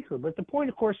the speaker. But the point,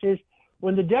 of course, is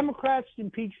when the Democrats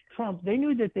impeached Trump, they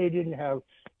knew that they didn't have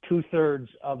 2/3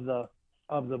 of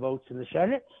the votes in the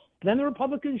Senate. Then the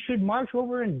Republicans should march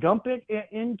over and dump it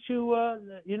into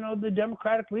the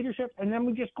Democratic leadership, and then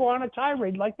we just go on a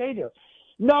tirade like they do.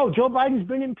 No, Joe Biden's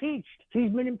been impeached.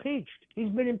 He's been impeached. He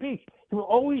will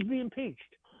always be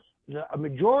impeached. A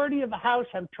majority of the House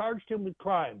have charged him with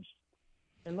crimes,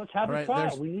 and let's have a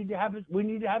trial. We need to have it. We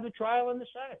need to have the trial in the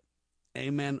Senate.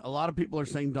 Amen. A lot of people are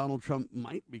saying Donald Trump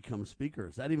might become speaker.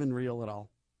 Is that even real at all?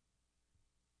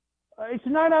 It's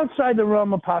not outside the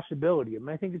realm of possibility. I mean,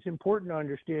 I think it's important to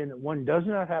understand that one does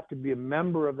not have to be a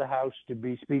member of the House to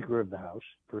be Speaker of the House.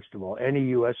 First of all, any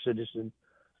U.S. citizen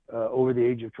over the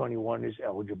age of 21 is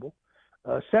eligible.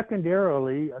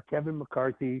 Secondarily, Kevin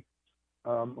McCarthy,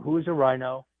 who is a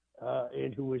rhino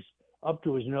and who was up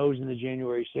to his nose in the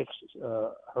January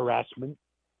 6th harassment,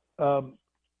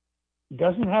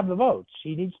 doesn't have the votes.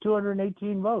 He needs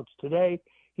 218 votes. Today,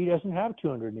 he doesn't have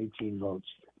 218 votes.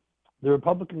 The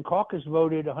Republican caucus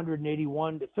voted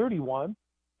 181 to 31,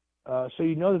 so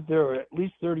you know that there are at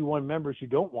least 31 members who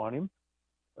don't want him.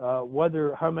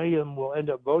 How many of them will end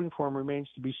up voting for him remains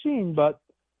to be seen, but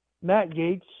Matt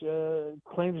Gaetz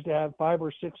claims to have 5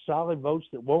 or 6 solid votes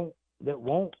that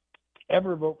won't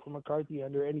ever vote for McCarthy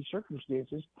under any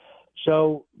circumstances.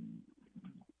 So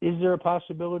is there a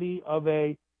possibility of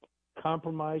a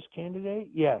compromise candidate?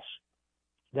 Yes.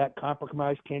 That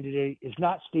compromise candidate is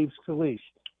not Steve Scalise.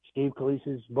 Steve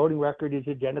Scalise's voting record is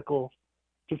identical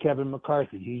to Kevin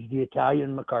McCarthy. He's the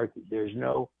Italian McCarthy. There's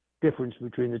no difference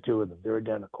between the two of them. They're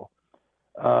identical.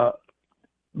 But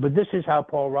this is how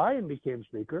Paul Ryan became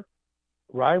Speaker.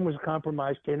 Ryan was a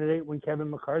compromise candidate when Kevin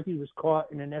McCarthy was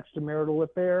caught in an extramarital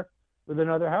affair with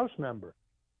another House member.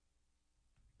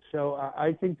 So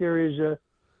I think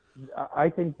I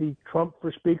think the Trump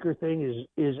for Speaker thing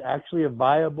is actually a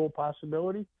viable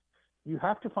possibility. You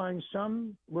have to find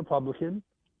some Republican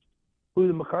who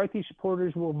the McCarthy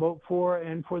supporters will vote for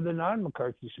and for the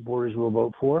non-McCarthy supporters will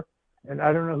vote for. And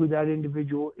I don't know who that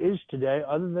individual is today,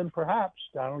 other than perhaps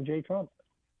Donald J. Trump.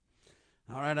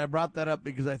 All right, I brought that up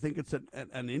because I think it's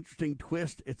an interesting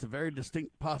twist. It's a very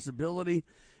distinct possibility,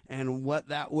 and what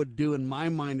that would do in my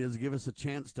mind is give us a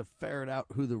chance to ferret out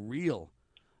who the real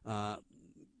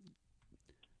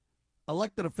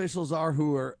elected officials are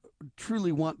who are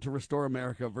truly want to restore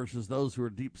America versus those who are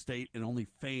deep state and only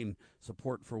feign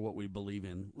support for what we believe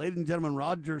in. Ladies and gentlemen,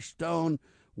 Roger Stone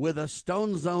with us,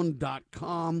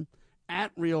 StoneZone.com,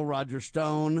 at Real Roger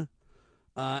Stone,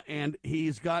 and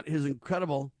he's got his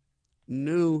incredible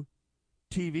new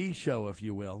TV show, if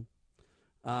you will.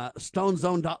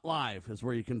 StoneZone.live is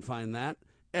where you can find that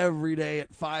every day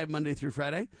at 5, Monday through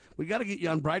Friday. We got to get you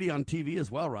on Brighteon TV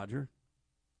as well, Roger.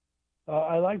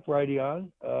 I like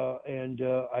Brighteon, and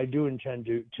I do intend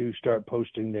to start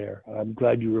posting there. I'm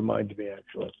glad you reminded me,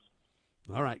 actually.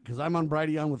 All right, because I'm on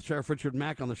Brighteon with Sheriff Richard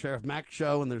Mack on the Sheriff Mack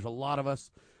Show, and there's a lot of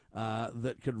us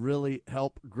that could really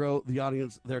help grow the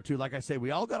audience there, too. Like I say,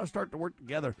 we all got to start to work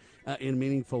together in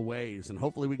meaningful ways, and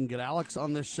hopefully we can get Alex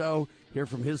on this show, hear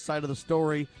from his side of the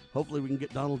story. Hopefully we can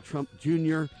get Donald Trump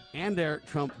Jr. and Eric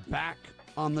Trump back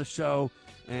on the show,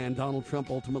 and Donald Trump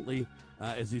ultimately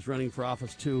as he's running for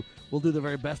office, too. We'll do the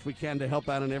very best we can to help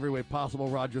out in every way possible.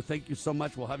 Roger, thank you so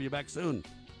much. We'll have you back soon.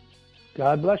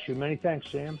 God bless you. Many thanks,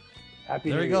 Sam. Happy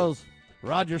New Year. There he goes.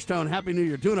 Roger Stone, Happy New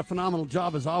Year. Doing a phenomenal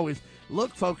job as always.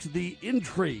 Look, folks, the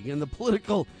intrigue and the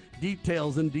political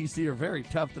details in D.C. are very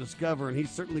tough to discover, and he's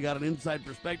certainly got an inside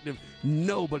perspective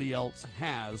nobody else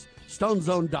has.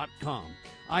 StoneZone.com.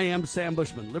 I am Sam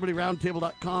Bushman.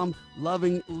 LibertyRoundtable.com.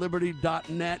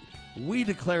 LovingLiberty.net. We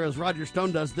declare, as Roger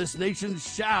Stone does, this nation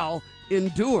shall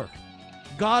endure.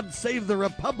 God save the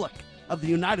Republic of the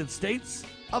United States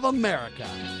of America.